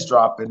 this man is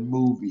dropping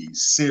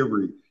movies,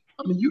 series.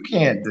 I mean, you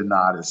can't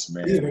deny this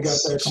man. He even got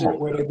that shit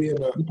where they be in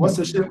what's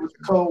the shit with the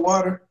cold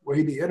water where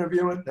he be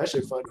interviewing? That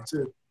shit funny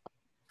too.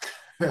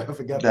 I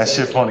forgot that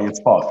shit funny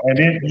as fuck. And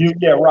then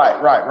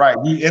right.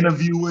 He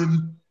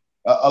interviewing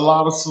a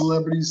lot of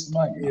celebrities.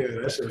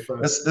 That shit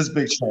funny. That's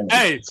big change.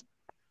 Hey,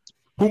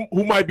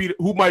 who might be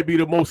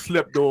the most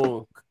slept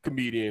on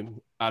comedian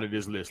out of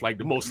this list? Like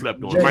the most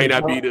slept on. Might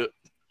not be the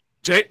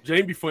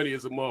Jamie funny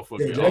as a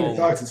motherfucker. Yeah, Jamie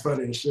Foxx is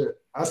funny as shit.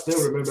 I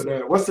still remember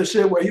that. What's the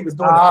shit where he was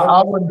doing?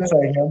 I wouldn't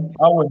say him.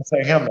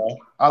 Though.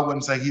 I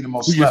wouldn't say he the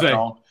most slept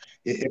on.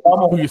 If I'm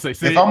gonna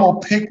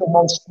pick the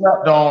most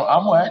slept on,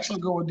 I'm gonna actually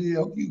go with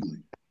D.L.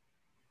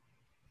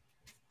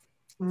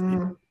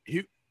 Hughley.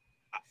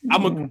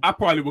 I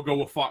probably would go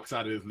with Fox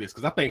out of this list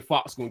because I think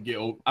Fox gonna get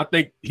over. I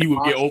think he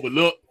would get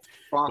overlooked.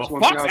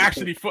 Fox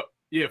actually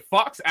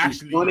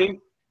funny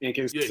and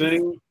can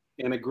sing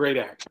and a great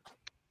actor.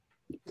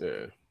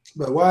 Yeah.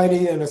 But why ain't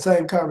he in the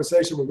same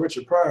conversation with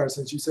Richard Pryor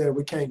since you said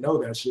we can't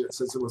know that shit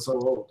since it was so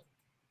old?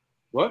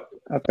 What?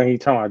 I think he's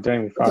talking about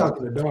Jamie Foxx.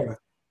 Talking to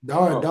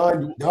Don.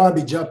 Don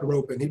be jumping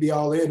roping. He be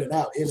all in and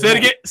out. Say it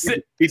again.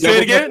 Say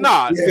it again.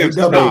 Nah. I think he's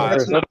talking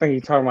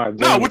about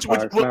Jamie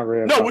Foxx, not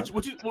Red Fox.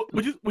 Would you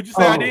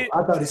say I did?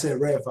 I thought he said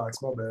Red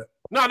Fox. My bad.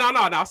 No.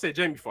 I said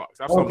Jamie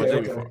Foxx. I was talking about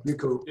Jamie Foxx. You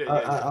cool.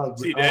 Yeah.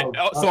 See that?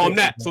 So on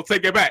that. So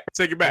take it back.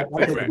 Take it back.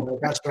 Strike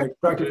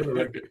it from the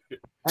record.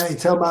 Hey,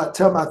 tell my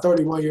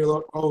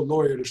 31-year-old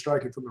lawyer to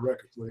strike it from the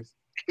record, please.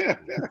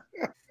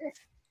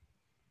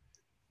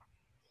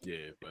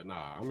 Yeah, but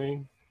nah. I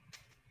mean,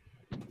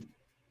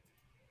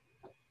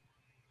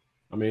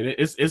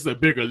 it's a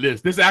bigger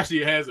list. This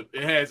actually has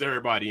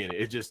everybody in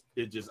it. I just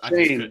cut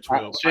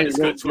 12. I just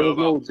cut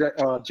 12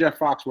 out. Jeff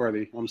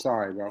Foxworthy. I'm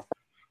sorry, bro.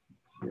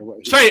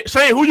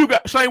 Shane, who you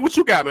got? Shane, what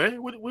you got,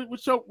 man? What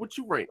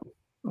you rank?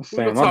 I'm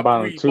saying my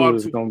bottom two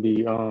is gonna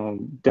be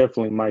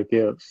definitely Mike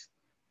Epps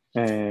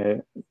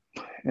and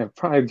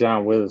probably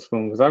John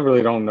Witherspoon because I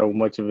really don't know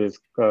much of his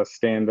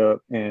stand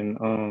up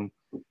and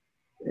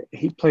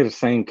he played the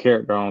same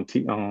character on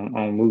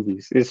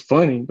movies. It's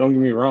funny, don't get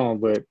me wrong,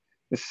 but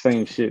it's the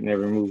same shit in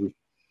every movie.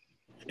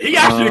 He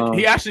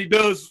actually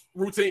does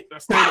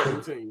stand-up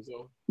routine.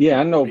 So yeah,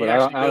 I know, but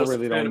I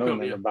really don't know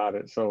anything about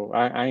it. So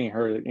I ain't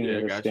heard any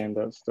of the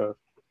stand-up stuff.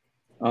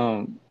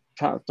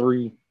 Top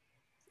 3,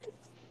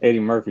 Eddie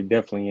Murphy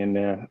definitely in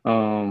there.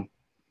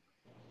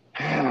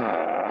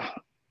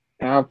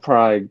 I'll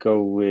probably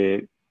go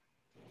with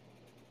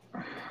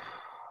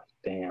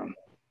damn.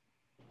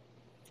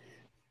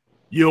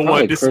 You don't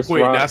want to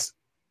disappoint. That's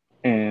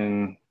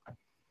and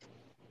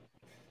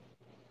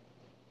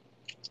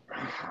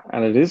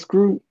out of this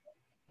group,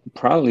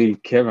 probably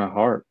Kevin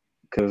Hart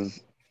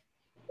because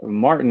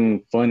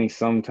Martin funny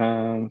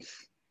sometimes.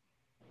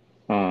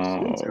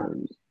 Yeah,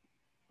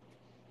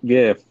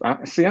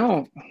 I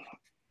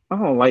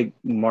don't like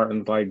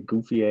Martin's like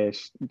goofy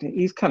ass.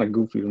 He's kind of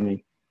goofy to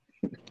me.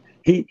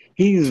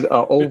 He's an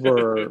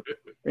over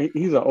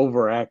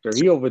actor.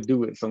 He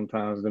overdo it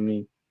sometimes to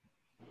me.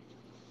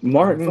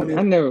 Martin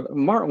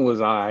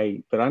was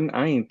alright, but I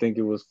didn't think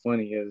it was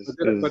funny as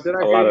a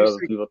lot of other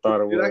people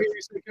thought it was. Did I hear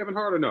you say Kevin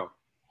Hart or no?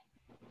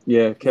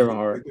 Yeah, Kevin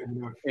Hart.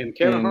 And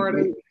Kevin Hart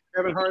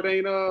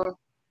ain't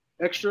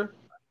extra.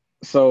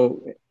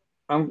 So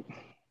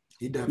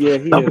he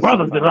the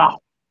brothers in law.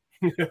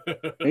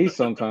 He's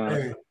sometimes.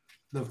 Hey,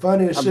 the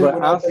funniest shit.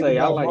 But I'll say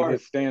I like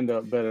his stand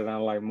up better than I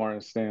like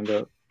Martin's stand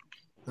up.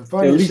 The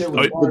funniest shit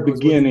was the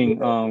beginning,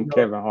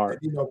 Kevin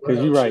Hart.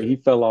 Because you're right, he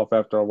fell off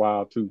after a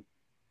while too.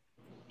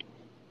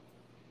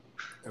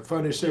 And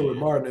funny shit with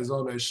Martin is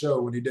on that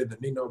show when he did the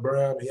Nino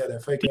Brown. He had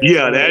that fake.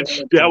 Yeah, that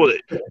was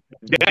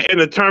that in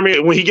the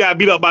tournament when he got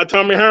beat up by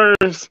Tommy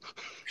Hearns.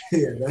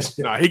 Yeah, that's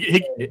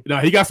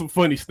he got some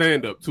funny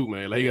stand up too,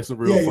 man. Like he got some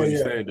real funny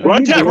stand up.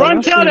 Run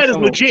tell that is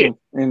legit.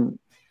 And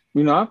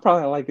you know, I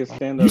probably like his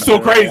stand up. You so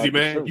crazy,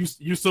 man. You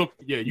so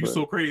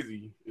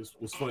crazy. It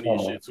was funny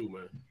as shit too,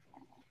 man.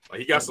 Like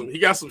he got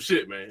some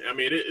shit, man. I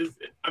mean, it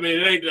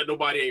ain't that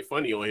nobody ain't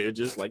funny on here.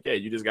 Just like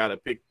you just gotta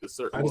pick the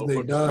certain. I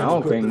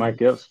don't think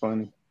Mike Epps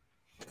funny.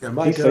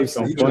 Yeah, he says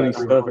some funny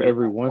stuff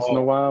every once in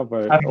a while,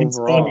 but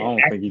overall, I don't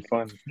think he's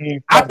funny.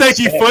 I think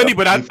he's funny,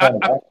 but I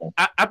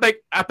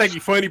think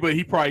he's funny, but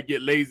he probably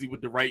get lazy with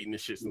the writing and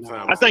shit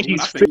sometimes. I think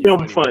he's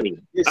film funny.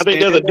 I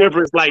think there's a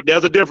difference. Like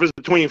there's a difference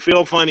between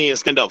film funny and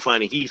stand up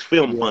funny. He's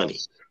film funny.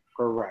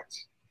 Correct.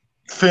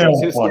 Film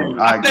funny.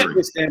 I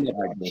agree.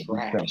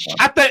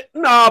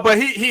 But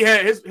he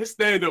had his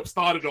stand up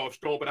started off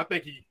strong, but I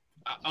think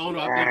I don't know.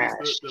 I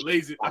think it's the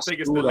lazy. I think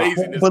it's the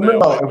laziness. But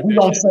no, if we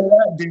don't say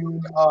that, then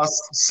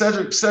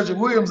Cedric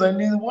Williams ain't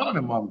neither one of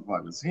them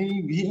motherfuckers.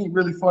 He ain't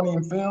really funny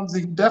in films.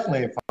 He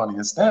definitely ain't funny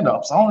in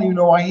stand-ups. I don't even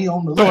know why he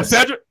on the list.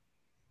 Cedric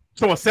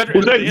Cedric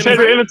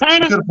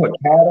Entertainer? Could have put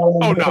Cat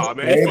on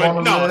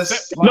the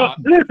list. Oh no,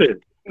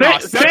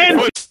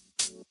 man.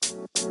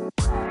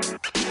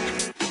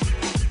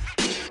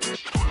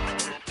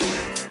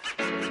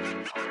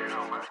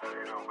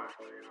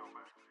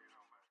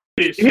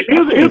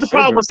 Here's the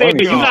problem with saying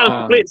that you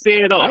gotta split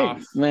stand up.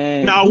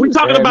 Man, now we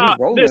talking about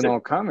rolling on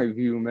Comic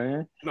View,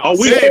 man. Are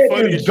we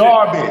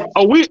garbage?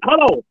 Are we hold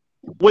on?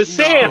 With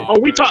said, are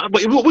we talking?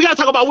 We gotta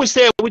talk about which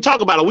said we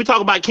talk about. Are we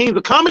talking about Kings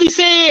of Comedy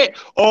said,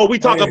 or are we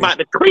talking about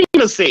the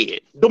Creamer said?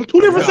 Them two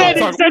different said.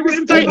 No,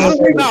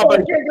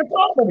 but King of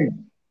Comedy.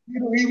 He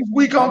was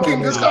weak on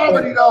King of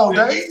Comedy though,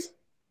 Dave.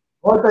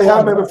 One thing I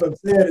remember from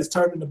said is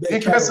turning the big. He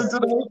gets into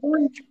the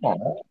three. Come on,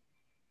 man.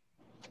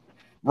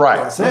 Right.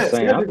 I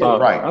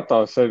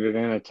thought Cedric the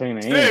Entertainer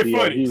and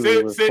he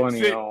was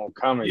funny on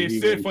comedy. Yeah,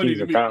 said funny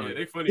to me. Yeah,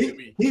 they funny to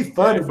me. He's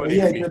funny, but he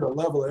ain't to the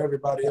level of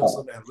everybody else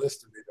on that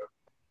list to me though.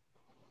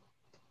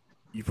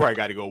 You probably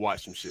got to go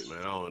watch some shit, man.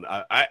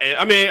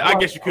 I mean, I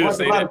guess you could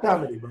say that.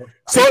 Comedy, bro.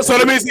 So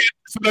that means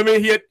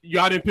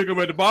y'all didn't pick him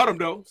at the bottom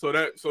though. So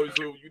you're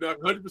not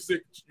 100%.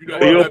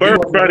 Bill Burr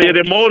probably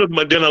than more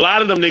than a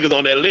lot of them niggas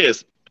on that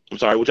list. I'm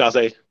sorry, what y'all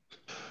say?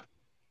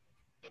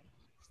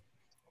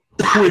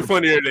 Who ain't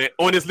funnier than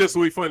on this list?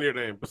 Who ain't funnier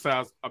than?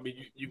 Besides, I mean,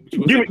 let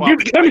me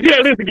see that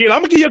list again.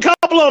 I'm gonna give you a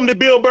couple of them that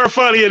Bill Burr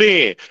funnier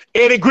than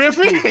Eddie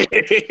Griffin. Who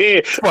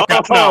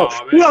else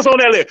on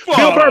that list?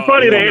 Bill Burr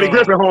funnier than Eddie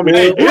Griffin, homie.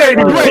 You ain't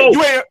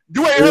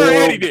heard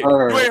Eddie then.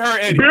 You ain't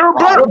heard Eddie. Bill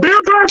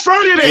Burr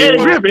funnier than Eddie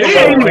Griffin. He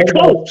ain't even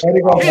close. He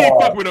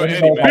ain't fucking with no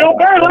Eddie, man. Bill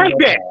Burr like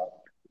that.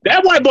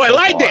 That white boy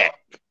like that.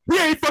 He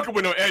ain't fucking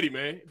with no Eddie,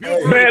 man.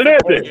 Man,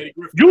 listen.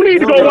 You need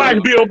to go watch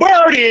Bill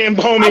Burr then,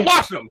 homie. I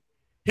watched him.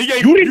 You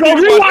need to go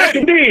rewatch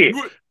him then.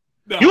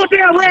 You a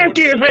damn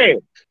Ramkids fan.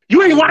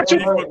 You ain't watching.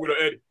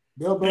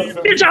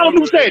 Get y'all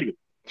new stadium.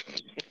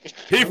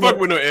 He fuck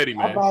with no Eddie,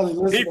 man. I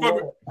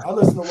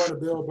listen to one of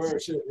Bill Burr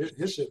shit.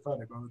 His shit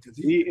funny, bro. Because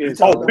he is.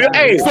 Burr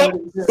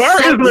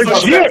is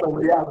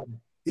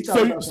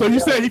legit. So you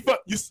said he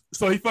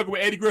fucking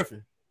with Eddie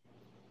Griffin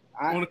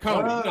on the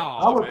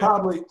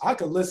comedy. I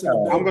could listen. To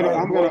I'm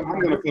gonna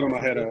put him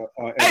ahead of.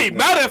 Hey,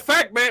 matter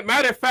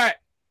of fact.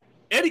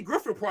 Eddie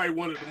Griffin probably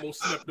one of the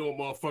most slept on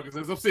motherfuckers.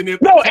 As I'm sitting there.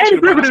 No, Eddie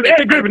Griffin is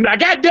Eddie Griffin. Now,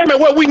 goddamn it,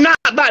 what we not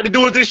about to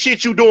do is this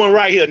shit you doing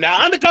right here.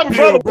 Now, Undercover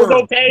Brother was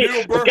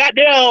okay, but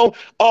goddamn,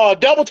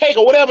 Double Take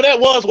or whatever that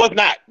was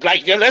not.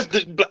 Like,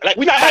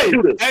 we not about to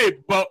do this. Hey,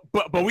 but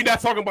we not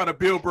talking about a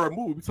Bill Burr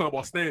movie. We talking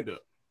about stand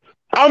up.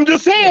 I'm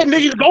just saying,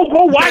 niggas, go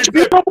watch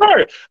Bill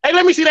Burr. Hey,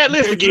 let me see that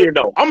list again,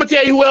 though. I'm gonna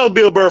tell you who else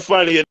Bill Burr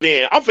funnier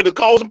than. I'm finna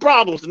cause some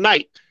problems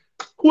tonight.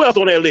 Who else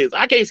on that list?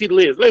 I can't see the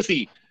list. Let's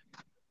see.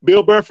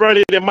 Bill Burr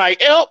funnier than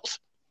Mike Epps.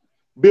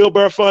 Bill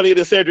Burr funnier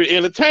than Cedric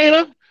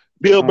Entertainer.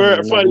 Bill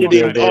Burr funnier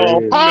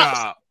than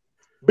Pops.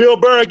 Bill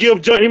Burr give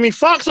Jamie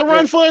Foxx a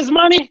run for his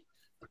money.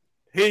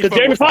 Because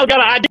Jamie Foxx got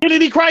an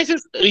identity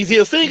crisis. Is he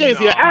a singer? Is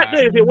he an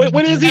actor?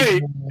 What is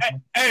he?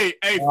 Hey,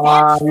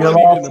 Fox. You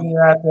lost me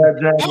at that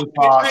Jamie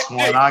Foxx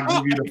one.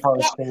 I'll give you the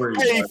first three.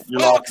 Hey,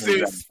 Fox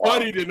is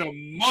funny than a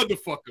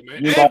motherfucker,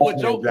 man.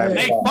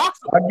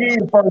 I'll give you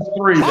the first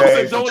three,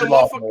 Dave.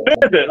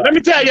 Listen, let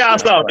me tell y'all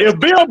something. If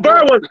Bill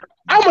Burr was,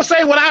 I'm going to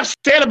say what I've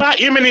said about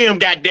Eminem,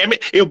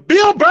 goddammit. If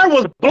Bill Burr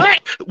was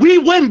black, we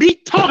wouldn't be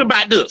talking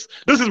about this.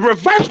 This is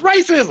reverse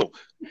racism.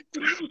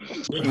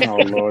 Oh,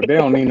 Lord. They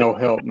don't need no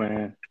help,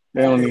 man.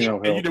 They don't need no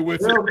help. You done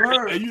went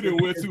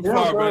too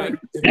far, man.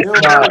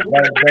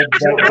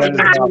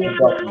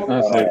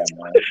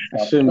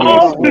 Shouldn't be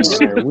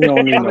a we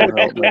don't need no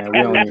help, man.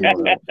 We don't need no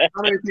help.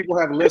 How many people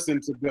have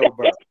listened to Bill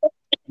Burr?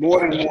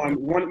 More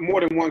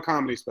than one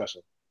comedy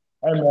special.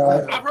 Hey,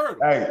 man. I've heard.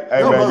 Hey, I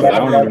don't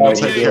even know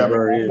what Bill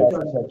Burr is.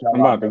 I'm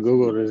about to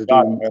Google this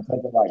dude.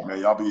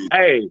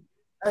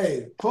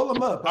 Hey, pull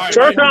him up.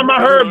 First time I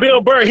heard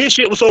Bill Burr, his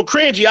shit was so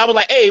cringy. I was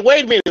like, hey,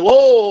 wait a minute.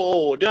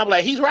 Whoa. Then I'm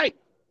like, he's right.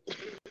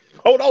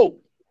 Hold on.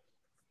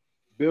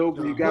 Bill,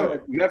 you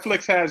got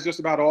Netflix has just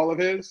about all of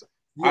his.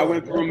 I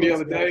went through him the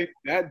other day.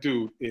 That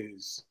dude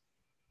he's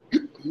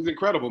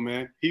incredible,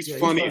 man. He's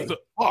funny as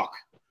fuck.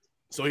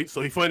 So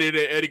he funnier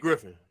than Eddie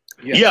Griffin.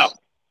 Yes. Yeah.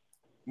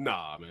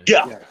 Nah, man.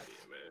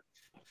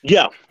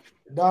 Yeah.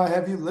 Nah,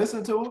 have you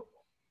listened to him?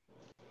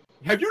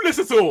 Have you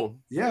listened to him?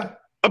 Yeah.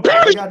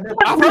 Apparently,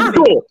 I've heard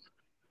him.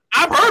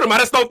 I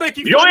just don't think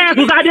he. Your ass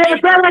was out there in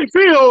Fairbanks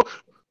Field,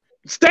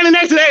 standing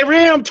next to that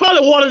ram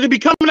toilet water to be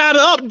coming out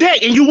of up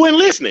deck, and you weren't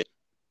listening.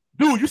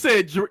 Dude, you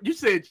said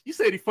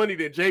he funny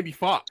than Jamie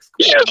Foxx.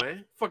 Come on,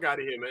 man. Fuck out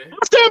of here, man. I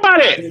stand by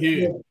that.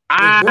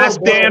 I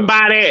stand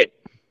by that.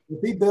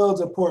 If he builds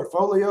a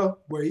portfolio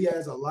where he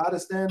has a lot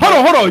of stand,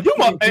 hold on.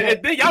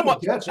 And then y'all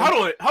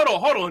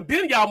hold on.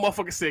 Then y'all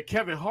motherfuckers said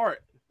Kevin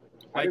Hart.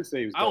 I didn't say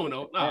he was. I don't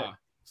know. Nah.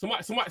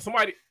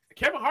 Somebody.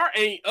 Kevin Hart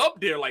ain't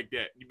up there like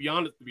that. To be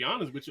honest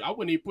with you, I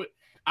wouldn't even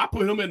I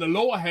put him in the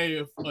lower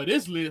half of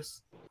this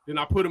list. Then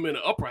I put him in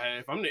the upper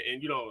half. I'm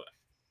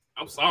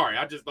sorry.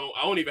 I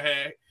don't even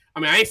have. I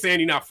mean, I ain't saying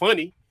he's not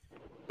funny,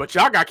 but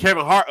y'all got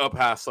Kevin Hart up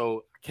high,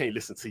 so I can't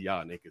listen to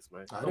y'all niggas,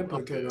 man. I didn't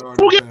put Kevin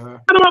Hart up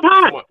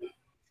high.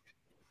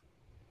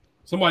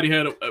 Somebody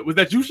had him. Was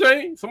that you,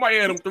 Shane? Somebody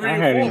had him 3 or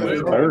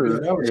 4.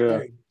 Third. That was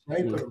Shane.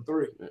 Shane put him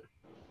 3.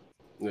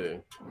 Yeah.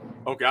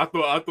 Okay, I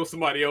thought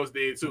somebody else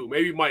did too.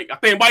 Maybe Mike. I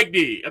think Mike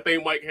did. I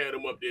think Mike had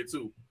him up there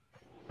too.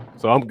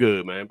 So I'm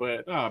good, man.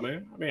 But nah,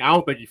 man. I mean, I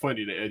don't think he's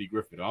funnier than Eddie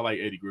Griffin. I like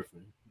Eddie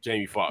Griffin,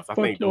 Jamie Foxx. I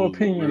think your those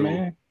opinion,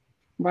 man.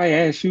 Might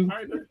ask you.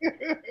 Right,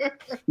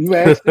 you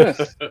asked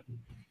us.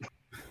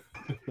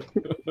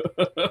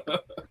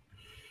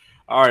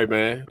 All right,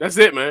 man. That's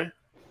it, man.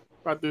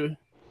 About to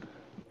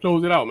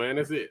close it out, man.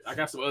 That's it. I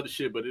got some other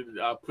shit, but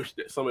I'll push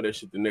some of that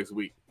shit to next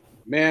week.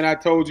 Man, I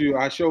showed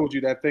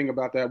you that thing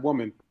about that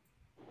woman.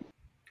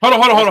 Hold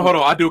on.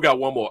 I do got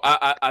one more.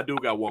 I do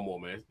got one more,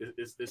 man.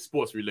 It's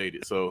sports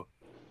related, so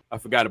I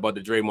forgot about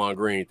the Draymond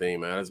Green thing,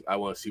 man. I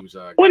want to see what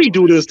y'all. What did he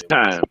do this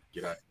time?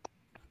 Get out.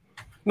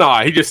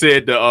 Nah, he just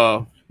said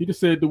the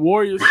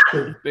Warriors.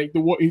 He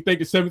think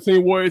the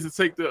 17 Warriors would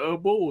take the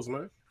Bulls,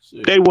 man.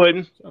 Shit. They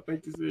wouldn't. I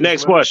think this is,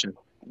 Next man. question.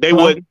 They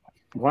wouldn't.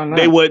 Why not?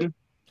 They wouldn't.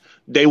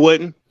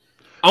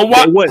 Hold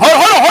on.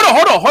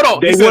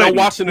 They said I'm wouldn't.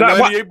 watching the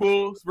 98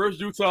 Bulls versus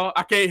Utah.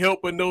 I can't help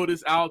but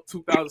notice our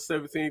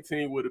 2017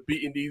 team would have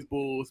beaten these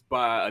Bulls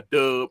by a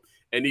dub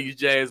and these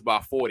Jazz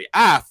by 40.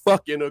 I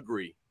fucking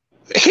agree.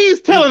 He's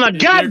telling a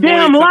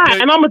goddamn lie,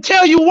 and I'm gonna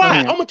tell you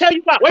why. Wait a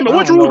minute,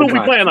 which rules are we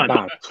playing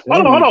under?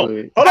 Hold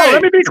on.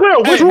 Let me be clear.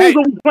 Which rules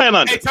are we playing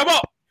under? Hey, time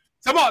out.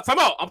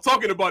 I'm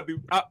talking about the.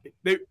 I'm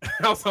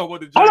talking about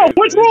the Jazz. Hold on.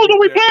 Which rules are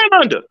we playing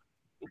under?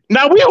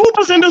 Now we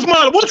hoopers in this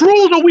mother. Which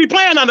rules are we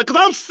playing under? Because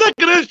I'm sick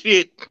of this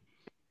shit.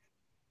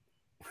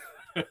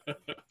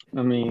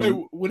 I mean, hey,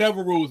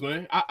 whatever rules,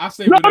 man. I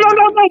say no. Pick a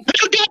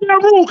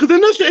goddamn rule, because in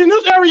this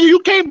area you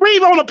can't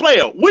breathe on a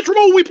player. Which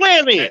rule we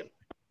playing in? Hey,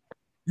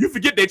 you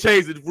forget they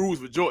changed the rules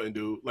with Jordan,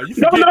 dude. Like you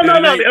no.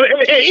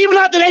 Even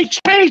after they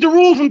changed the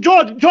rules from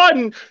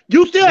Jordan,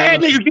 you still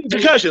had niggas getting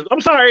concussions.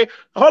 I'm sorry.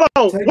 Hold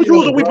on. Which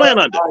rules are we playing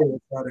under?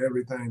 Out of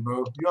everything,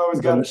 bro. You always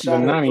got to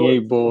shine. The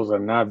 98 Bulls are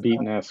not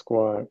beating that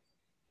squad.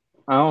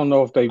 I don't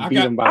know if they beat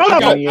them by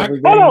 20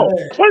 every game. Hold on.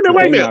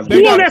 Wait a minute.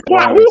 Who on that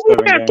squad? Who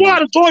on that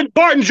squad is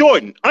guarding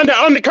Jordan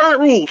under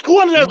current rules?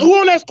 Who on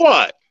that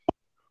squad?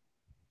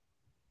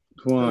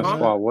 Who on that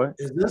squad? What?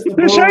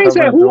 Shane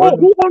said who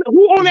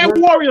on that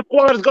Warrior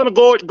squad is going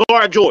to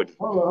guard Jordan?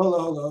 Hold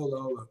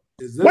on.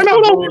 Wait a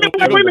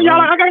minute, y'all.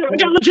 I got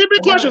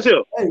legitimate questions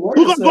here.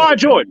 Who's going to guard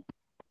Jordan?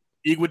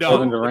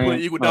 Iguodala.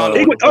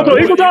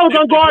 Iguodala's going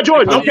to guard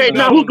Jordan. Okay,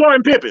 now who's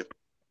guarding Pippen?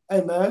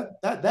 Hey man,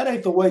 that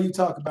ain't the way you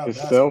talk about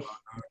yourself.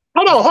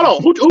 Hold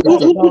on. Who's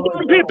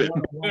guarding Pippen?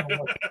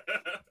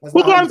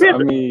 Who's guarding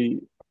Pippen? I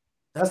mean,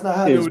 that's not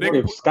how.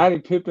 If Scottie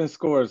Pippen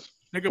scores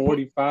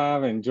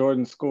 45 and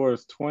Jordan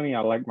scores 20,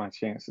 I like my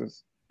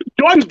chances.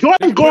 Jordan's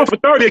going for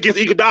 30 against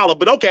Iguodala,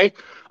 but okay.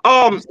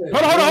 Hold on. Wait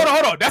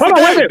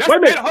a minute.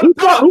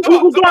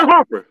 Who's guarding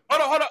Harper?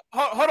 Hold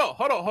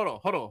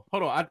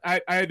on. I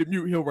had to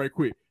mute him right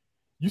quick.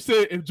 You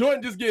said if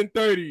Jordan just getting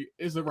 30,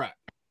 it's a wrap.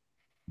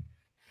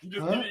 You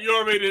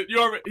already.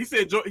 He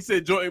said Jordan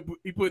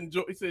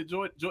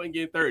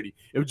getting 30.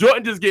 If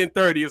Jordan just getting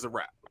 30, it's a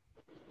wrap.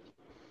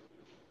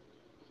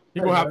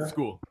 He gonna have to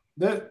score.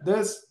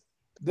 This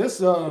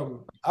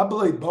I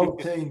believe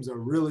both teams are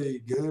really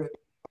good.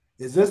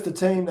 Is this the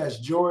team that's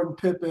Jordan,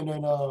 Pippen,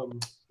 and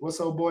what's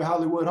old boy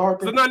Hollywood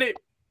Harper? It's the 98.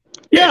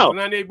 Yeah, it's the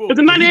 98 Bulls. It's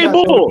the 98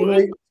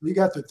 Bulls. You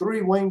got the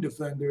 3 wing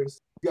defenders.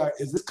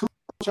 Is this Coach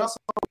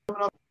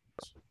coming up?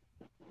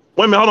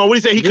 Wait a minute, hold on. What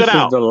did he say? He cut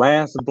out. This is the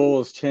last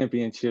Bulls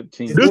championship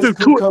team. This is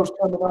Kukoc.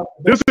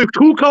 This is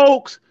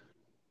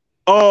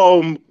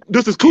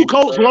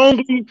Kukoc,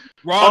 Longley,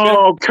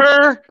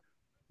 Kerr,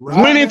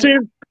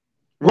 Winnington,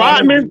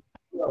 Rodman.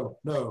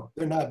 No,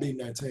 they're not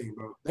beating that team,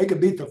 bro. They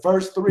could beat the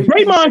first 3.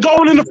 Draymond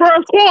going in the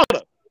first quarter.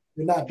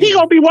 He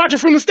gonna be watching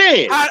from the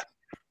stand.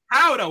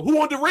 How though?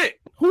 Who on the rent?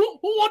 Who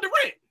on the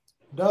rent?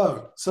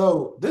 Doug,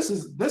 so this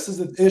is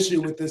an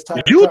issue with this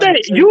type. You think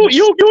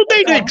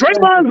that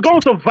Draymond's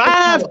gonna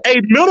survive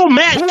a middle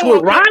match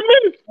with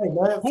Rodman? Hey,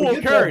 man, who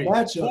on Curry?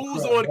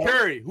 Who's on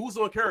Curry? Who's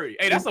on Curry?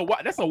 Hey, that's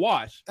a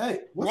wash. Hey,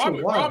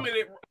 Rodman Rodman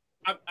and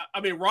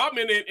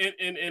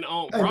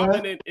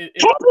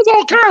Harper's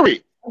on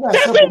Curry.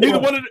 That's it. Neither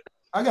one of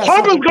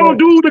Harper's gonna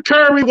do the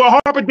Curry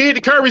what Harper did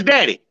to Curry's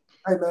daddy.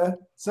 Hey man,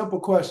 simple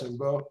questions,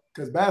 bro.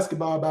 Because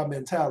basketball about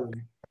mentality.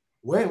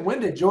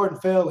 When did Jordan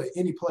fail at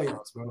any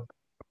playoffs, bro?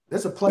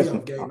 That's a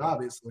playoff game,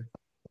 obviously.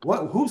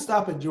 Who's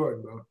stopping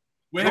Jordan, bro?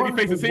 When have you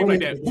faced a team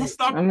like that? Who's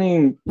stopping? I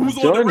mean, who's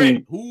Jordan, on the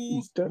ring?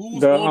 Who's on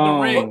the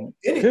ring?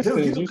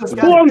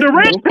 Who on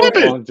Durant?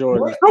 Pippen.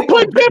 Don't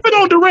put Pippen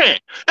on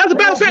Durant. That's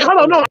about to say, hold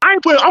on, no, I'm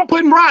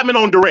putting Rodman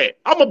on Durant.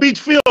 I'm gonna beat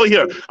Phil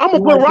here. I'm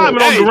gonna put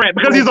Rodman on Durant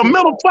because he's a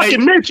middle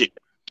fucking midget.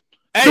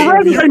 Hey,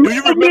 Durant is a do you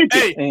middle remember?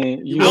 midget.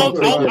 Hey,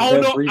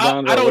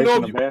 I don't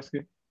know if you.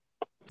 basket.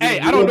 Hey,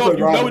 I don't know if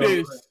you know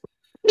this.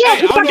 Yeah,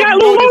 Hey, I don't know if got you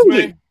know this, Lou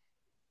man.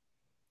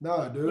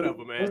 Nah, dude.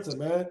 Whatever, man. Listen,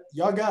 man.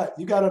 You got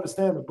to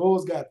understand the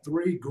Bulls got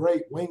 3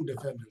 great wing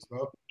defenders,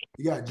 bro.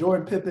 You got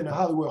Jordan Pippen and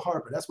Hollywood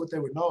Harper. That's what they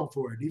were known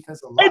for,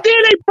 defensive line. And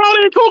then they brought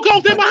in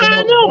Kukoc in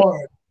behind them.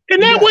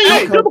 And that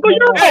way, typical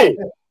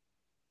Euro.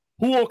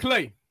 Who on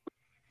Clay?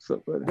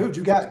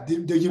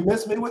 Dude, do you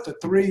miss me with the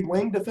 3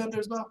 wing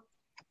defenders, bro?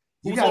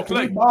 You Who's got on 3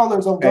 Clay?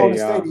 ballers on Golden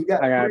State. You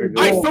got I 3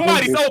 gotta Hey, go.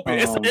 somebody's This, open.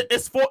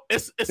 It's 4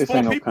 This people,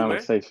 ain't no man.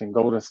 conversation.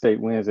 Golden State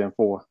wins in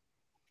 4.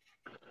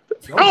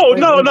 Oh,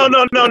 no.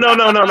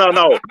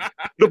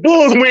 The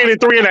Bulls win in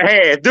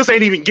 3.5. This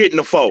ain't even getting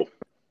the 4.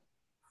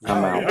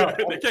 I'm out.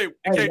 They can't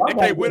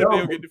win if they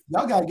don't get the.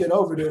 Y'all got to get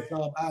over this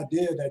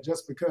idea that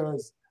just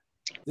because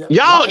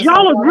Y'all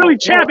is really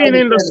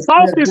championing the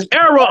softest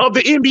era of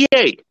the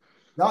NBA.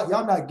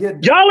 Y'all not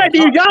getting. Y'all let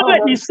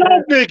these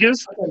soft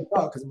niggas. I can't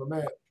talk because I'm a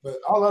man. But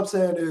all I'm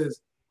saying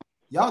is,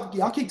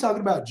 y'all keep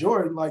talking about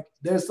Jordan like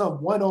there's some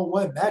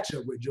one-on-one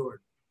matchup with Jordan.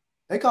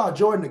 They call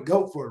Jordan the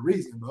GOAT for a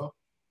reason, bro.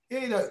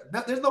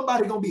 There's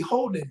nobody gonna be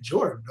holding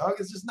Jordan, dog.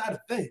 It's just not a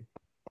thing.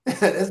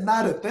 It's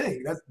not a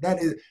thing.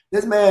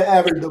 This man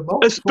averaged the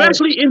most.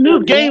 Especially in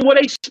this game where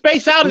they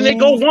space out and they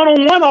go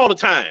one-on-one all the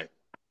time.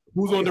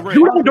 Who's on Durant?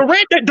 You know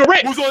Durant.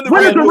 Who's on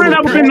When has Durant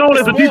ever been known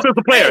as a Hey,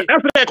 defensive player?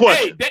 Answer that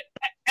question.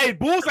 Hey,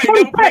 Bulls ain't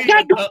never played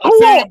a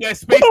team that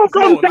space the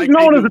floor like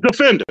known they as do. a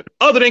defender,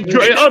 other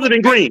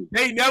than Green.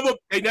 They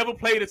never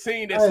played a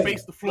team that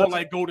spaced the floor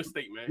like Golden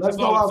State, man. Let's That's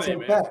go all I'm out saying,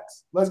 some man.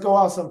 facts. Let's go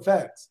out some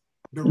facts.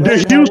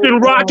 The Houston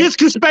Rockets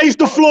could space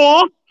the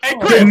floor.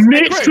 The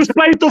Knicks could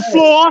space the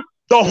floor.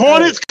 The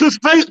Hornets could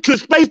space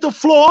the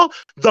floor.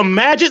 The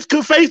Magic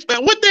could space.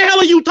 What the hell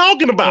are you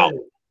talking about?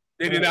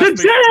 They did not The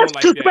space the floor Jazz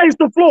like could that. space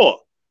the floor.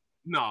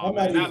 No,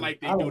 man, not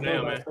like they do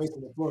now, man.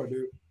 Spacing the floor,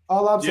 dude.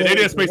 All I'm saying Yeah, they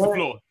didn't is space the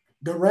floor.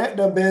 Durant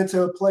done been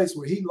to a place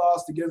where he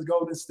lost against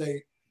Golden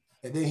State,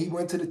 and then he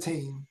went to the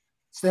team.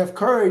 Steph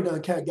Curry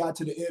done got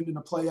to the end in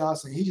the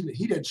playoffs, and he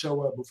didn't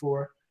show up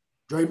before.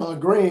 Draymond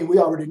Green, we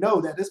already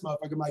know that this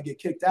motherfucker might get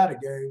kicked out of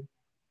game.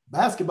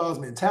 Basketball's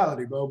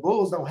mentality, bro.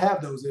 Bulls don't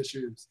have those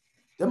issues.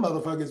 Them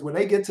motherfuckers, when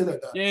they get to the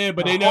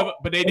but they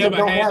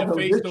never had to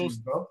face those.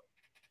 Bro.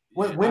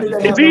 When did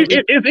they have those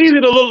It's easy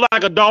to look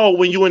like a dog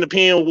when you're in a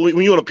pen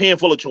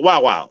full of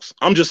chihuahuas.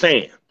 I'm just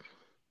saying.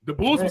 The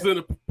Bulls was in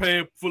a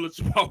pan full of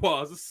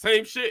chihuahuas. It's the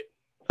same shit.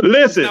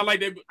 Listen, It's not like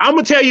they. I'm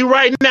gonna tell you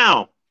right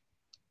now,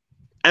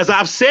 as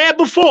I've said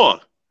before,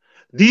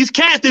 these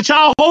cats that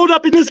y'all hold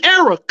up in this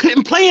era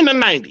couldn't play in the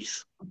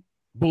 90s.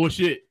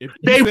 Bullshit. If you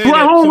They said brought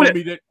that, home show with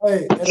me it.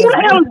 that Who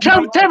the hell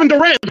is Kevin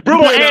Durant's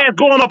brittle ass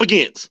going up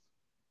against?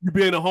 you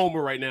being a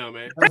homer right now,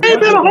 man. I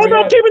ain't been a homer.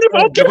 I'm keeping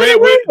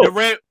it real.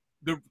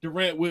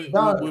 Durant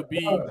would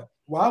be.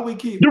 Why we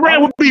keep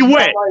Durant would be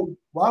wet.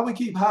 Why we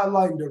keep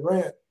highlighting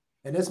Durant,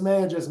 and this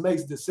man just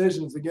makes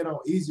decisions to get on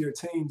easier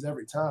teams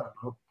every time,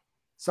 bro.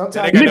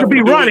 Sometimes Nigga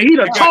be running. He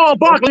the Charles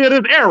Barkley of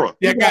this era.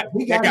 That got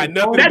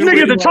nothing to That do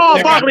nigga's with the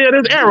Charles Barkley of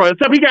this era,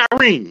 except he got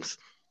rings.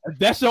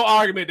 That's your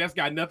argument. That's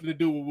got nothing to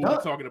do with what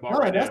we're talking about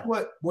right that's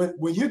now. what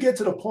when you get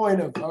to the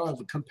point of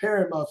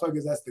comparing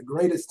motherfuckers as the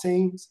greatest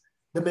teams,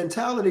 the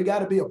mentality got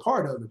to be a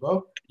part of it,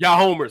 bro. Y'all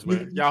homers,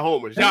 man. Y'all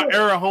homers. Y'all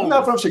era homers. I'm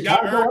not from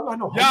Chicago.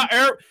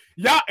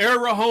 Y'all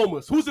era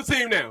homers. Who's the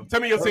team now? Tell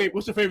me your team.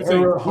 What's your favorite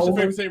team? What's your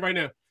favorite team right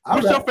now?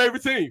 What's your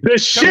favorite team? The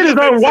shit is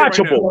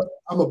unwatchable.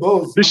 I'm a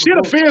Bulls. The shit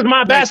offends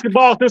my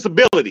basketball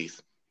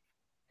sensibilities.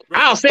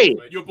 I'll say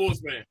it. You're a Bulls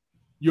fan.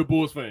 You're a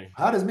Bulls fan.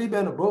 How does me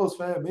being a Bulls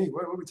fan mean?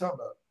 What are we talking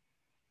about?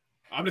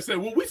 I'm just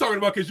saying what we talking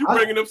about because you're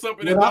bringing up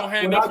something that don't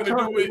have nothing to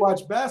do with.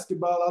 Watch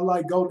basketball. I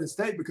like Golden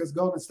State because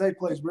Golden State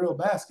plays real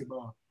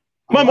basketball.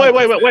 Wait a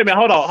minute.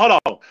 Hold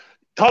on.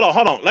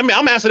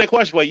 I'm answering that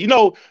question for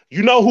you.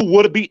 You know who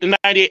would have beat the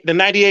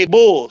 98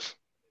 Bulls?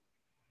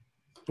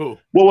 Who?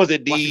 What was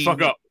it? Watch you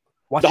fuck up.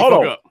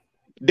 Hold on.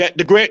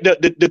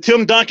 The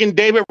Tim Duncan,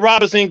 David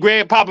Robinson,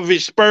 Greg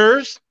Popovich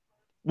Spurs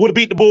would have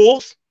beat the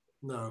Bulls.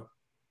 No.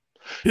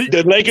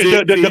 The Lakers,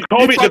 the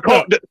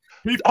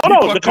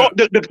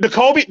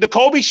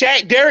Kobe,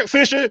 Shaq, Derek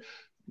Fisher,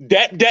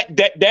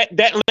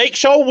 that Lake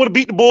show would have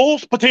beat the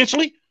Bulls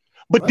potentially.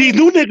 But these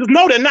new niggas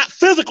know they're not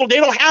physical. They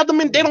don't have them.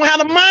 They don't have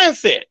the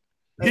mindset.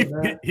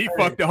 He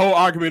fucked the whole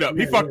argument up.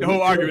 He fucked the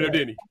whole argument up,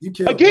 didn't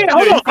he? Again,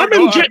 hold on. I'm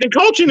injecting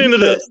coaching into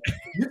this.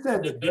 You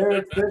said the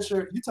Derek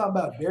Fisher. You talking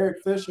about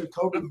Derek Fisher,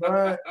 Kobe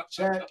Bryant,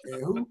 Shaq,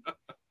 and who?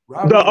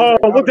 What's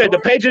that? The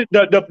Patriots.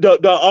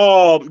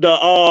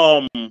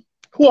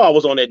 Who all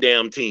was on that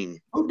damn team?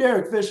 Who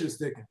Derek Fisher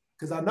sticking?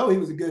 Because I know he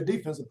was a good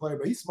defensive player,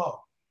 but he's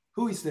small.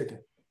 Who he sticking?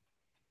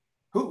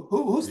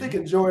 Who's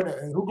sticking Jordan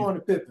and who going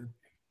to Pippen?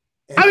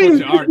 And I mean,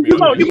 you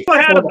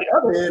gonna have the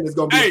other end is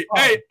gonna be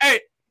hey,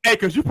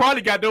 because you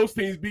probably got those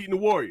teams beating the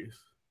Warriors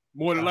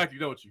more than likely,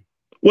 don't you?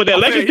 Well, that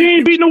Lakers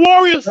team beating the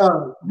Warriors.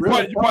 You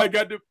probably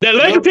got that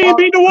Lakers team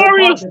beating the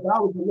Warriors. If I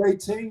was the late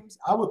teams,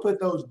 I would put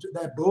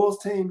that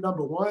Bulls team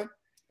number 1,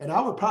 and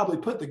I would probably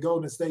put the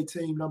Golden State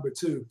team number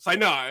 2. Say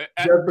no,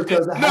 just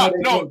because of how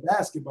they play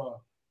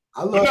basketball.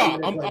 I love how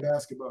they play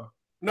basketball.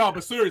 No,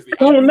 but seriously,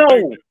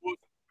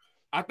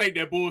 I think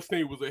that Bulls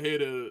team was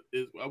ahead of.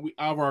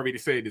 I've already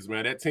said this,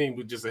 man. That team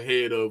was just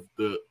ahead of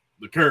the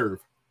curve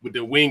with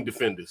the wing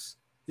defenders.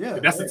 Yeah,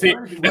 that's the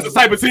team. That's the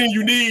type of team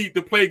you need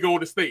to play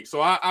Golden State.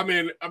 So I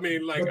mean,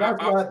 like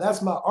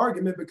that's my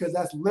argument, because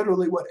that's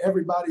literally what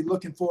everybody's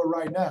looking for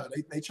right now.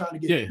 They trying to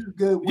get 2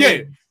 good wins.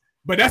 Yeah,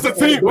 but that's a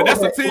team. But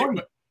that's a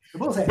team.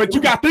 But you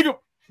got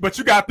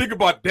to think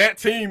about that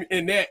team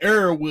in that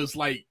era was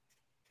like.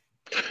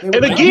 And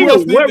again,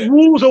 what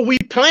rules are we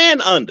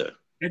playing under?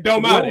 It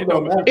don't matter.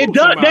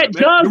 That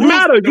does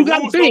matter. You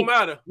got to think.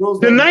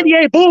 The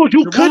 98 Bulls,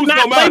 you could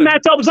not play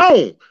matchup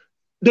zone.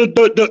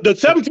 The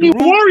 17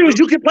 Warriors,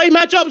 you can play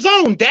matchup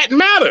zone. That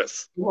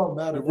matters.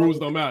 The rules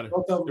don't matter.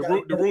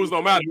 The rules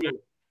don't matter.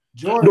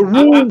 The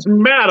rules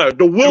matter.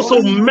 The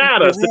whistle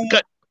matters.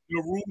 The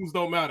rules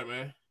don't matter,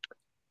 man.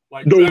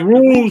 Like the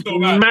rules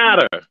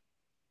matter.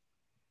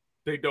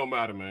 They don't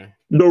matter, man.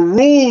 The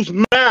rules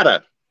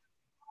matter.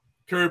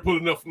 Curry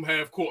pulling up from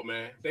half court,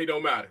 man. They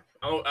don't matter.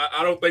 I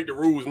don't think the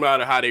rules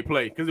matter how they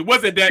play, because it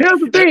wasn't that. Here's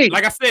the thing.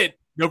 Like I said,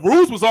 the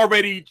rules was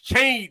already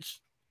changed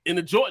in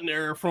the Jordan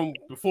era from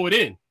before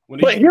then.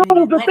 But here's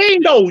the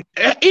thing, though.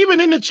 Even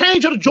in the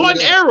change of the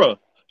Jordan era,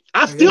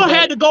 I still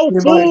had to go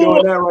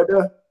full.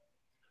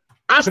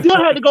 I still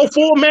had to go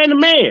full man to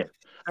man.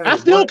 I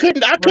still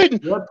couldn't. I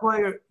couldn't. What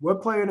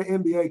player in the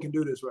NBA can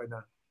do this right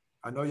now?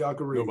 I know y'all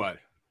can read.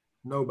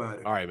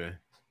 Nobody. All right, man.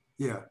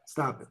 Yeah,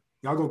 stop it.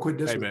 Y'all gonna quit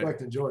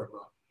disrespecting Jordan,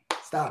 bro.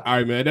 Stop. All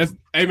right, man. That's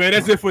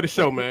it for the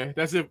show, man.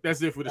 That's it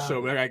for the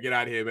show, man. I gotta get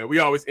out of here, man. We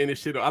always end this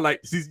shit up.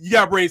 You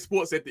gotta bring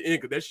sports at the end,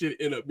 because that shit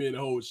end up being the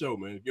whole show,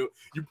 man.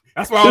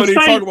 That's why I don't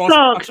even talk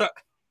about.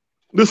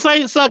 The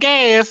Saints suck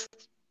ass.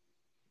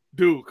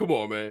 Dude, come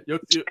on, man.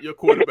 Your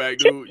quarterback,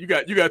 dude. You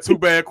got 2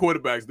 bad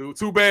quarterbacks, dude.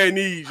 2 bad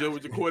knees,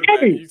 with your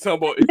quarterback. Hey, you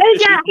talking about?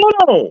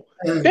 Hold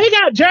on. They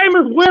got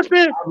Jameis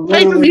Winston,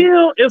 Taysom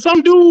Hill, and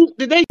some dude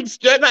that they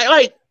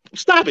like.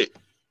 Stop it.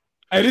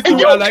 Hey,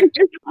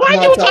 why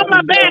you talking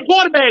about bad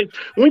quarterbacks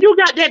when you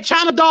got that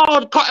China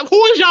dog?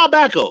 Who is y'all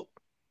backup?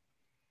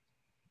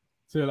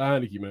 Taylor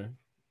Heineke, man.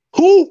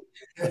 Who?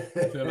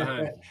 Taylor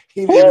Heineke.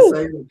 He didn't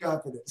say with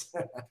confidence.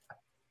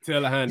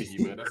 Taylor Heineke,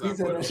 man.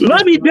 That's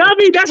Lovey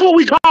Dovey. That's what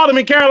we call him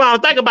in Carolina.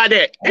 Think about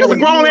that. It's a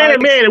grown ass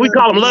man, and we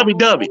call him Lovey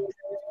Dovey.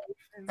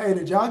 Hey,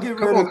 did y'all get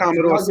rid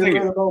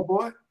of old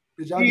boy?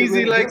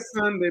 Easy like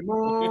Sunday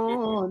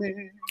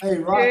morning. Hey,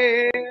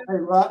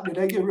 Rock. Did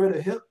they get rid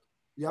of Hip?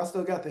 Y'all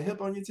still got the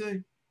Hip on your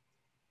team?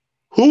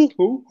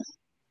 Who?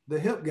 The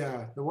Hip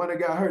guy, the one that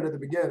got hurt at the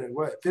beginning.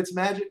 What?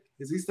 Fitzmagic?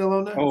 Is he still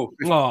on there? Oh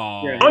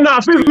no,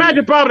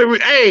 Fitzmagic probably.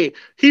 Hey,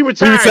 he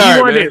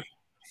retired.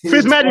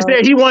 Fitzmagic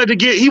said he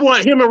wanted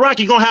him and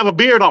Rocky gonna have a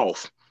beard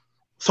off,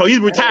 so he's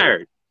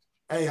retired.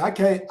 Hey,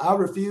 I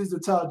refuse to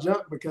talk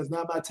junk because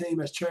now my team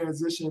has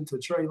transitioned to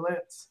Trey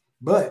Lance.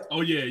 But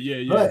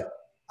But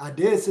I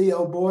did see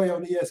old boy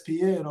on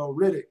ESPN on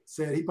Riddick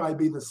said he probably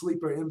be the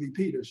sleeper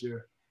MVP this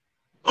year.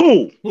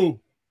 Who?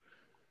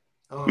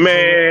 Man,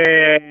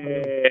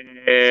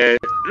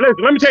 listen,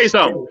 let me tell you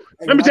something.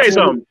 I'm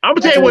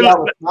gonna tell you what.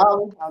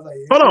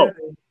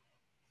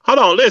 Hold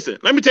on. Listen.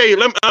 Let me tell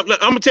you. I'm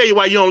gonna tell you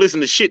why you don't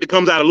listen to shit that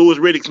comes out of Louis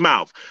Riddick's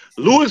mouth.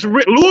 Louis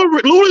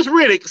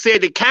Riddick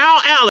said that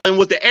Kyle Allen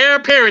was the heir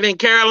apparent in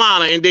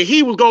Carolina, and that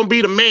he was gonna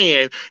be the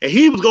man, and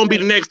he was gonna be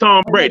the next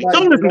Tom Brady.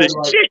 Don't listen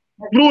to shit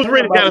Louis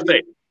Riddick gotta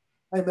say.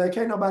 Hey man,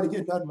 can't nobody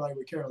get nothing right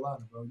with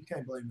Carolina, bro. You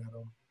can't blame that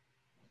on them.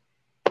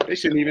 They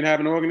shouldn't even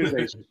have an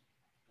organization.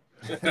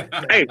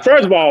 Hey,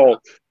 first of all,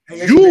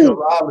 y'all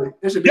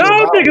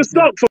niggas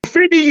suck for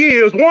 50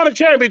 years, won a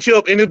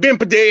championship, and it's been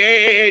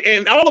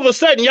and all of a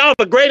sudden y'all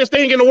the greatest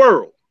thing in the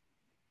world.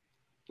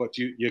 But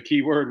your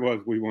key word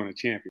was we won a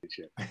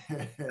championship.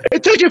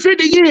 It took you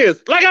 50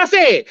 years. Like I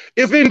said,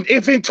 if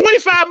in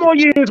 25 more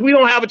years we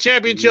don't have a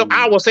championship,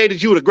 I will say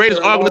that you're the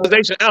greatest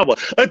organization ever.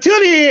 Until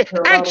then,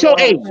 act your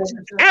age,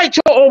 act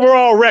your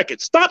overall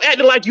record. Stop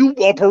acting like you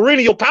are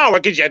perennial power,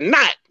 because you're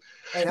not.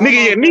 Hey,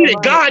 nigga, you needed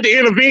God to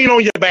intervene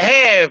on your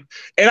behalf,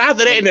 and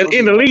after that,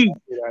 in the league,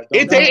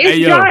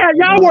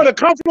 y'all were the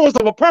confluence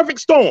of a perfect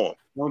storm.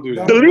 Don't do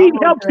that. The league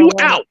helped you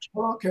out.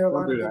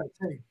 Carolina got a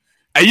team.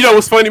 Hey, you know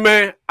what's funny,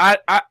 man?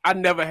 I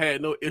never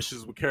had no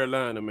issues with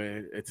Carolina,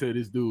 man, until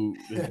this dude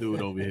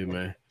over here,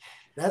 man.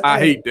 I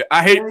hate that.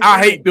 I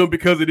hate them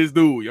because of this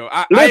dude, yo.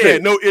 I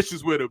had no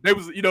issues with him. They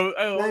was,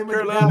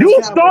 Carolina. You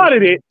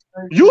started it.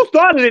 You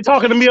started it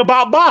talking to me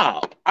about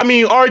Bob. I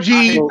mean,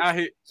 RG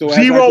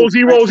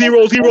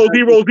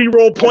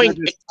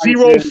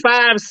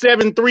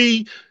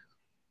 0.0573.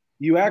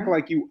 You act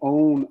like you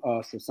own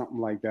us or something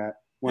like that.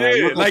 When I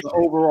look at the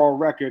overall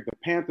record, the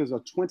Panthers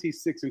are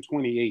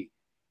 26-28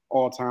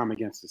 all time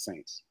against the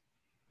Saints.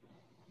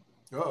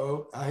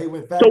 Uh-oh. I hate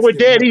when so we're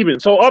dead even.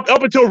 So up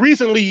until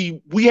recently,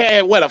 we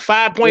had what, a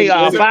 5 game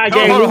hold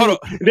on.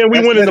 Then we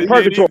went into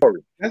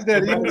purgatory. That's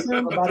dead even.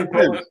 Somebody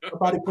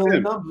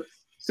pulling numbers.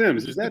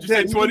 Sims, is that you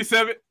said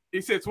 27? He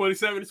said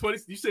 27 to 20.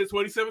 You said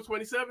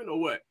 27 or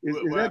what? Is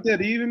that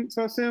dead even,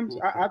 so Sims?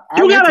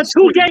 You got a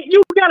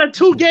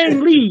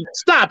 2-game lead.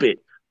 Stop it.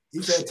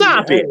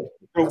 Stop it.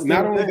 So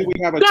not only do we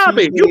have a Stop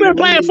it. You've been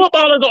playing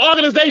football as an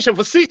organization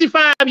for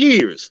 65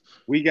 years.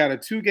 We got a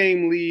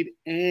 2-game lead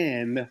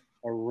and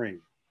a ring.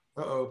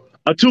 Uh-oh.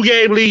 A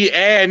 2-game lead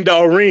and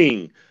a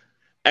ring.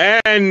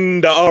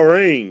 And a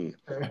ring.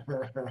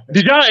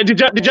 Did y'all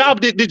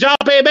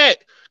pay it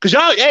back? Cause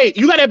y'all, hey,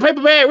 you got that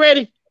paper bag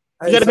ready?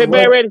 You got the paper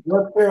bag ready?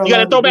 You got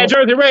that throwback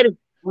jersey ready?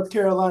 What's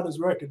Carolina's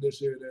record this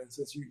year then?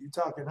 Since you're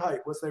talking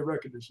hype, what's their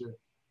record this year?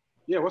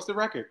 Yeah, what's the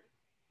record?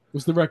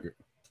 What's the record?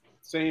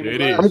 Same.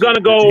 I'm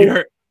gonna go.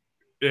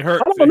 It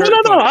hurts.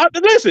 No.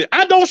 Listen,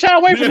 I don't shy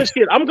away from this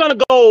shit. I'm gonna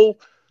go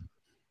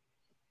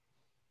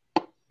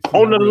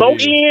on the low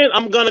end.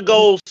 I'm gonna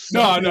go.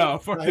 No,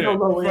 fuck that.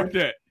 Fuck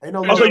that.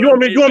 So you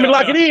want me to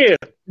lock it in?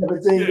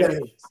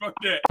 Fuck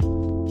that.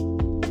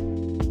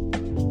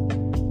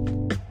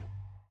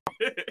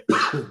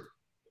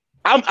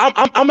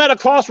 I'm at a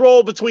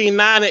crossroad between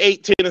 9 and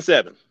 8, 10 and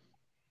 7.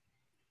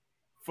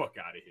 Fuck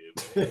out of here,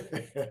 man.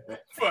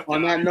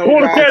 On that note,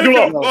 Pull the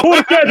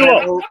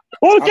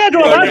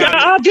schedule up.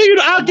 I'll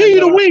give you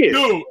the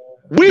win.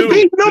 We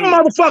beat them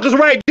motherfuckers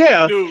right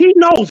there. He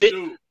knows it.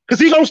 Because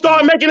he going to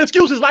start making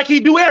excuses like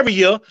he do every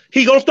year.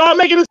 He going to start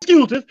making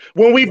excuses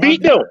when we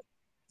beat them.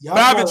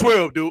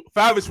 5-12, dude.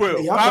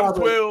 5-12.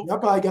 5-12.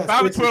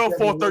 5-12,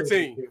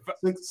 4-13.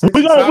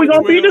 We're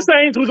gonna beat the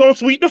Saints. We're gonna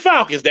sweep the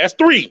Falcons. That's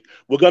 3.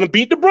 We're gonna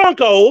beat the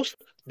Broncos.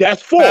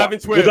 That's 4.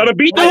 We're gonna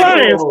beat the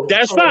Lions.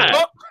 That's 5.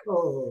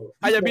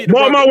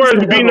 Mark my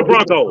words, we're beating the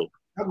Broncos.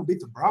 I'm gonna beat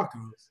the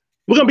Broncos.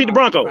 We're gonna beat the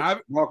Broncos.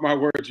 Mark my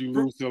words, you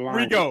lose to the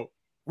Lions.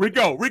 Rico. We're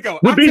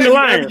beating the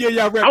Lions.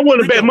 I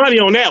wouldn't bet money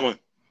on that one.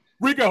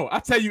 Rico, I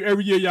tell you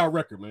every year y'all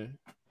record, man.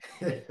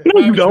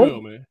 No, you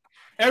don't. Man.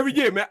 Every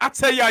year, man. I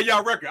tell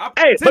y'all record.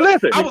 Hey, but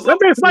listen,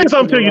 let me explain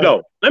something to you,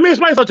 though. Let me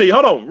explain something to you.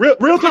 Hold on.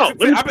 Real talk.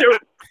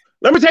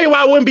 Let me tell you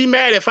why I wouldn't be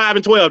mad at 5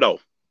 and 12, though.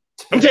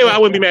 Let me tell you why I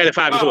wouldn't be mad at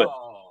 5 and 12.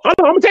 Hold on. I'm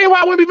going to tell you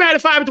why I wouldn't be mad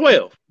at 5 and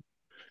 12.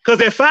 Because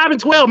at 5 and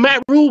 12,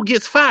 Matt Rule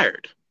gets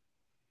fired.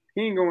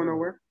 He ain't going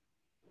nowhere.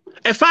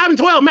 At 5 and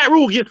 12, Matt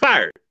Rule gets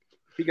fired.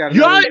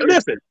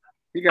 Listen,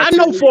 I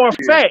know for a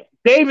fact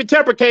David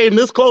Tepper came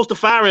this close to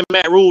firing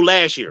Matt Rule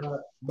last year.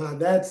 By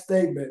that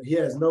statement, he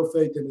has no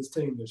faith in his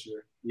team this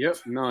year. Yep,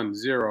 none,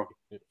 0.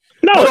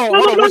 No.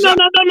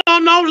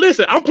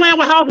 Listen, I'm playing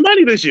with house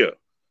money this year,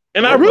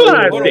 and I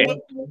realize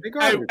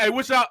that. Hey,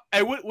 what's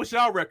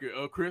y'all record,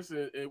 Chris?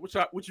 And what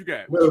you got? What you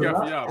got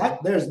for y'all?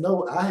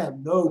 I have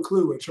no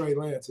clue what Trey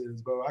Lance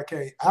is, bro. I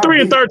can't.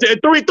 3 and 13,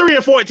 3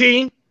 and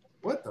 14.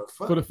 What the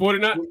fuck? For the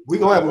 49? We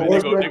gonna have a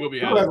worse record.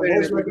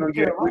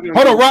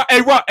 Hold on, Rock.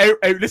 Hey,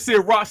 let's see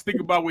if Rock's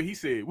thinking about what he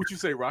said. What you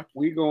say, Rock?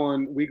 We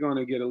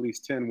gonna get at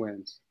least 10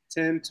 wins,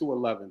 10 to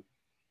 11.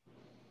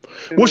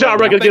 What's y'all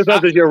record against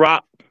us this year,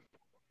 Rock?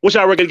 What's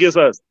y'all record against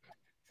us?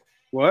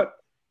 What?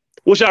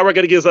 What's y'all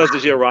record against us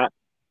this year, Rock?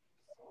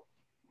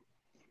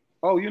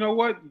 Oh, you know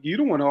what? You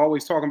don't want to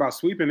always talk about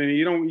sweeping, and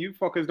you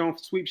fuckers don't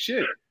sweep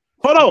shit.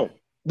 Hold on.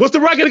 What's the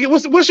record?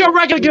 What's your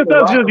record against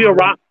us this year,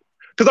 Rock?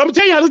 Because I'm gonna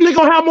tell you how this nigga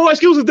gonna have more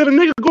excuses than a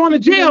nigga going to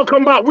jail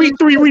come about week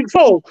 3, week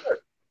 4.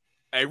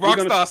 Hey,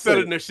 Rockstar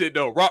selling this shit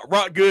though.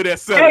 Rock good at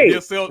selling.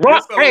 He'll sell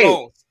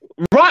loans.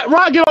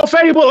 Rock get on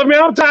Facebook. I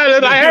mean, I'm tired of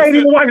it. I ain't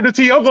even watching the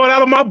TV. I'm going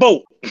out of my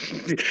boat.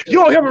 You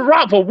don't hear me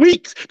Rock for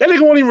weeks. That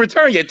nigga won't even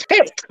return your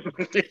text.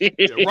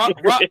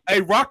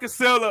 Rock can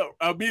sell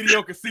a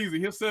mediocre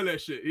season. He'll sell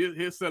that shit.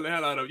 He'll sell the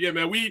hell out of it. Yeah,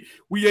 man. We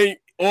ain't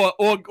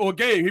or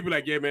game. He'll be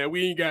like, yeah, man.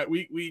 We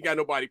ain't got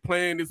nobody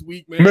playing this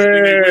week, man.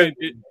 And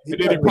then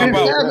he pop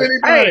out.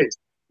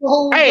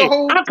 Hey,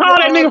 I called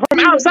that nigga from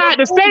outside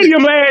the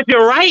stadium last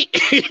year, right?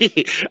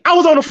 I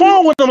was on the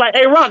phone with him like,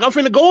 hey, Rock, I'm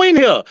finna go in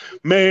here.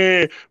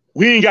 Man,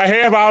 we ain't got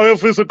half our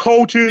offensive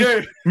coaches.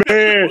 Yeah.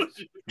 Man,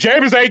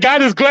 James ain't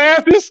got his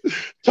glasses.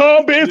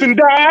 Tom Benson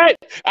died.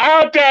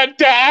 I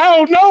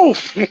don't know.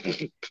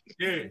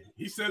 Yeah,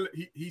 he sells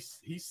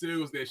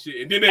that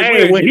shit. And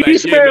then when he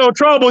smells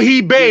trouble,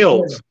 he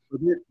bails.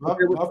 But we have a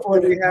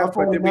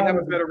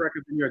better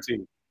record than your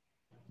team.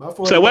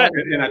 So what?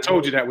 And I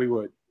told you that we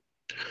would.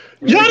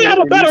 Y'all didn't have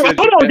a better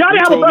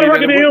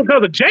record than him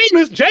because of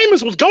Jameis.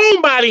 Jameis was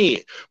gone by then.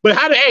 But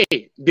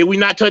did we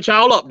not touch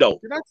y'all up though?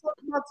 Did I talk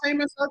about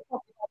Jameis? I talked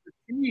about the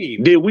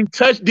Did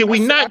we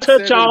not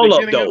touch y'all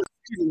up though?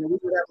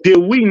 Did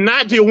we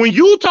not? When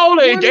you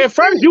told her at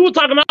first you were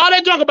talking all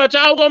that junk about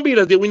y'all gonna beat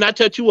us, did we not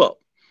touch you up?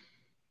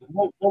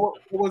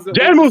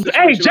 James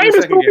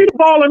threw me the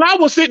ball and I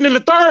was sitting in the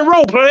third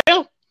row,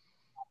 player.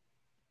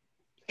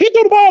 He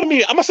threw the ball to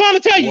me. I'm trying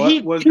to tell you.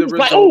 He was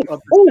like, oh,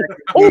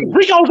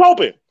 Rico's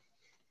open.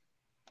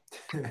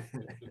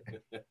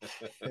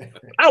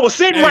 I was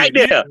sitting right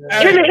there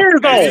in the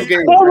end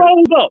zone, 4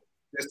 rows up.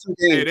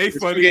 Hey, they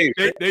funny.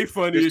 They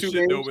funny as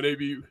shit though when they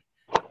be.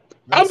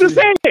 I'm just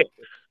saying.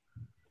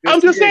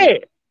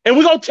 And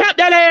we're gonna tap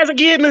that ass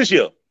again this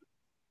year.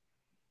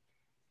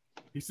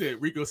 He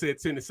said Rico said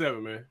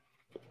 10-7, man.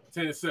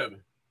 10-7.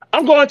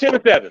 I'm going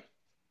 10-7.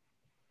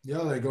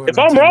 Y'all ain't going. If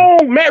I'm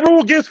wrong, Matt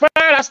Rule gets fired,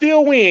 I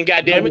still win.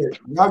 Goddamn it!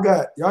 Y'all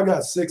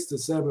got 6 to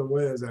 7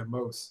 wins at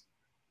most.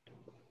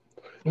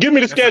 Give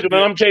me the schedule,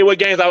 man. I'm gonna tell you what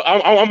games I'm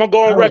gonna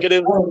go on record.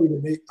 I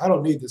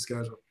don't need the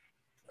schedule.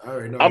 I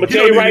already know. I'm gonna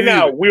tell you right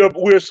now.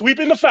 We're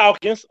sweeping the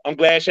Falcons. I'm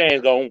glad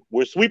Shane's gone.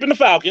 We're sweeping the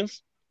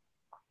Falcons.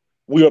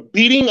 We're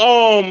beating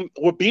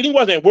We're beating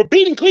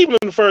Cleveland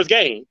in the first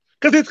game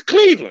because it's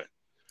Cleveland.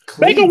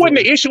 Baker wasn't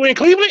the issue in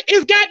Cleveland.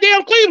 It's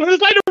goddamn Cleveland.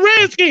 It's like the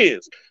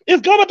Redskins.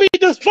 It's gonna be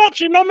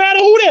dysfunction no matter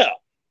who they are.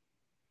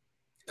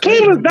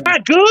 Cleveland's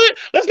not good.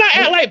 Let's not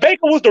act like Baker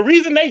was the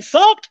reason they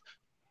sucked.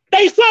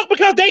 They sucked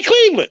because they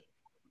Cleveland.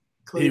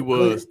 He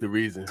was the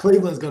reason.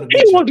 Cleveland's gonna be.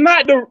 He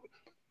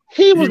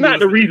was not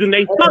the reason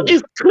they sucked.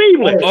 It's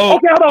Cleveland. Oh,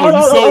 okay,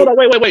 hold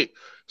on. Wait.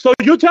 So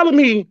you're telling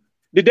me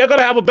that they're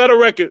gonna have a better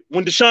record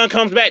when Deshaun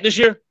comes back this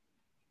year?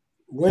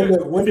 When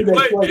did they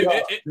play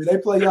y'all? Did they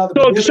play y'all?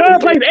 So Deshaun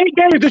plays 8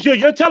 games this year.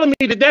 You're telling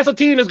me that that's a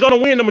team that's going to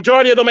win the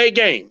majority of them 8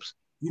 games?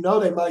 You know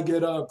they might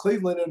get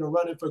Cleveland in the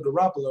running for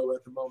Garoppolo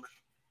at the moment.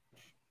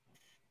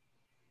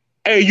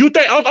 Hey, you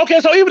think?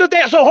 Okay, so even if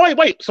they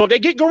so they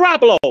get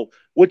Garoppolo.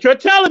 What you're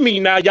telling me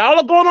now, y'all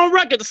are going on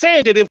record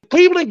saying that if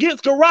Cleveland gets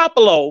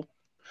Garoppolo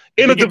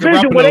in a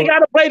division where they got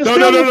to play the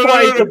Steelers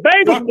twice, the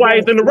Bengals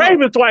twice, and the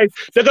Ravens twice,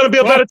 they're going to be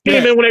a better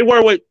team than when they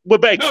were with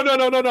Baker.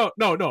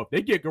 No.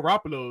 They get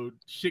Garoppolo,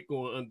 shit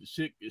going to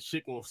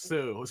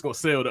sell. It's going to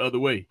sell the other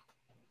way.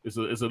 It's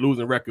a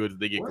losing record if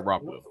they get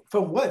Garoppolo.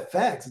 From what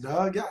facts,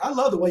 dog? I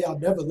love the way y'all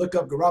never look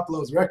up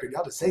Garoppolo's record.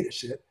 Y'all just say the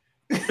shit.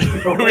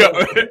 Nobody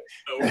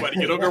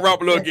get on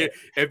Garoppolo again.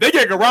 If they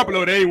get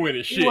Garoppolo, they ain't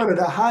winning shit. He's one of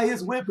the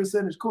highest win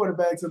percentage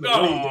quarterbacks in the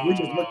league, and we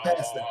just look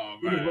past that.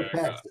 We just look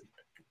past it.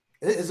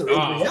 It's a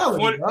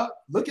reality, bro.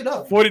 Look it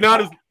up.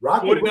 49ers.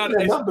 Look at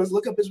the numbers.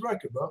 Look up his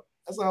record, bro.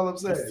 That's all I'm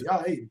saying.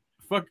 Y'all hate him.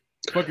 Fuck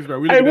his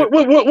record. Hey,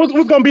 what's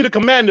going to be the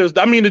Commanders?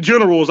 I mean the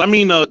Generals. I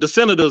mean the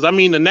Senators. I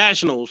mean the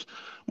Nationals.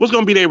 What's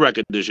going to be their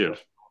record this year?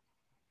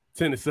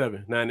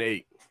 10-7,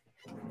 9-8.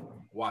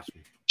 Watch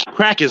me.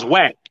 Crack is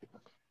whack.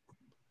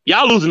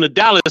 Y'all losing to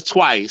Dallas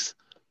twice.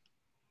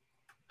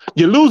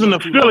 You're losing to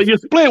Philly. You're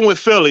splitting with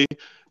Philly.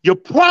 You're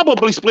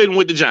probably splitting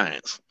with the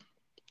Giants.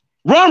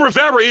 Ron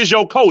Rivera is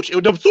your coach.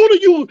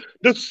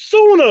 The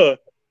sooner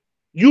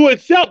you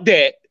accept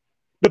that,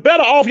 the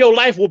better off your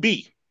life will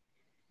be.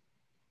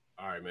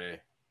 All right, man.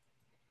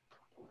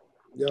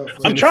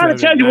 I'm trying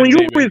to tell you, when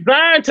you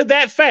resign to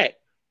that fact,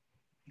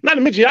 not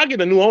to mention y'all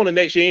get a new owner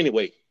next year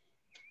anyway.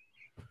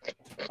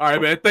 All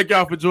right, man. Thank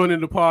y'all for joining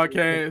the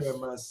podcast.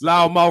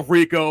 Loudmouth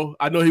Rico.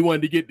 I know he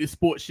wanted to get this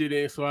sports shit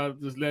in, so I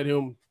just let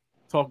him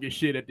talk his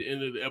shit at the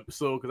end of the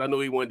episode because I know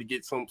he wanted to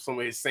get some of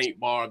his St.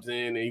 Barbs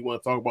in, and he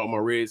want to talk about my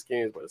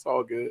Redskins, but it's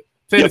all good.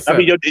 I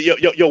mean,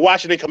 your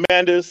Washington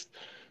Commanders,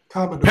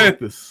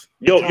 Panthers,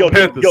 your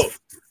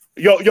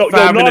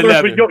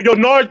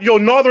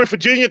Northern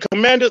Virginia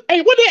Commanders.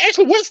 Hey,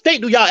 what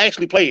state do y'all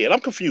actually play in?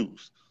 I'm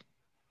confused.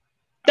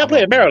 Y'all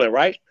play in Maryland,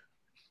 right?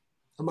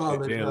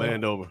 Dan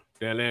Landover,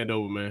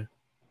 man.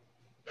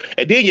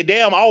 And then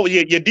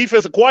your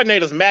defensive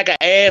coordinator's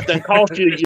MAGA ass that cost you